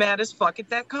or just mad as fuck at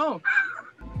that cone.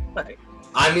 Like,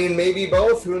 I mean, maybe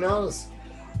both. Who knows?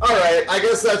 All right, I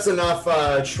guess that's enough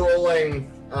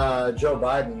trolling Joe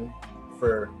Biden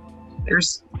for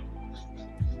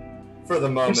the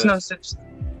moment. There's no such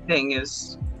thing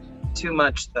as too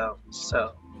much, though.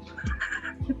 So.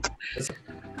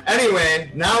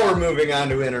 Anyway, now we're moving on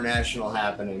to international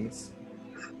happenings.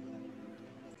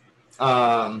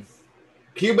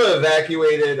 Cuba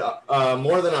evacuated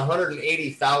more than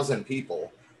 180,000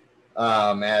 people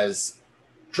as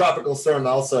Tropical Storm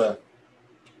Elsa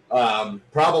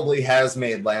probably has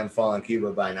made landfall in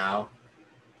Cuba by now,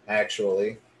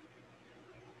 actually.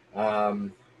 So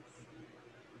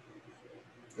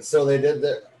they did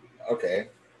okay.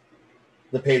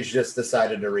 The page just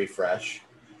decided to refresh.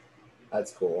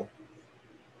 That's cool.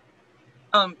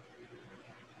 Oh.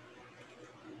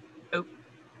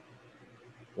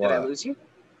 What? Did I lose you?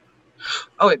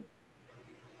 Oh,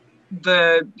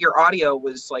 your audio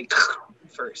was like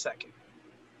for a second.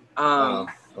 Well,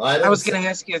 I was going to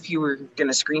ask you if you were going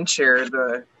to screen share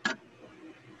the.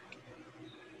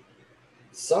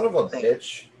 Son of a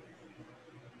bitch.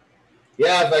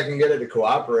 Yeah, if I can get it to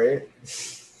cooperate.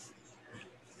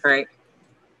 All right.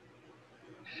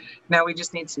 Now we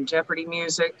just need some Jeopardy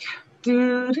music.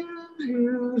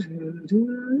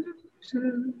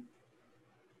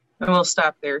 And we'll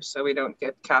stop there so we don't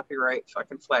get copyright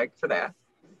fucking flag for that.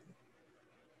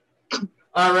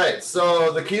 All right,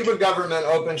 so the Cuban government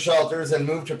opened shelters and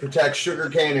moved to protect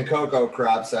sugarcane and cocoa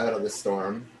crops ahead of the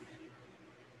storm.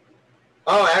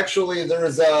 Oh, actually,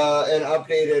 there's an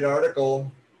updated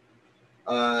article,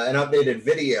 an updated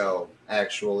video,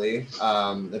 actually.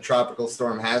 The tropical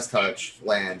storm has touched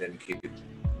land in Cuba.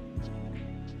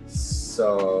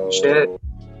 So, shit.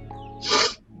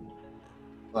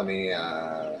 Let me...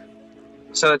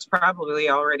 So it's probably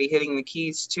already hitting the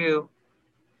Keys, too.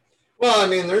 Well, I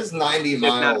mean, there's 90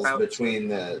 miles between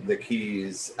the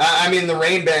Keys. I mean, the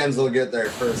rain bands will get there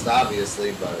first,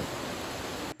 obviously, but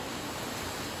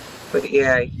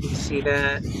yeah, you can see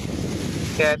that.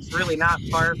 Yeah, it's really not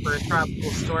far for a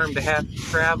tropical storm to have to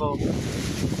travel.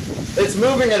 It's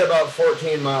moving at about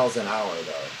 14 miles an hour,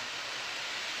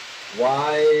 though.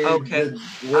 Why? Okay.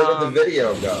 Where did the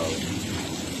video go?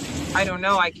 I don't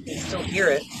know. I can still hear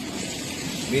it.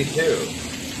 Me too.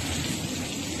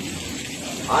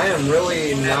 I am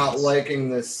really not liking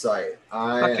this site.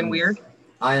 Fucking weird.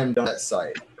 I am done with that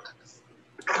site.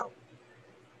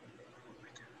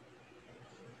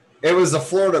 It was a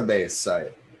Florida-based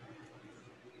site.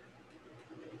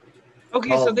 Okay,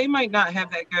 so they might not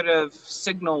have that good of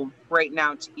signal right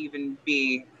now to even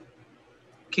be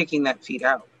kicking that feed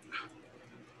out.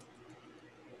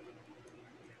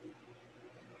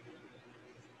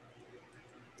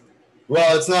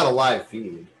 Well, it's not a live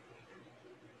feed.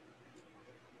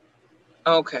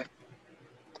 Okay.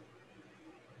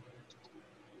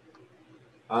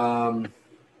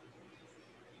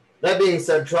 That being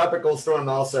said, Tropical Storm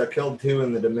Elsa killed 2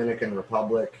 in the Dominican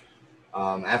Republic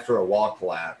after a wall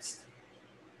collapsed.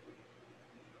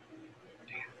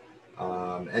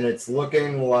 And it's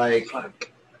looking like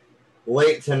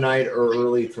late tonight or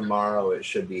early tomorrow it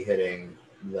should be hitting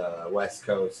the west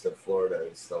coast of Florida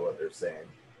is still what they're saying.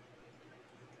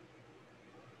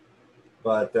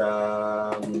 But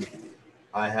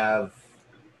I have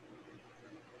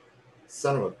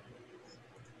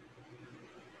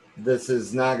this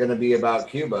is not going to be about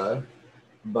Cuba,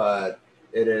 but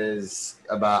it is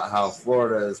about how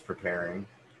Florida is preparing.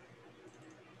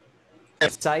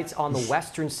 Sites on the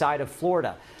western side of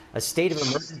Florida. A state of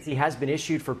emergency has been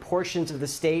issued for portions of the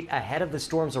state ahead of the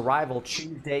storm's arrival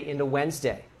Tuesday into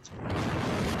Wednesday.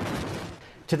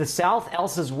 To the south,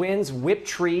 Elsa's winds whipped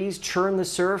trees, churned the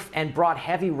surf, and brought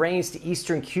heavy rains to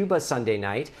eastern Cuba Sunday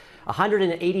night.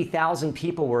 180,000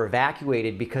 people were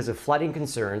evacuated because of flooding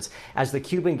concerns as the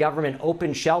Cuban government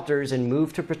opened shelters and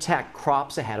moved to protect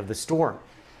crops ahead of the storm.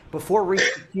 Before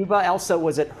reaching Cuba, Elsa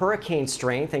was at hurricane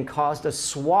strength and caused a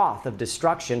swath of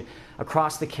destruction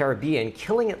across the Caribbean,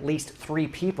 killing at least 3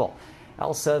 people.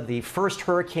 Elsa, the first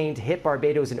hurricane to hit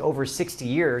Barbados in over 60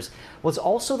 years, was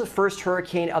also the first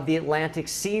hurricane of the Atlantic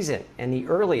season and the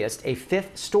earliest a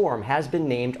 5th storm has been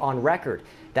named on record.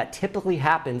 That typically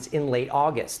happens in late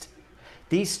August.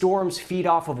 These storms feed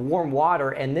off of warm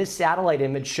water, and this satellite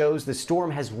image shows the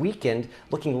storm has weakened,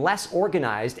 looking less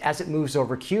organized as it moves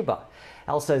over Cuba.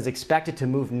 Elsa is expected to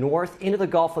move north into the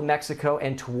Gulf of Mexico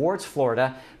and towards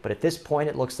Florida, but at this point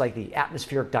it looks like the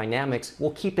atmospheric dynamics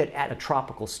will keep it at a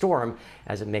tropical storm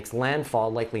as it makes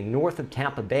landfall likely north of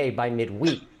Tampa Bay by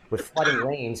midweek, with flooding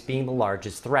rains being the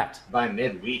largest threat. By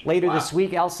midweek. Later this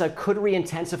week, Elsa could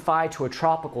re-intensify to a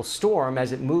tropical storm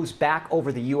as it moves back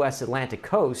over the U.S. Atlantic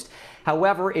coast.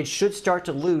 However, it should start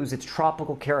to lose its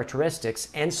tropical characteristics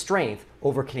and strength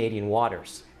over Canadian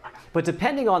waters. But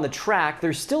depending on the track,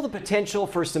 there's still the potential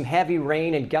for some heavy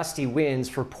rain and gusty winds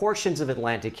for portions of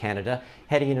Atlantic Canada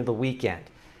heading into the weekend.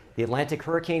 The Atlantic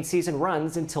hurricane season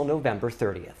runs until November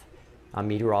 30th. I'm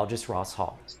meteorologist Ross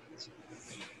Hall.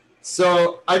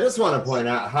 So I just want to point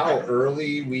out how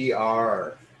early we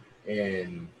are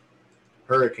in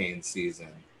hurricane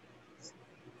season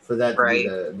for that to be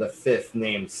the 5th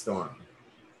named storm.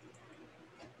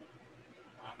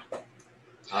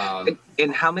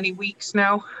 In how many weeks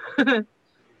now?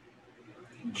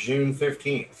 June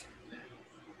 15th.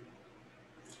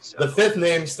 The 5th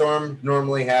named storm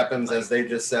normally happens, as they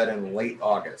just said, in late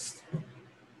August.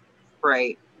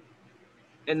 Right.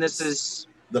 And this is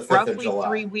the 5th roughly of July.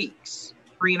 3 weeks,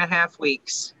 3.5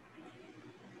 weeks.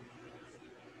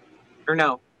 Or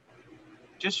no,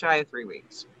 just shy of 3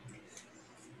 weeks.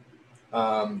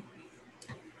 But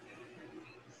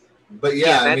yeah,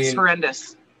 that's I mean,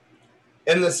 horrendous.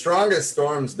 And the strongest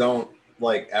storms don't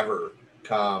ever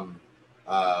come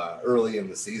early in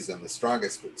the season. The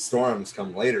strongest storms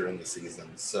come later in the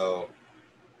season. So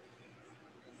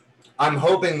I'm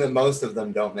hoping that most of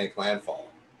them don't make landfall.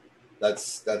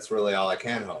 That's really all I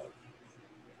can hope.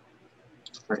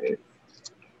 Right.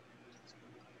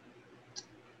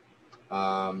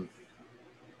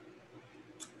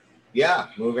 Yeah,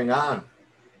 moving on.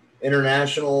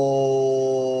 International.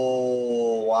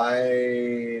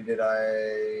 Why did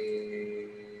I?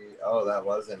 Oh, that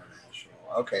was international.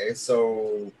 Okay,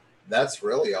 so that's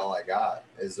really all I got.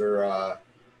 Is there?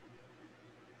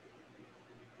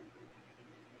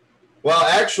 Well,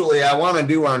 actually, I want to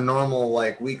do our normal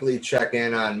like weekly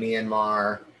check-in on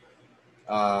Myanmar.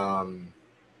 And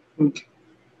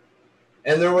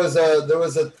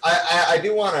I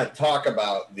do want to talk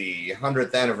about the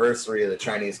 100th anniversary of the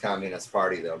Chinese Communist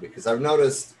Party, though, because I've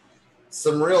noticed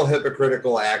some real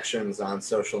hypocritical actions on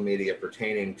social media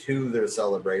pertaining to their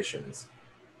celebrations.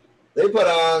 They put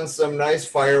on some nice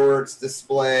fireworks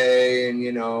display and,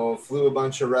 you know, flew a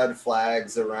bunch of red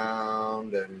flags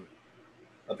around, and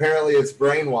apparently it's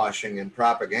brainwashing and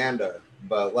propaganda.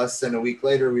 But less than a week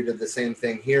later, we did the same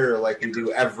thing here like we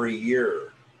do every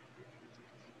year.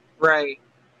 Right.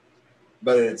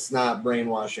 But it's not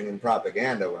brainwashing and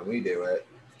propaganda when we do it.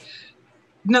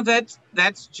 No,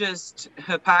 that's just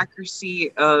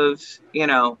hypocrisy of, you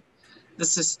know, the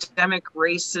systemic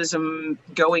racism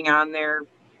going on there.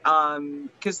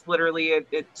 Because literally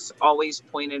it's always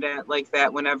pointed at like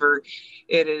that whenever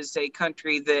it is a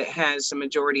country that has a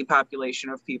majority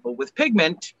population of people with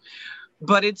pigment.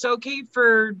 But it's okay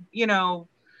for, you know,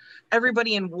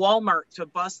 everybody in Walmart to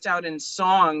bust out in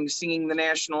song singing the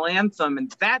national anthem,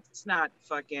 and that's not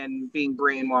fucking being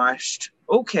brainwashed.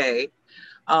 Okay.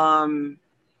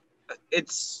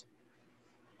 It's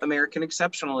American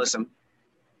exceptionalism.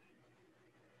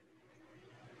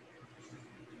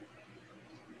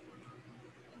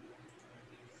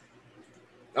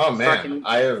 Oh man,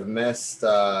 I have missed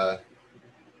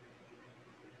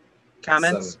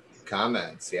comments. Some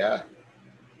comments, yeah.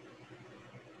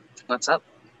 What's up?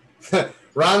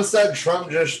 Ron said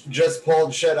Trump just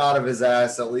pulled shit out of his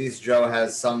ass. At least Joe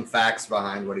has some facts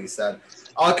behind what he said.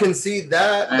 I'll concede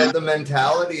that, but the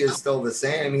mentality is still the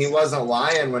same. He wasn't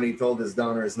lying when he told his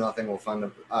donors nothing will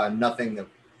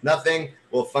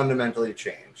fundamentally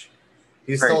change.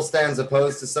 He still stands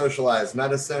opposed to socialized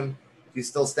medicine. He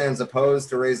still stands opposed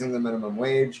to raising the minimum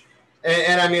wage.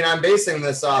 And I mean, I'm basing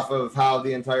this off of how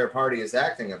the entire party is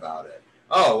acting about it.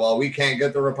 Oh, well, we can't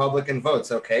get the Republican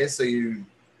votes. Okay, so you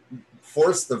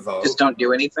force the vote. Just don't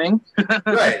do anything.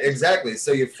 Right, exactly.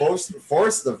 So you force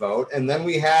the vote, and then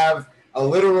we have a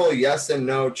literal yes and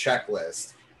no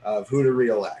checklist of who to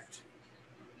reelect,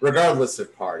 regardless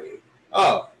of party.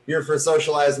 Oh, you're for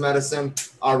socialized medicine?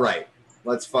 All right,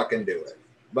 let's fucking do it.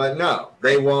 But no,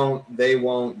 they won't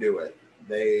do it.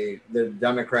 The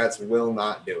Democrats will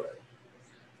not do it.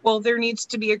 Well, there needs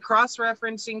to be a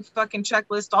cross-referencing fucking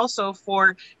checklist also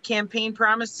for campaign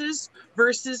promises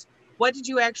versus what did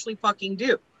you actually fucking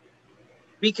do?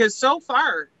 Because so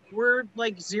far we're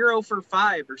like 0 for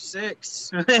 5 or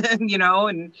 6, you know,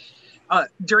 and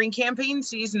during campaign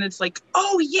season, it's like,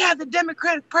 oh yeah, the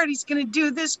Democratic Party's going to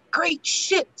do this great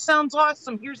shit. Sounds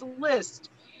awesome. Here's a list.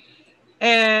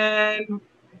 And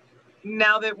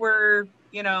now that we're,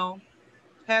 you know,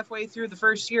 halfway through the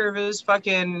first year of his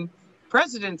fucking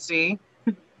presidency,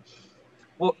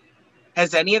 well,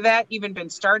 has any of that even been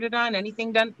started on?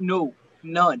 Anything done? No,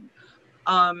 none.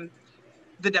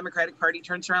 The Democratic Party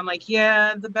turns around like,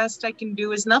 yeah, the best I can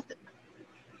do is nothing.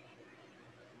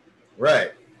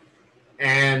 Right.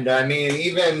 And I mean,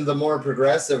 even the more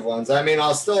progressive ones, I mean,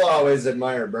 I'll still always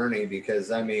admire Bernie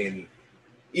because, I mean,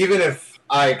 even if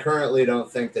I currently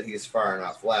don't think that he's far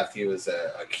enough left, he was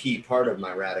a key part of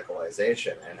my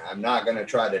radicalization, and I'm not going to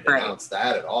try to denounce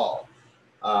that at all.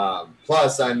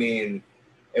 Plus, I mean,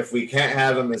 if we can't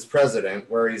have him as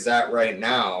president where he's at right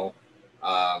now,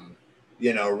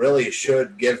 you know, really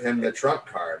should give him the Trump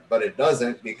card, but it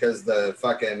doesn't because the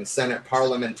fucking Senate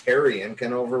parliamentarian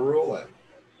can overrule him.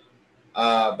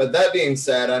 But that being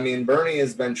said, I mean, Bernie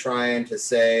has been trying to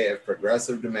say if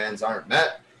progressive demands aren't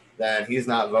met, then he's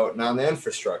not voting on the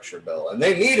infrastructure bill. And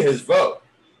they need his vote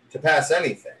to pass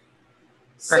anything.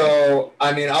 So,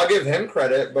 I mean, I'll give him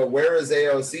credit, but where is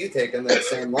AOC taking that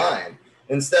same line?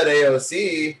 Instead,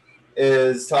 AOC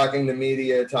is talking to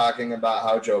media, talking about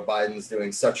how Joe Biden's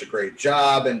doing such a great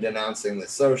job and denouncing the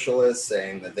socialists,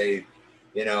 saying that they,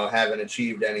 you know, haven't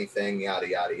achieved anything, yada,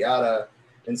 yada, yada,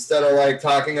 instead of like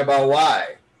talking about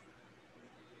why.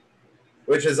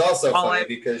 Which is also funny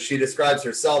because she describes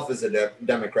herself as a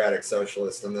democratic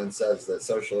socialist and then says that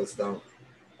socialists don't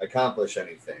accomplish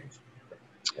anything.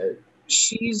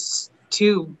 She's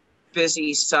too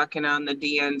busy sucking on the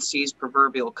DNC's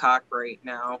proverbial cock right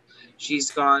now.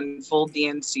 She's gone full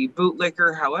DNC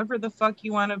bootlicker, however the fuck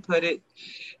you want to put it.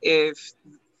 If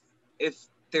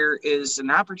there is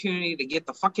an opportunity to get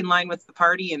the fuck in line with the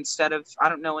party instead of, I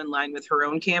don't know, in line with her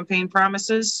own campaign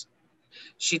promises,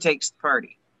 she takes the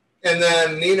party. And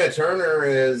then Nina Turner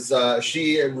is,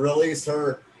 she released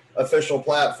her official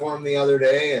platform the other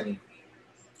day,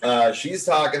 and she's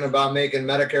talking about making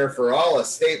Medicare for all a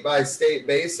state-by-state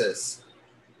basis.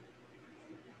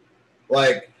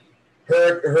 Like,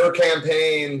 her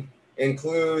campaign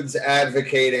includes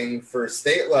advocating for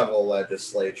state-level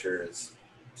legislatures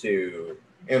to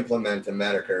implement a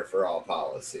Medicare for all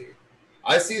policy.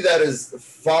 I see that as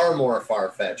far more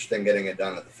far-fetched than getting it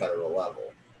done at the federal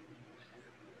level.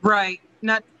 Right.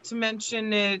 Not to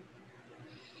mention it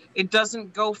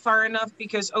doesn't go far enough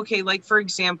because, okay, like for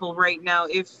example, right now,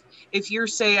 if you're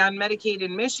say on Medicaid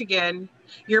in Michigan,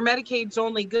 your Medicaid's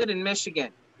only good in Michigan.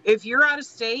 If you're out of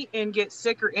state and get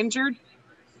sick or injured,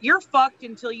 you're fucked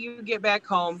until you get back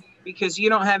home because you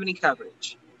don't have any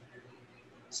coverage.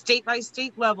 State by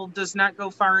state level does not go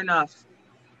far enough.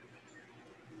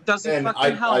 Doesn't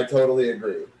fucking help. I totally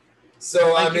agree.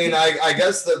 So like, I mean, I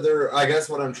guess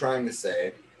what I'm trying to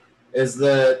say is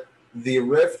that the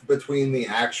rift between the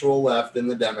actual left and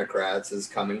the Democrats is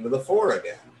coming to the fore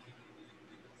again.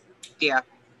 Yeah.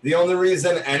 The only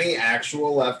reason any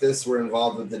actual leftists were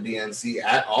involved with the DNC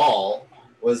at all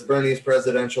was Bernie's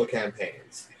presidential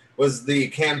campaigns, was the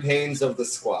campaigns of the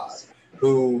squad,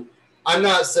 who I'm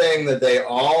not saying that they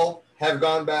all have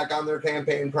gone back on their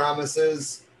campaign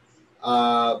promises,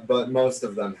 but most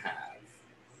of them have.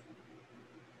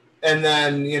 And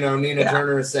then, you know, Nina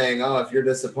Turner is saying, oh, if you're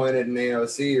disappointed in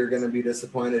AOC, you're going to be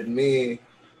disappointed in me.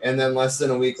 And then less than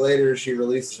a week later, she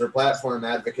releases her platform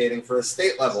advocating for a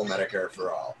state-level Medicare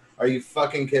for all. Are you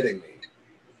fucking kidding me?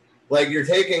 Like, you're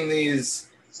taking these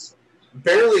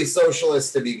barely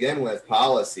socialist to begin with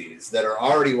policies that are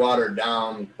already watered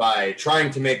down by trying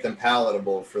to make them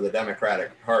palatable for the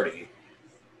Democratic Party,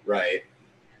 right?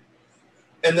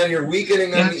 And then you're weakening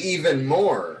them even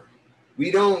more. We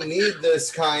don't need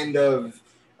this kind of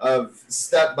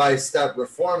step-by-step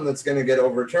reform that's going to get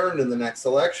overturned in the next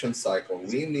election cycle.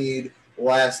 We need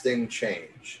lasting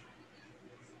change.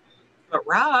 But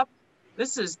Rob,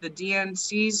 this is the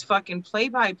DNC's fucking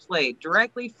play-by-play,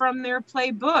 directly from their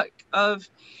playbook of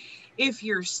if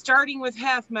you're starting with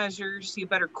half measures, you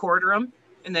better quarter them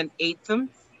and then eighth them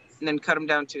and then cut them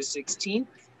down to a 16th.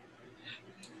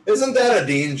 Isn't that a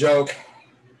Dean joke?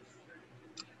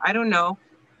 I don't know.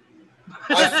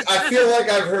 I feel like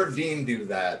I've heard Dean do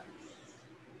that.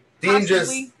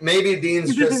 Maybe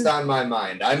Dean's just on my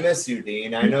mind. I miss you,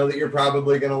 Dean. I know that you're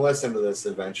probably going to listen to this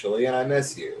eventually, and I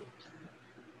miss you.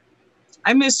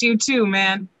 I miss you too,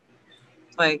 man.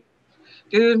 Like,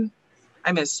 dude,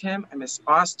 I miss him. I miss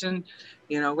Austin,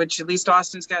 you know, which at least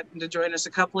Austin's gotten to join us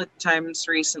a couple of times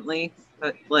recently.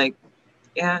 But, like,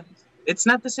 yeah, it's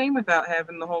not the same without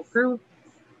having the whole crew.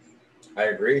 I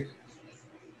agree.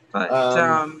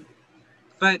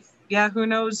 But yeah, who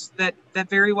knows? That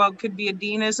very well could be a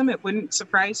Deanism. It wouldn't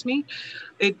surprise me.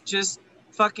 It just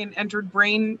fucking entered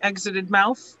brain, exited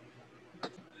mouth,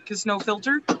 because no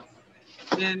filter.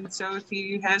 And so if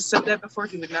he has said that before,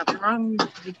 he would not be wrong.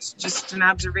 It's just an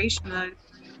observation that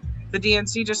the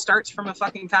DNC just starts from a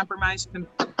fucking compromised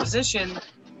position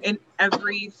in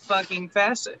every fucking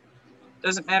facet.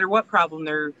 Doesn't matter what problem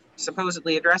they're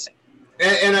supposedly addressing.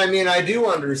 And I mean, I do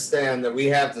understand that we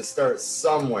have to start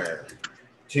somewhere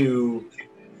to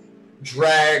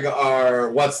drag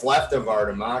what's left of our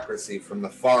democracy from the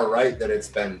far right that it's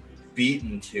been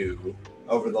beaten to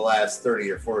over the last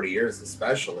 30 or 40 years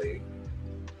especially.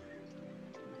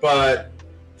 But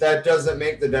that doesn't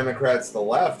make the Democrats the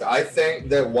left. I think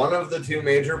that one of the two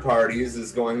major parties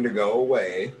is going to go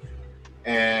away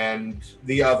and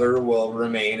the other will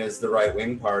remain as the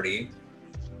right-wing party.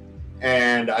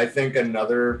 And I think an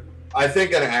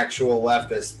actual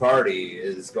leftist party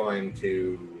is going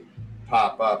to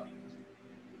pop up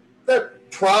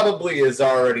that probably is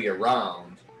already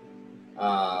around,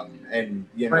 and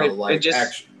you know, right.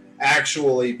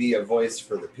 Actually be a voice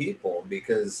for the people,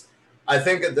 because I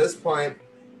think at this point,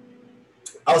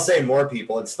 I'll say more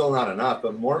people, it's still not enough,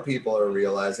 but more people are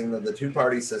realizing that the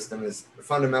two-party system is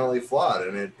fundamentally flawed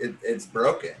and it's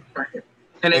broken. Right.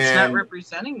 And it's not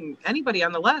representing anybody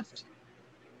on the left.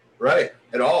 Right,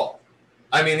 at all.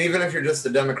 I mean, even if you're just a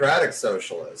democratic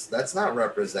socialist, that's not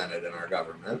represented in our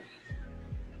government.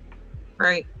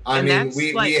 Right. I mean,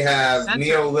 we have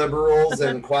neoliberals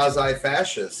and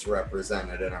quasi-fascists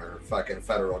represented in our fucking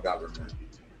federal government.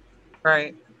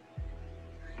 Right.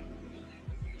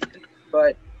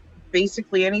 But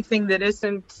basically anything that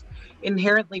isn't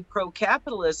inherently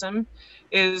pro-capitalism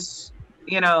is,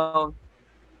 you know,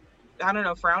 I don't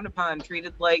know, frowned upon,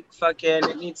 treated like fucking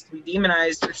it needs to be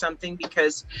demonized or something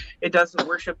because it doesn't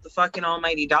worship the fucking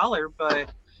almighty dollar.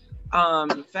 But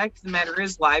the fact of the matter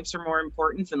is, lives are more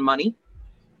important than money.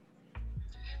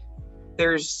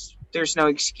 There's no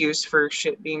excuse for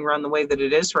shit being run the way that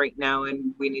it is right now,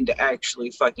 and we need to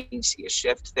actually fucking see a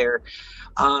shift there.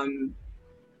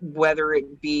 Whether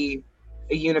it be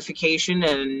a unification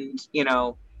and, you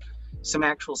know, some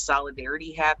actual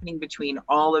solidarity happening between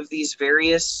all of these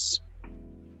various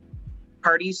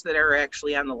parties that are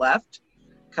actually on the left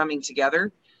coming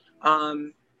together.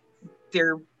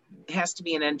 There has to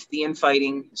be an end to the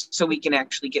infighting so we can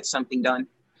actually get something done.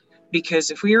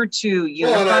 Because if we were to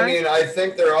unify... Well, and I mean, I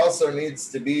think there also needs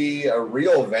to be a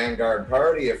real vanguard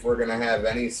party if we're going to have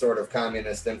any sort of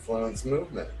communist influence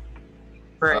movement.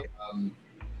 Right.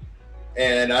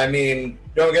 And I mean,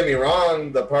 don't get me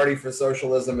wrong, the Party for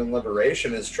Socialism and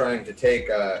Liberation is trying to take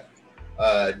a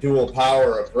dual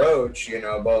power approach, you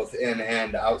know, both in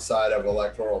and outside of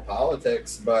electoral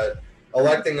politics, but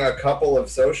electing a couple of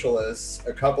socialists,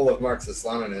 a couple of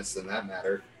Marxist-Leninists in that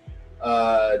matter,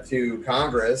 to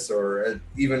Congress or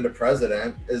even to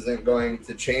president isn't going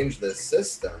to change this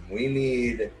system. We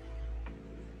need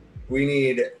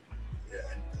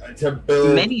to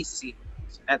build many seats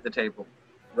at the table.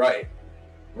 Right.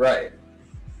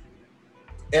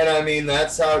 And I mean,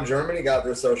 that's how Germany got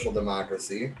their social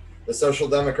democracy. The Social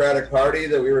Democratic Party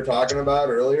that we were talking about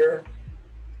earlier.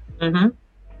 Mm-hmm.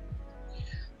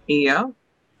 Yeah.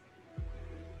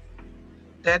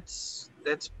 That's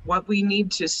what we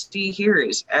need to see here,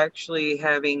 is actually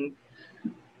having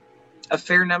a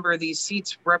fair number of these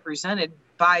seats represented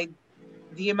by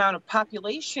the amount of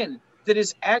population that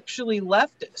is actually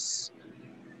leftists,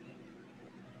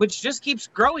 which just keeps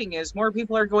growing as more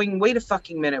people are going, wait a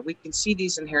fucking minute, we can see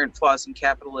these inherent flaws in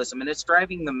capitalism, and it's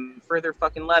driving them further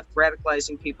fucking left,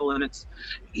 radicalizing people, and it's,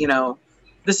 you know,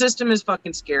 the system is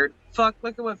fucking scared. Fuck,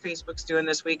 look at what Facebook's doing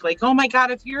this week. Like, oh my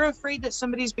God, if you're afraid that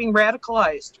somebody's being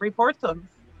radicalized, report them.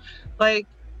 Like,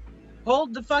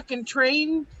 hold the fucking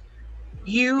train.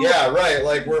 Yeah, right.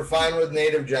 Like, we're fine with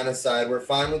native genocide. We're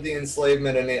fine with the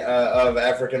enslavement of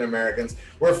African Americans.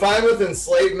 We're fine with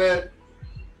enslavement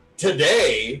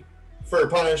today for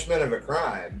punishment of a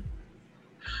crime.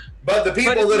 But the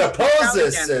people that oppose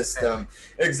this system,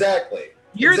 exactly.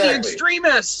 You're the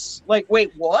extremists. Like,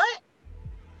 wait, what?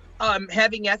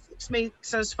 Having ethics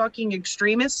makes us fucking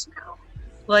extremists now?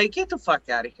 Like, get the fuck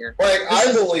out of here. Like,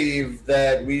 I believe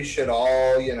that we should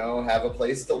all, you know, have a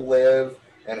place to live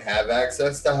and have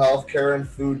access to healthcare and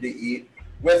food to eat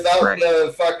without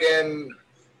the fucking...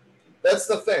 That's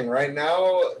the thing. Right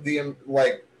now,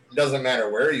 doesn't matter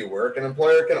where you work, an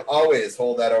employer can always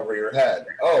hold that over your head.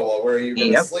 Oh, well, where are you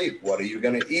going to sleep? What are you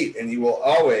going to eat? And you will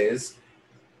always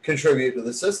contribute to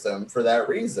the system for that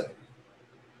reason.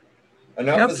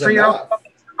 Enough is for your enough. own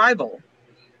survival.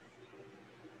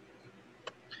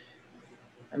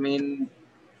 I mean,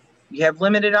 you have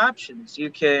limited options. You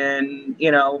can,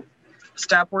 you know,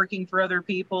 stop working for other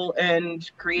people and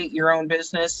create your own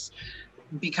business,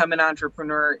 become an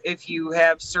entrepreneur if you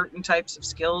have certain types of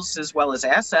skills as well as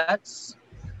assets.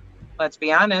 Let's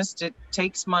be honest, it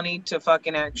takes money to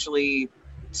fucking actually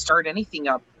start anything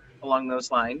up along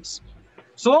those lines.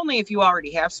 So only if you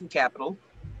already have some capital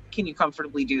can you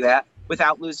comfortably do that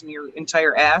without losing your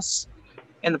entire ass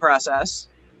in the process.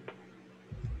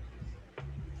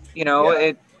 You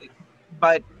know,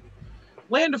 but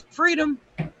land of freedom,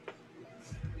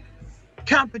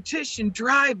 competition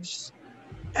drives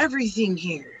everything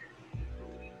here.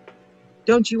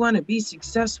 Don't you want to be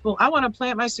successful? I want to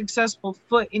plant my successful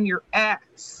foot in your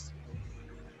ass.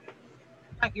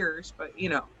 Not yours, but, you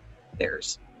know,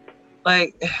 theirs.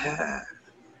 Like,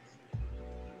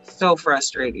 so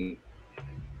frustrating.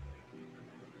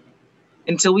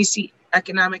 Until we see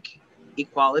economic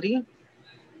equality,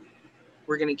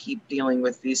 we're going to keep dealing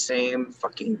with these same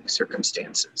fucking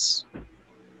circumstances.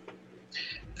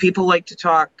 People like to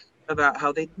talk about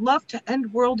how they'd love to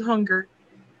end world hunger.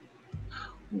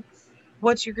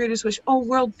 What's your greatest wish? Oh,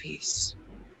 world peace.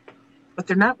 But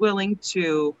they're not willing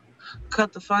to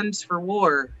cut the funds for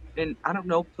war and, I don't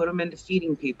know, put them into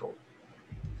feeding people.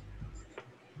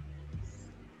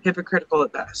 Hypocritical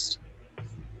at best.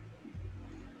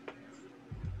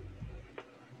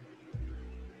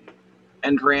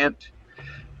 End rant.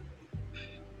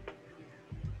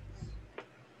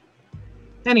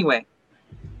 Anyway,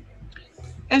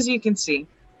 as you can see,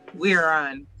 we are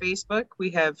on Facebook. We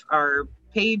have our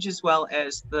page as well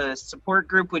as the support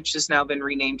group, which has now been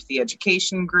renamed the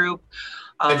education group.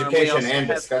 Education and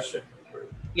discussion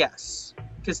group. Yes,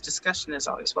 because discussion is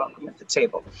always welcome at the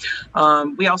table.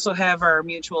 We also have our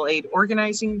mutual aid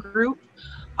organizing group.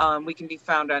 We can be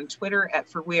found on Twitter at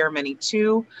For We Are Many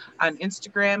 2, on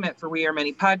Instagram at For We Are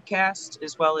Many Podcast,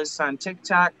 as well as on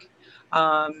TikTok,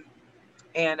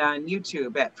 and on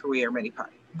YouTube at For We Are Many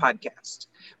Podcast.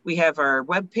 We have our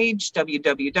webpage,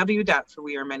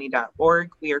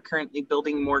 www.forwearemany.org. We are currently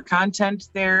building more content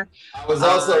there. I was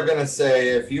also going to say,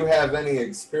 if you have any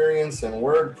experience in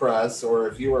WordPress, or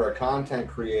if you are a content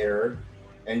creator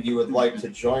and you would like to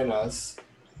join us,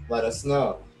 let us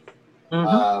know.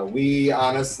 We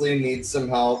honestly need some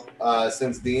help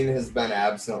since Dean has been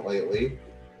absent lately.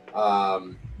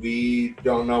 We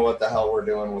don't know what the hell we're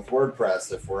doing with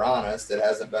WordPress, if we're honest. It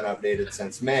hasn't been updated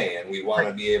since May, and we want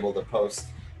to be able to post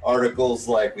articles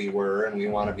like we were, and we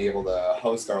want to be able to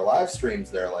host our live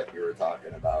streams there like we were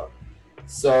talking about.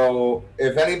 So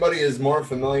if anybody is more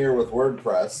familiar with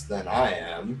WordPress than I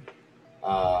am,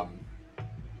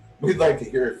 we'd like to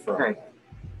hear it from them.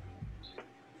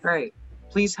 Right.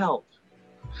 Please help.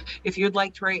 If you'd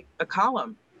like to write a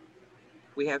column,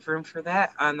 we have room for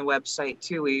that on the website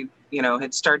too. We,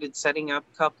 had started setting up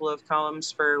a couple of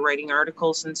columns for writing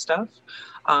articles and stuff.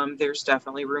 There's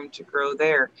definitely room to grow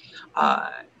there.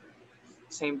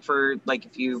 Same for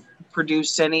if you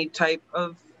produce any type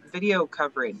of video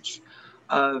coverage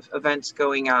of events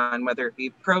going on, whether it be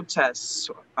protests.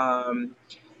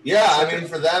 Yeah, I mean,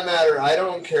 for that matter, I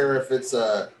don't care if it's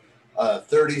a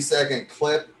 30-second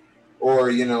clip or,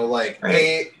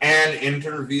 an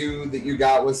interview that you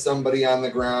got with somebody on the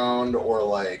ground, or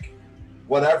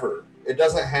whatever. It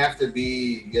doesn't have to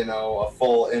be, a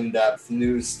full in-depth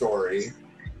news story.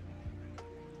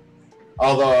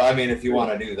 Although, I mean, if you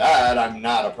want to do that, I'm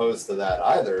not opposed to that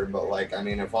either. But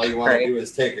if all you want to do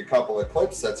is take a couple of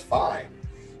clips, that's fine.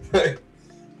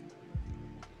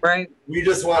 Right. We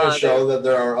just want to show that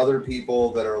there are other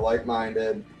people that are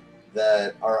like-minded,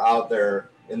 that are out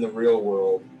there in the real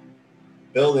world,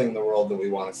 building the world that we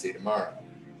want to see tomorrow.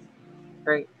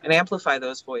 Right. And amplify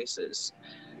those voices.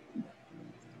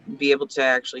 Be able to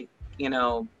actually,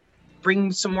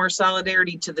 bring some more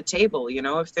solidarity to the table.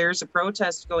 If there's a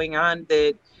protest going on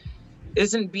that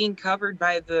isn't being covered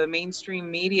by the mainstream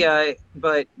media,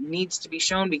 but needs to be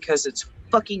shown because it's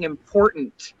fucking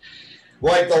important.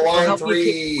 Like the Line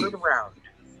 3.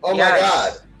 Oh my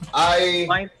God.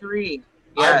 Line 3.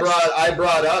 Yes. I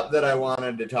brought up that I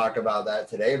wanted to talk about that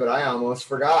today, but I almost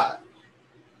forgot.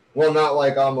 Well, not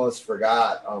almost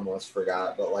forgot, but I almost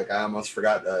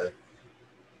forgot to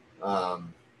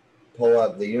pull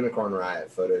up the Unicorn Riot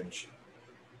footage.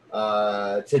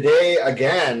 Today,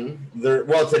 again,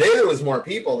 today there was more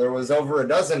people. There was over a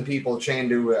dozen people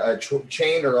chained or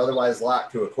otherwise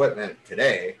locked to equipment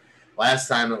today. Last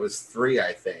time it was 3,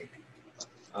 I think.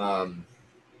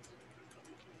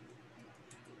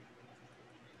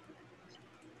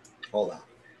 Hold on.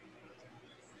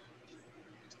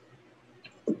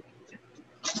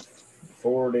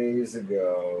 4 days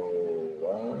ago.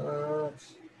 What?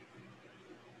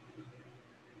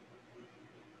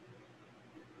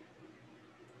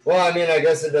 Well, I mean, I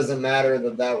guess it doesn't matter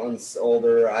that one's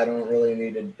older. I don't really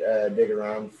need to dig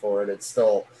around for it. It's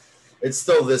still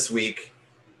this week.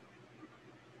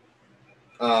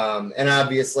 And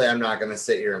obviously, I'm not going to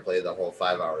sit here and play the whole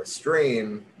 5-hour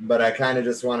stream, but I kind of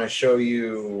just want to show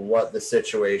you what the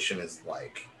situation is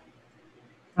like.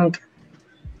 Okay.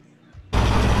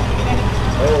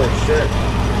 Holy shit.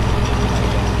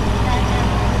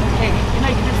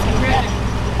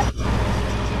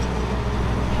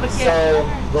 So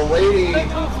the lady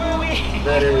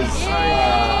that is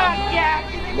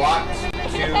locked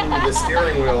to the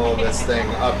steering wheel of this thing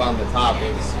up on the top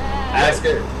is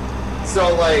asking.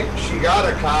 So she got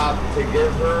a cop to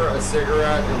give her a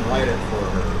cigarette and light it for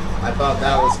her. I thought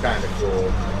that was kind of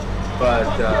cool, but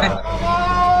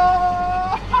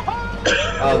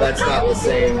oh, that's not the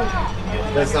same.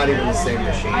 That's not even the same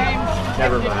machine.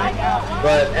 Never mind.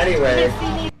 But anyway,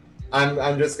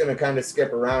 I'm just gonna kind of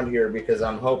skip around here because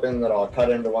I'm hoping that I'll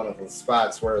cut into one of the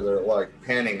spots where they're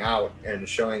panning out and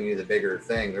showing you the bigger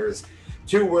thing. There's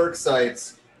 2 work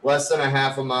sites less than a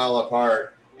half a mile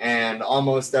apart, and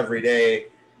almost every day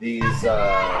these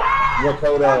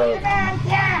Lakota.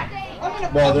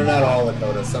 Well, they're not all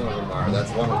Lakota. Some of them are.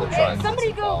 That's one of the tribes that's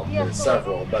involved. There's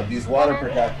several, but these water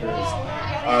protectors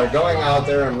are going out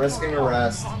there and risking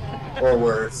arrest or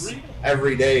worse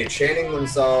every day, chaining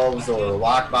themselves or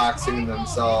lockboxing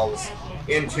themselves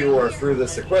into or through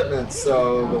this equipment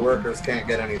so the workers can't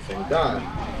get anything done.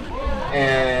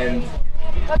 And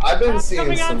I've been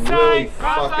seeing some really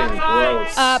fucking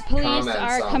gross police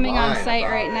are coming on site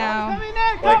right now.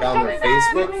 On their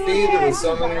Facebook feed, there was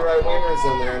so many right-wingers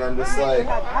in there, and I'm just like,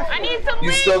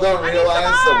 you still don't realize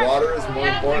that water is more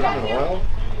important than oil?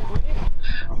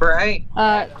 Right.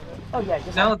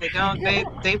 No, they don't.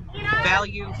 They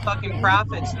value fucking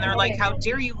profits, and they're like, how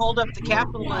dare you hold up the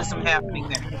capitalism happening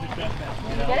there?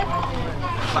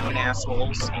 Fucking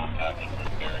assholes.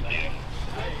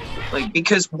 Like,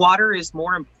 because water is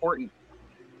more important.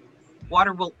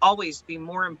 Water will always be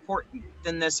more important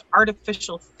than this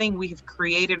artificial thing we have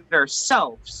created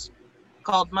ourselves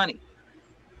called money.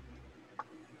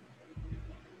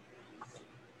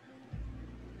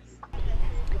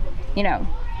 You know,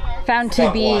 found to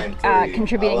be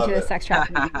contributing to the sex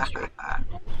trafficking industry.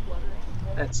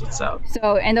 That's what's up.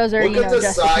 So, and those are, Look at the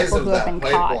just size people of who have that been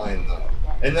caught. pipeline, though.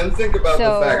 And then think about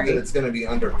the fact that it's going to be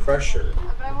under pressure.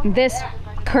 This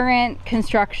current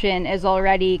construction is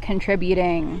already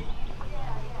contributing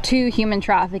to human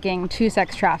trafficking, to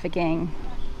sex trafficking.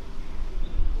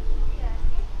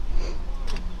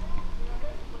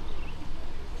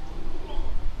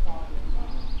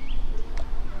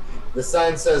 The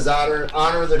sign says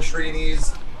honor the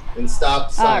treaties and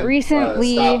stop sign,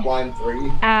 recently stop line 3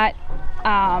 at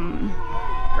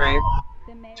right.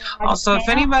 Also, if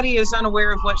anybody is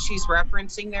unaware of what she's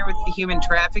referencing there with the human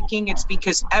trafficking, it's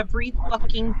because every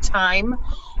fucking time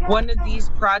one of these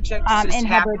projects is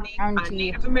happening on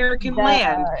Native American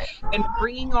land and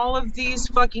bringing all of these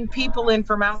fucking people in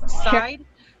from outside,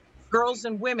 girls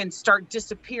and women start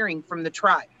disappearing from the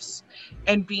tribes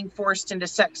and being forced into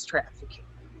sex trafficking.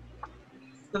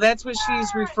 So that's what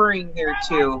she's referring there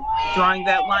to, drawing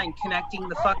that line, connecting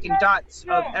the fucking dots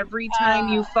of every time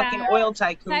you fucking oil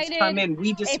tycoons come in,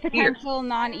 we disappear. A potential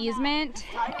non-easement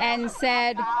and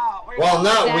said... Well,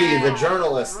 not we, the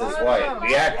journalist is white,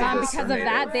 the activists because of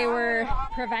that, they were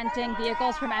preventing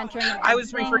vehicles from entering. I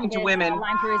was referring to women.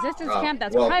 Line for Resistance camp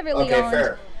that's privately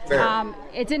owned. Fair.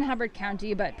 It's in Hubbard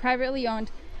County, but privately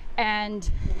owned.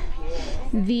 And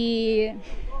the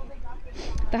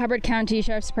Hubbard County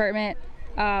Sheriff's Department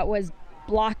was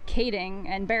blockading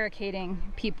and barricading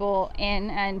people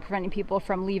in and preventing people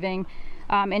from leaving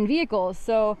in vehicles.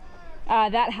 So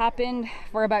that happened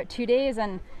for about 2 days,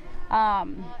 and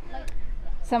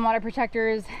some water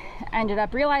protectors ended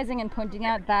up realizing and pointing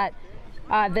out that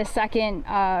the second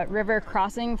river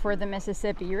crossing for the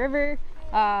Mississippi River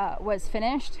was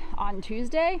finished on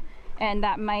Tuesday, and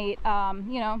that might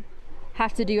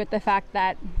have to do with the fact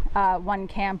that one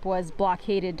camp was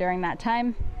blockaded during that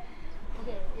time.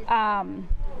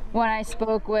 When I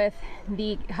spoke with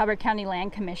the Hubbard County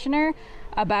Land Commissioner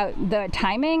about the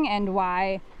timing and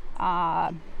why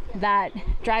that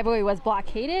driveway was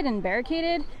blockaded and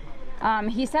barricaded,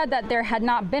 he said that there had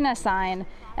not been a sign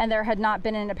and there had not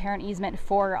been an apparent easement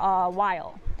for a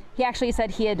while. He actually said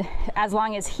he had, as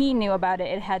long as he knew about it,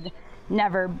 it had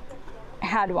never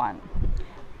had one.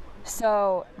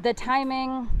 So the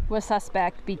timing was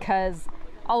suspect because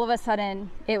all of a sudden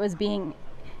it was being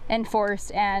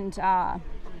enforced, and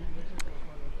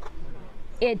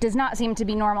it does not seem to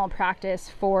be normal practice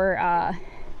for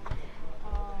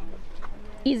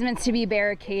easements to be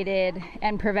barricaded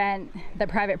and prevent the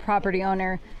private property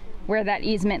owner where that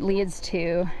easement leads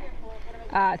to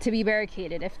be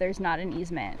barricaded if there's not an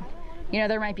easement. You know,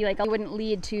 there might be like, it wouldn't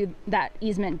lead to that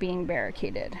easement being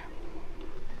barricaded.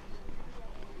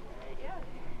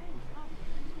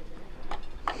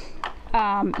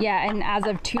 Yeah, and as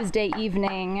of Tuesday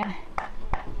evening,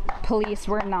 police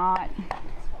were not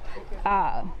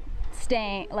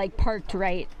staying, like, parked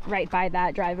right by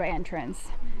that driveway entrance.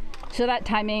 So that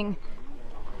timing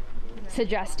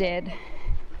suggested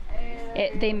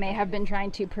they may have been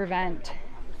trying to prevent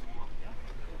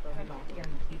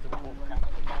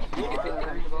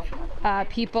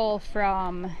people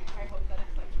from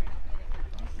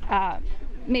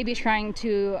maybe trying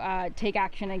to take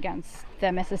action against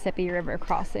the Mississippi River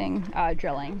crossing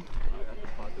drilling.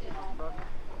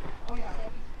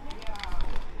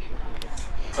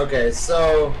 Okay,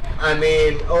 so, I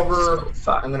mean,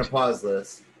 I'm going to pause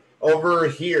this. Over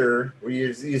here, where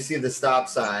you see the stop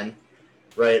sign,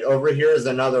 right, over here is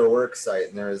another work site,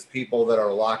 and there's people that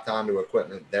are locked onto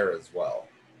equipment there as well.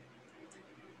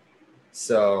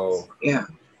 So, yeah.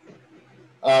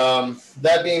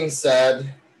 That being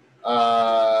said,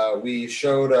 we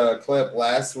showed a clip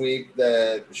last week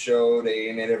that showed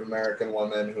a Native American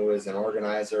woman who is an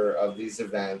organizer of these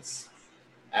events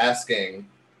asking,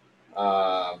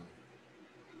 well,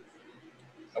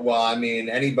 I mean,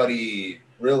 anybody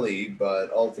really,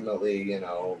 but ultimately, you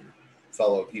know,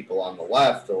 fellow people on the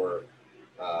left or,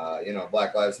 you know,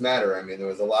 Black Lives Matter. I mean, there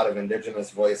was a lot of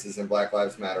indigenous voices in Black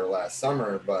Lives Matter last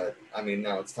summer, but I mean,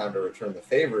 now it's time to return the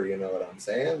favor. You know what I'm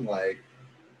saying? Like,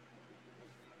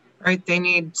 right, they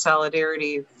need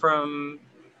solidarity from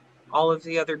all of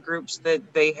the other groups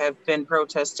that they have been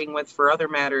protesting with for other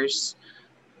matters.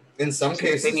 In some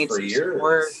cases, they need for some years.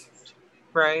 support.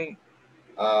 Right.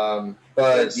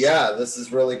 But yeah, this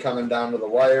is really coming down to the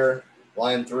wire.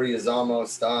 Line 3 is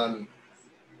almost done.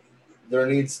 There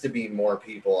needs to be more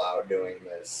people out doing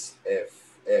this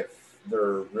if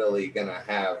they're really gonna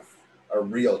have a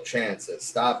real chance at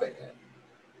stopping it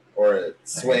or at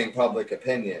swaying public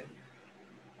opinion.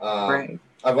 Right.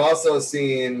 I've also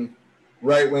seen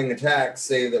right-wing attacks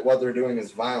say that what they're doing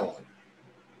is violent.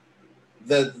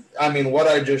 What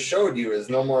I just showed you is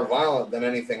no more violent than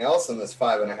anything else in this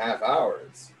 5.5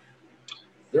 hours.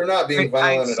 They're not being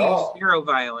violent at all. Zero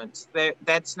violence.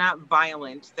 That's not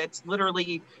violent. That's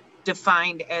literally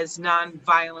defined as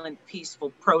non-violent,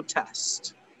 peaceful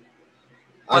protest.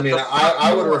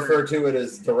 I would refer to it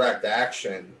as direct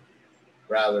action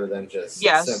rather than just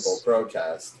simple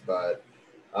protest. But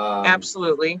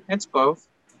absolutely, it's both.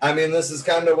 This is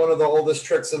kind of one of the oldest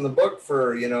tricks in the book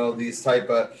for, these type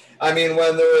of... when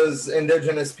there was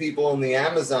indigenous people in the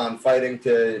Amazon fighting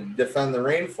to defend the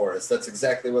rainforest, that's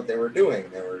exactly what they were doing.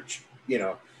 They were,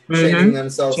 chaining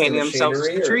themselves to the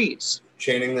machinery, to the trees.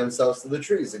 Chaining themselves to the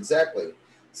trees, exactly.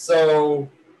 So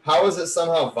how is it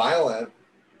somehow violent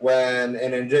when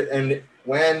an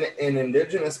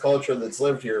indigenous culture that's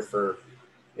lived here for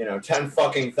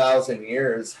 10,000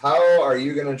 years, how are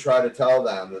you going to try to tell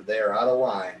them that they are out of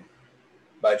line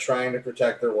by trying to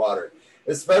protect their water?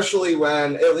 Especially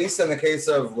when, at least in the case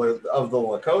of the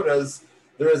Lakotas,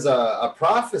 there is a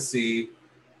prophecy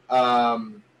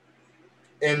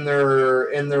in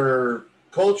their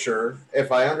culture,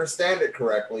 if I understand it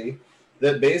correctly,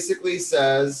 that basically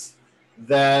says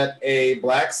that a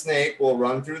black snake will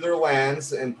run through their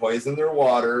lands and poison their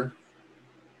water,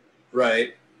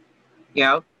 right?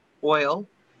 Yeah, oil.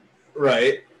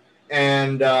 Right.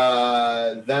 And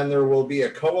then there will be a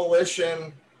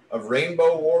coalition of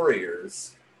rainbow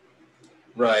warriors,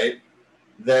 right,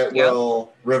 that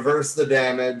will reverse the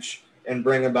damage and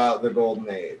bring about the golden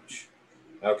age.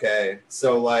 Okay,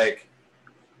 so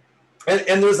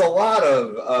and there's a lot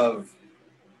of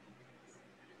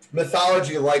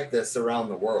mythology like this around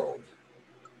the world.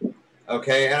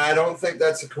 Okay, and I don't think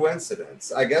that's a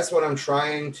coincidence. I guess what I'm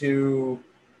trying to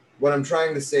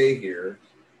say here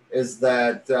is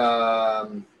that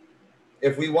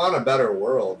if we want a better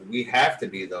world, we have to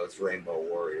be those rainbow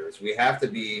warriors. We have to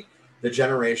be the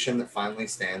generation that finally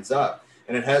stands up.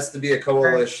 And it has to be a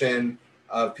coalition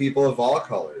of people of all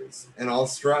colors and all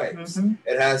stripes. Mm-hmm.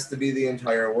 It has to be the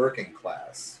entire working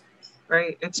class.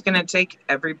 Right. It's going to take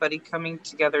everybody coming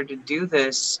together to do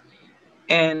this.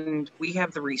 And we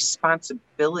have the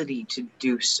responsibility to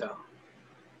do so.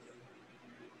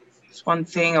 It's one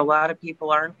thing a lot of people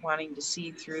aren't wanting to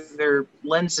see through their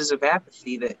lenses of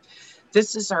apathy, that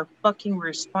this is our fucking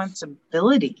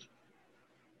responsibility.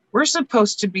 We're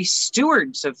supposed to be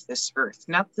stewards of this earth,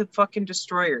 not the fucking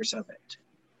destroyers of it.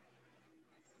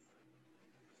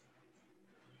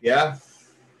 Yeah.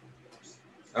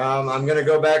 I'm going to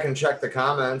go back and check the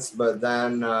comments, but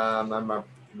then I'm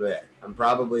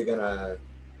probably going to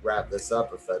wrap this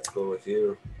up if that's cool with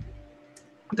you.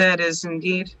 That is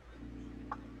indeed.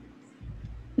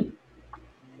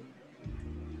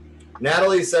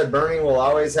 Natalie said, Bernie will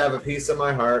always have a piece of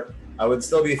my heart. I would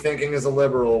still be thinking as a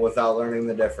liberal without learning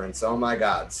the difference. Oh my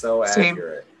God, so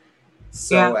accurate.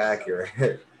 So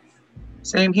accurate.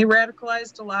 Same. He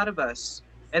radicalized a lot of us.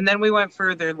 And then we went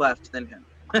further left than him.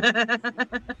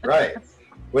 Right.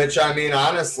 Which,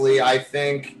 honestly, I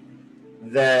think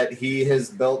that he has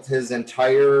built his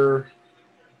entire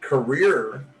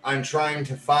career on trying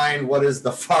to find what is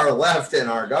the far left in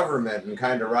our government and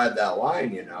kind of ride that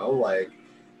line,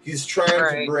 he's trying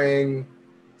to bring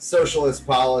socialist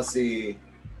policy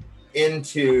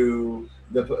into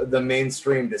the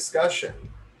mainstream discussion.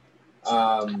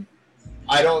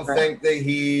 I don't think that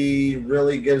he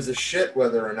really gives a shit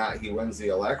whether or not he wins the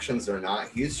elections or not.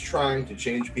 He's trying to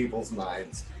change people's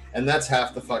minds, and that's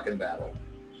half the fucking battle.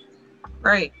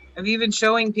 Right. I'm even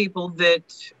showing people that,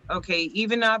 okay,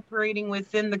 even operating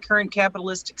within the current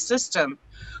capitalistic system,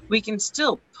 we can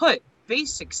still put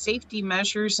basic safety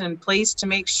measures in place to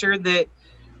make sure that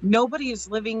nobody is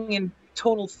living in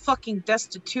total fucking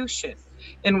destitution.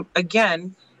 And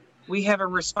again, we have a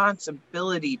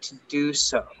responsibility to do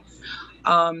so.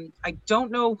 I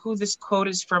don't know who this quote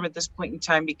is from at this point in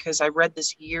time because I read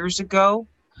this years ago,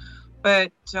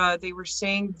 but they were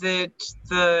saying that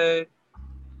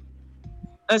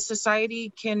a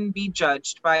society can be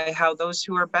judged by how those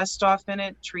who are best off in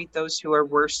it treat those who are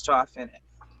worst off in it.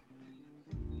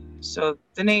 So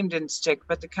the name didn't stick,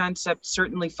 but the concept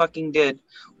certainly fucking did.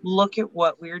 Look at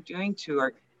what we're doing to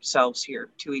ourselves here,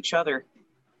 to each other.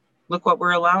 Look what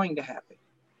we're allowing to happen.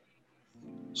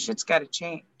 Shit's got to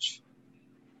change.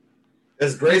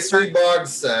 As Grace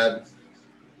Boggs said,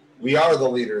 We are the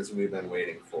leaders we've been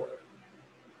waiting for.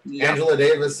 Yep. Angela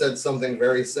Davis said something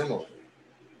very similar.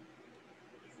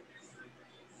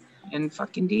 And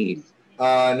fucking indeed.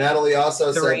 Natalie also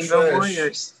The said Rainbow Trish.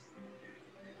 Warriors.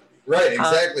 Right,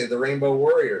 exactly. The Rainbow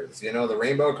Warriors. You know, the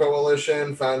Rainbow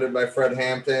Coalition, founded by Fred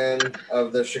Hampton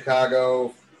of the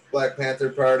Chicago Black Panther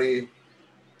Party.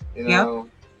 You know,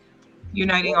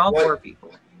 Uniting all poor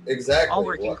people. Exactly. All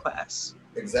working class.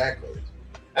 Exactly.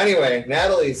 Anyway,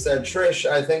 Natalie said, Trish,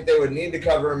 I think they would need to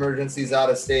cover emergencies out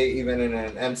of state, even in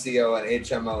an MCO and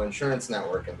HMO insurance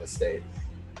network in the state.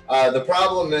 The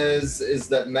problem is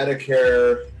that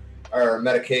Medicare, or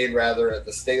Medicaid rather, at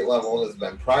the state level has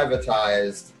been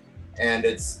privatized, and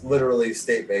it's literally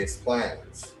state-based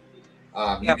plans.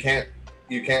 You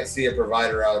can't see a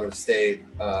provider out of state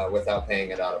without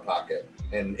paying it out of pocket,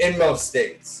 and in most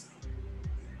states.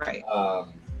 Right.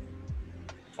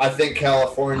 I think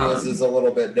California's is a little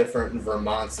bit different and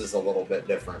Vermont's is a little bit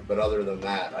different. But other than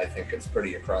that, I think it's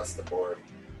pretty across the board.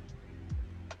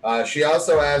 She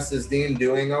also asked, is Dean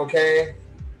doing okay?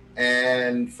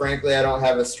 And frankly, I don't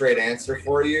have a straight answer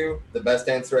for you. The best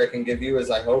answer I can give you is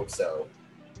I hope so.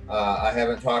 I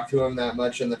haven't talked to him that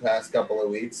much in the past couple of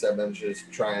weeks. I've been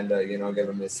just trying to, give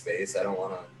him his space. I don't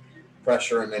want to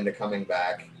pressure him into coming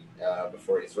back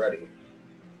before he's ready.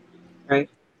 Right.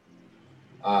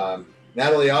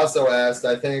 Natalie also asked,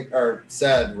 I think the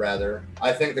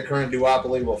current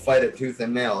duopoly will fight it tooth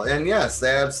and nail. And yes,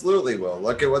 they absolutely will.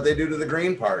 Look at what they do to the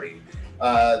Green Party.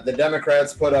 The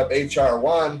Democrats put up H.R.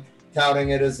 1,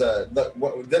 touting it as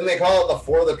didn't they call it the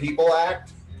For the People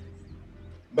Act?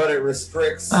 But it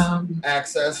restricts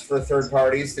access for third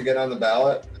parties to get on the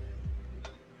ballot.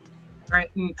 Right.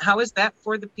 And how is that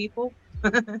for the people?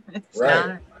 It's right.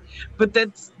 Not. But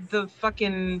that's the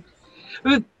fucking...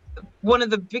 One of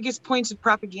the biggest points of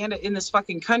propaganda in this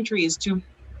fucking country is to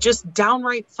just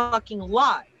downright fucking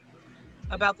lie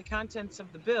about the contents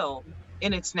of the bill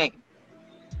in its name.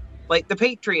 Like the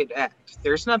Patriot Act.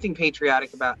 There's nothing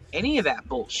patriotic about any of that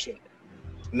bullshit.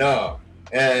 No.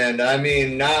 And I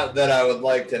mean, not that I would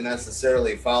like to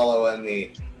necessarily follow in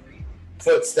the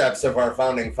footsteps of our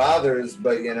founding fathers,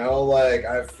 but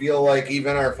I feel like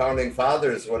even our founding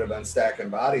fathers would have been stacking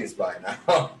bodies by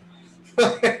now.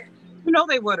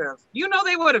 They would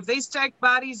have. They stacked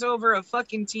bodies over a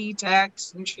fucking tea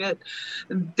tax and shit.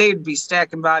 They'd be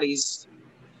stacking bodies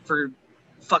for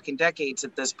fucking decades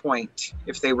at this point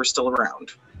if they were still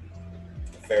around.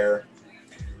 Fair.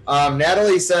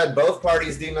 Natalie said both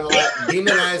parties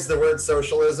demonize the word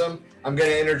socialism. I'm going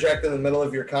to interject in the middle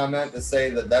of your comment to say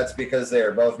that that's because they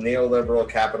are both neoliberal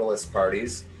capitalist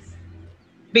parties.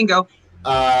 Bingo.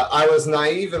 I was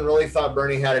naive and really thought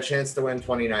Bernie had a chance to win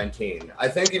 2019. I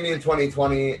think you mean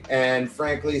 2020, and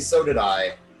frankly, so did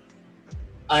I.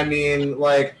 I mean,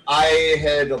 I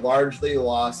had largely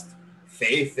lost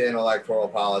faith in electoral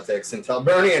politics until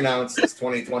Bernie announced his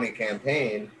 2020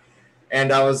 campaign.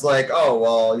 And I was like, oh,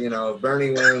 well, if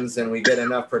Bernie wins and we get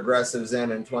enough progressives in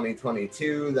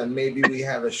 2022, then maybe we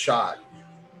have a shot.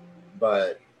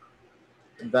 But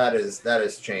that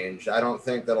has changed. I don't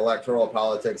think that electoral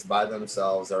politics by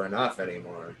themselves are enough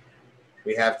anymore.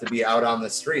 We have to be out on the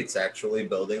streets actually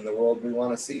building the world we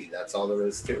want to see. That's all there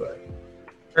is to it.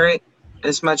 Right.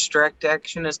 As much direct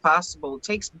action as possible. It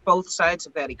takes both sides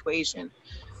of that equation.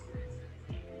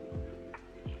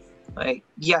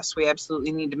 Yes, we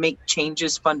absolutely need to make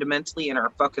changes fundamentally in our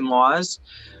fucking laws.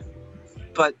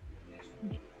 But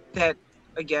that,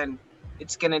 again,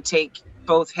 it's going to take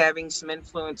both having some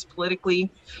influence politically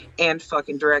and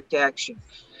fucking direct action.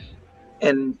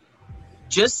 And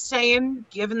just saying,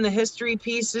 given the history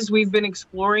pieces we've been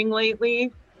exploring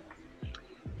lately,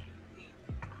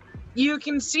 you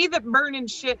can see that burning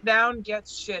shit down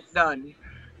gets shit done.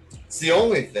 It's the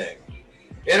only thing.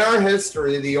 In our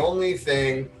history, the only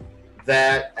thing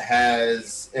that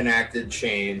has enacted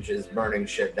change is burning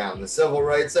shit down. The Civil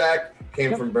Rights Act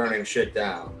came from burning shit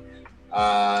down.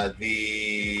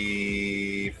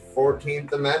 The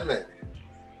 14th Amendment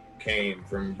came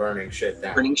from burning shit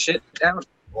down. Burning shit down.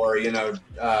 Or,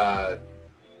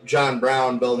 John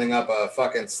Brown building up a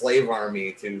fucking slave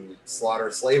army to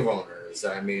slaughter slave owners.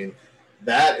 I mean,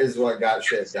 that is what got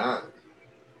shit done.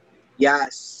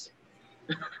 Yes.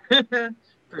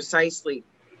 Precisely.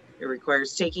 It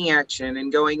requires taking action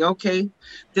and going, okay,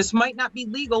 this might not be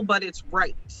legal, but it's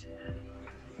right.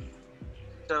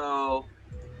 So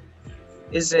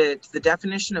is it the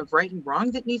definition of right and wrong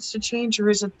that needs to change,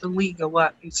 or is it the legal,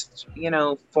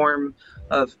 form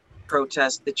of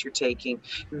protest that you're taking?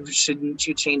 Shouldn't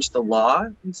you change the law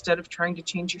instead of trying to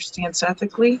change your stance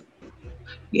ethically?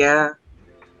 Yeah.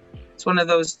 It's one of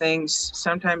those things.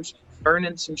 Sometimes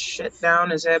burning some shit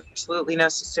down is absolutely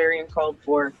necessary and called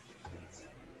for.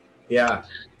 Yeah.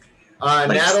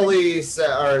 Natalie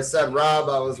said, Rob,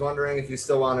 I was wondering if you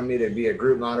still wanted me to be a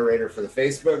group moderator for the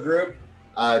Facebook group.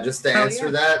 Just to answer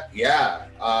that, yeah.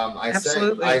 I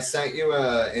sent you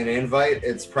an invite.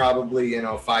 It's probably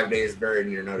 5 days buried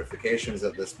in your notifications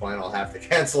at this point. I'll have to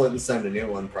cancel it and send a new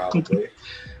one probably.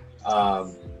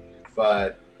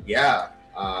 But yeah,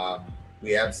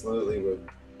 we absolutely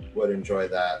would enjoy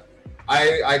that.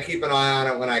 I keep an eye on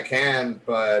it when I can,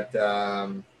 but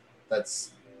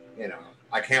that's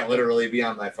I can't literally be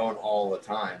on my phone all the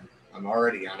time. I'm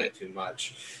already on it too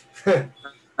much. Same.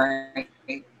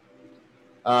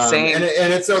 And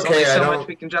it's okay. There's only so much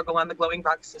we can juggle on the glowing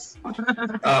boxes.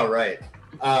 Oh, right.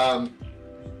 I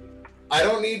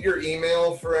don't need your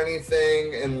email for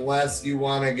anything unless you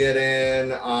want to get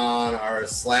in on our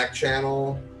Slack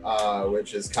channel,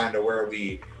 which is kind of where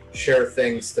we share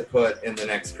things to put in the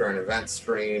next current event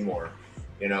stream, or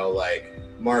like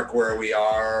mark where we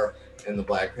are in the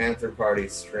Black Panther Party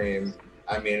stream.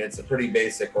 I mean, it's a pretty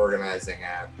basic organizing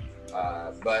app.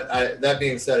 But that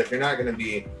being said, if you're not going to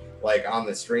be like on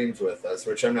the streams with us,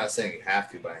 which I'm not saying you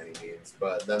have to by any means,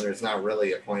 but then there's not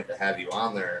really a point to have you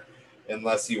on there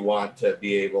unless you want to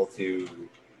be able to,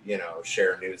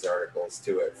 share news articles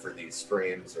to it for these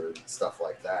streams or stuff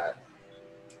like that.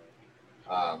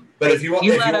 But if you want,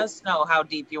 let us know how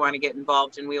deep you want to get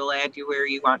involved, and we will add you where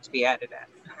you want to be added at.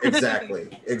 Exactly.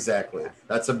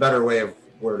 That's a better way of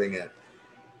wording it.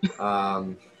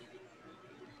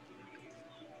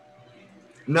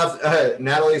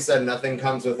 Natalie said nothing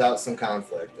comes without some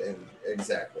conflict, and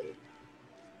exactly.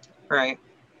 Right.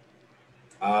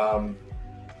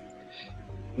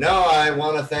 No, I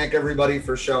want to thank everybody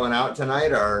for showing out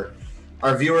tonight. Our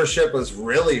viewership was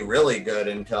really, really good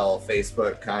until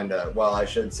Facebook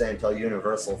until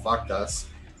Universal fucked us.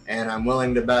 And I'm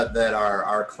willing to bet that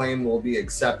our claim will be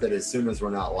accepted as soon as we're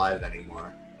not live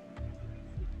anymore.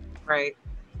 Right.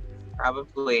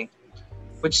 Probably.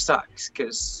 Which sucks,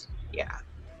 because, yeah.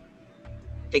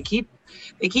 They keep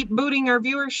booting our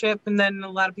viewership, and then a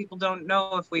lot of people don't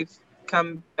know if we've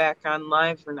come back on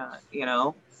live or not,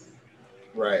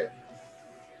 Right.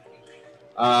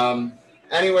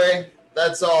 Anyway,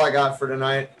 that's all I got for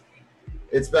tonight.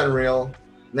 It's been real.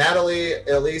 Natalie,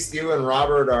 at least you and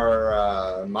Robert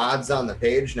are mods on the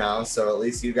page now, so at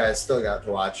least you guys still got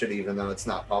to watch it, even though it's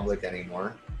not public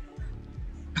anymore.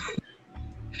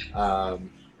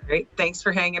 Great. Thanks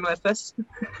for hanging with us.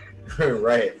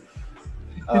 Right.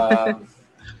 I'm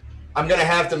going to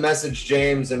have to message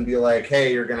James and be like,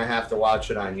 hey, you're going to have to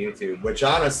watch it on YouTube, which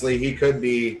honestly, he could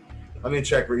be. Let me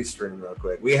check Restream real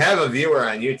quick. We have a viewer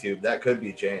on YouTube. That could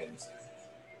be James.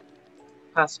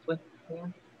 Possibly, yeah.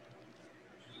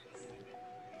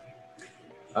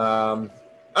 All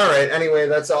right. Anyway,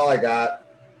 that's all I got.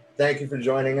 Thank you for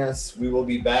joining us. We will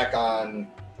be back on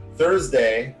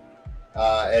Thursday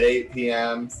at 8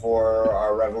 p.m. for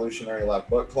our Revolutionary Left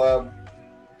Book Club.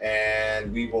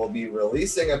 And we will be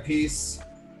releasing a piece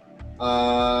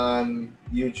on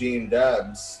Eugene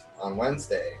Debs on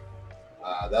Wednesday.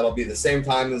 That'll be the same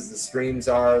time as the streams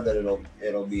are that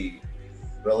it'll be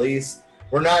released.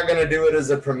 We're not going to do it as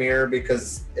a premiere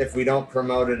because if we don't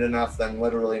promote it enough, then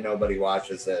literally nobody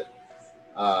watches it.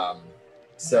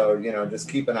 So, just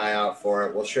keep an eye out for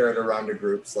it. We'll share it around to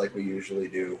groups like we usually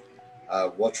do.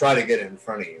 We'll try to get it in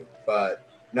front of you, but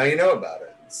now you know about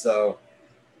it. So,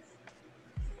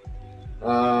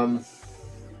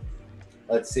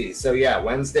 let's see. So yeah,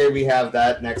 Wednesday we have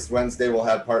that. Next Wednesday we'll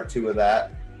have part 2 of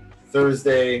that.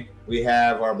 Thursday we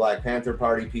have our Black Panther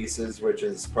Party pieces, which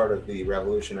is part of the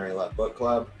Revolutionary Left Book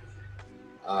Club.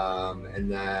 And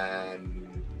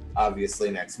then obviously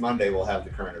next Monday we'll have the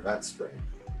current event stream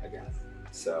again.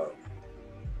 So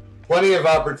plenty of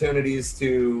opportunities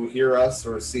to hear us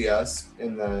or see us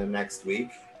in the next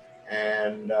week.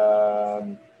 And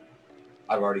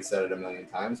I've already said it a million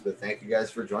times, but thank you guys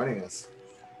for joining us.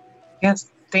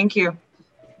 Yes, thank you.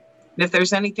 And if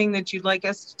there's anything that you'd like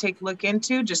us to take a look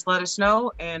into, just let us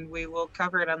know and we will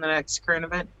cover it on the next current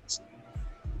event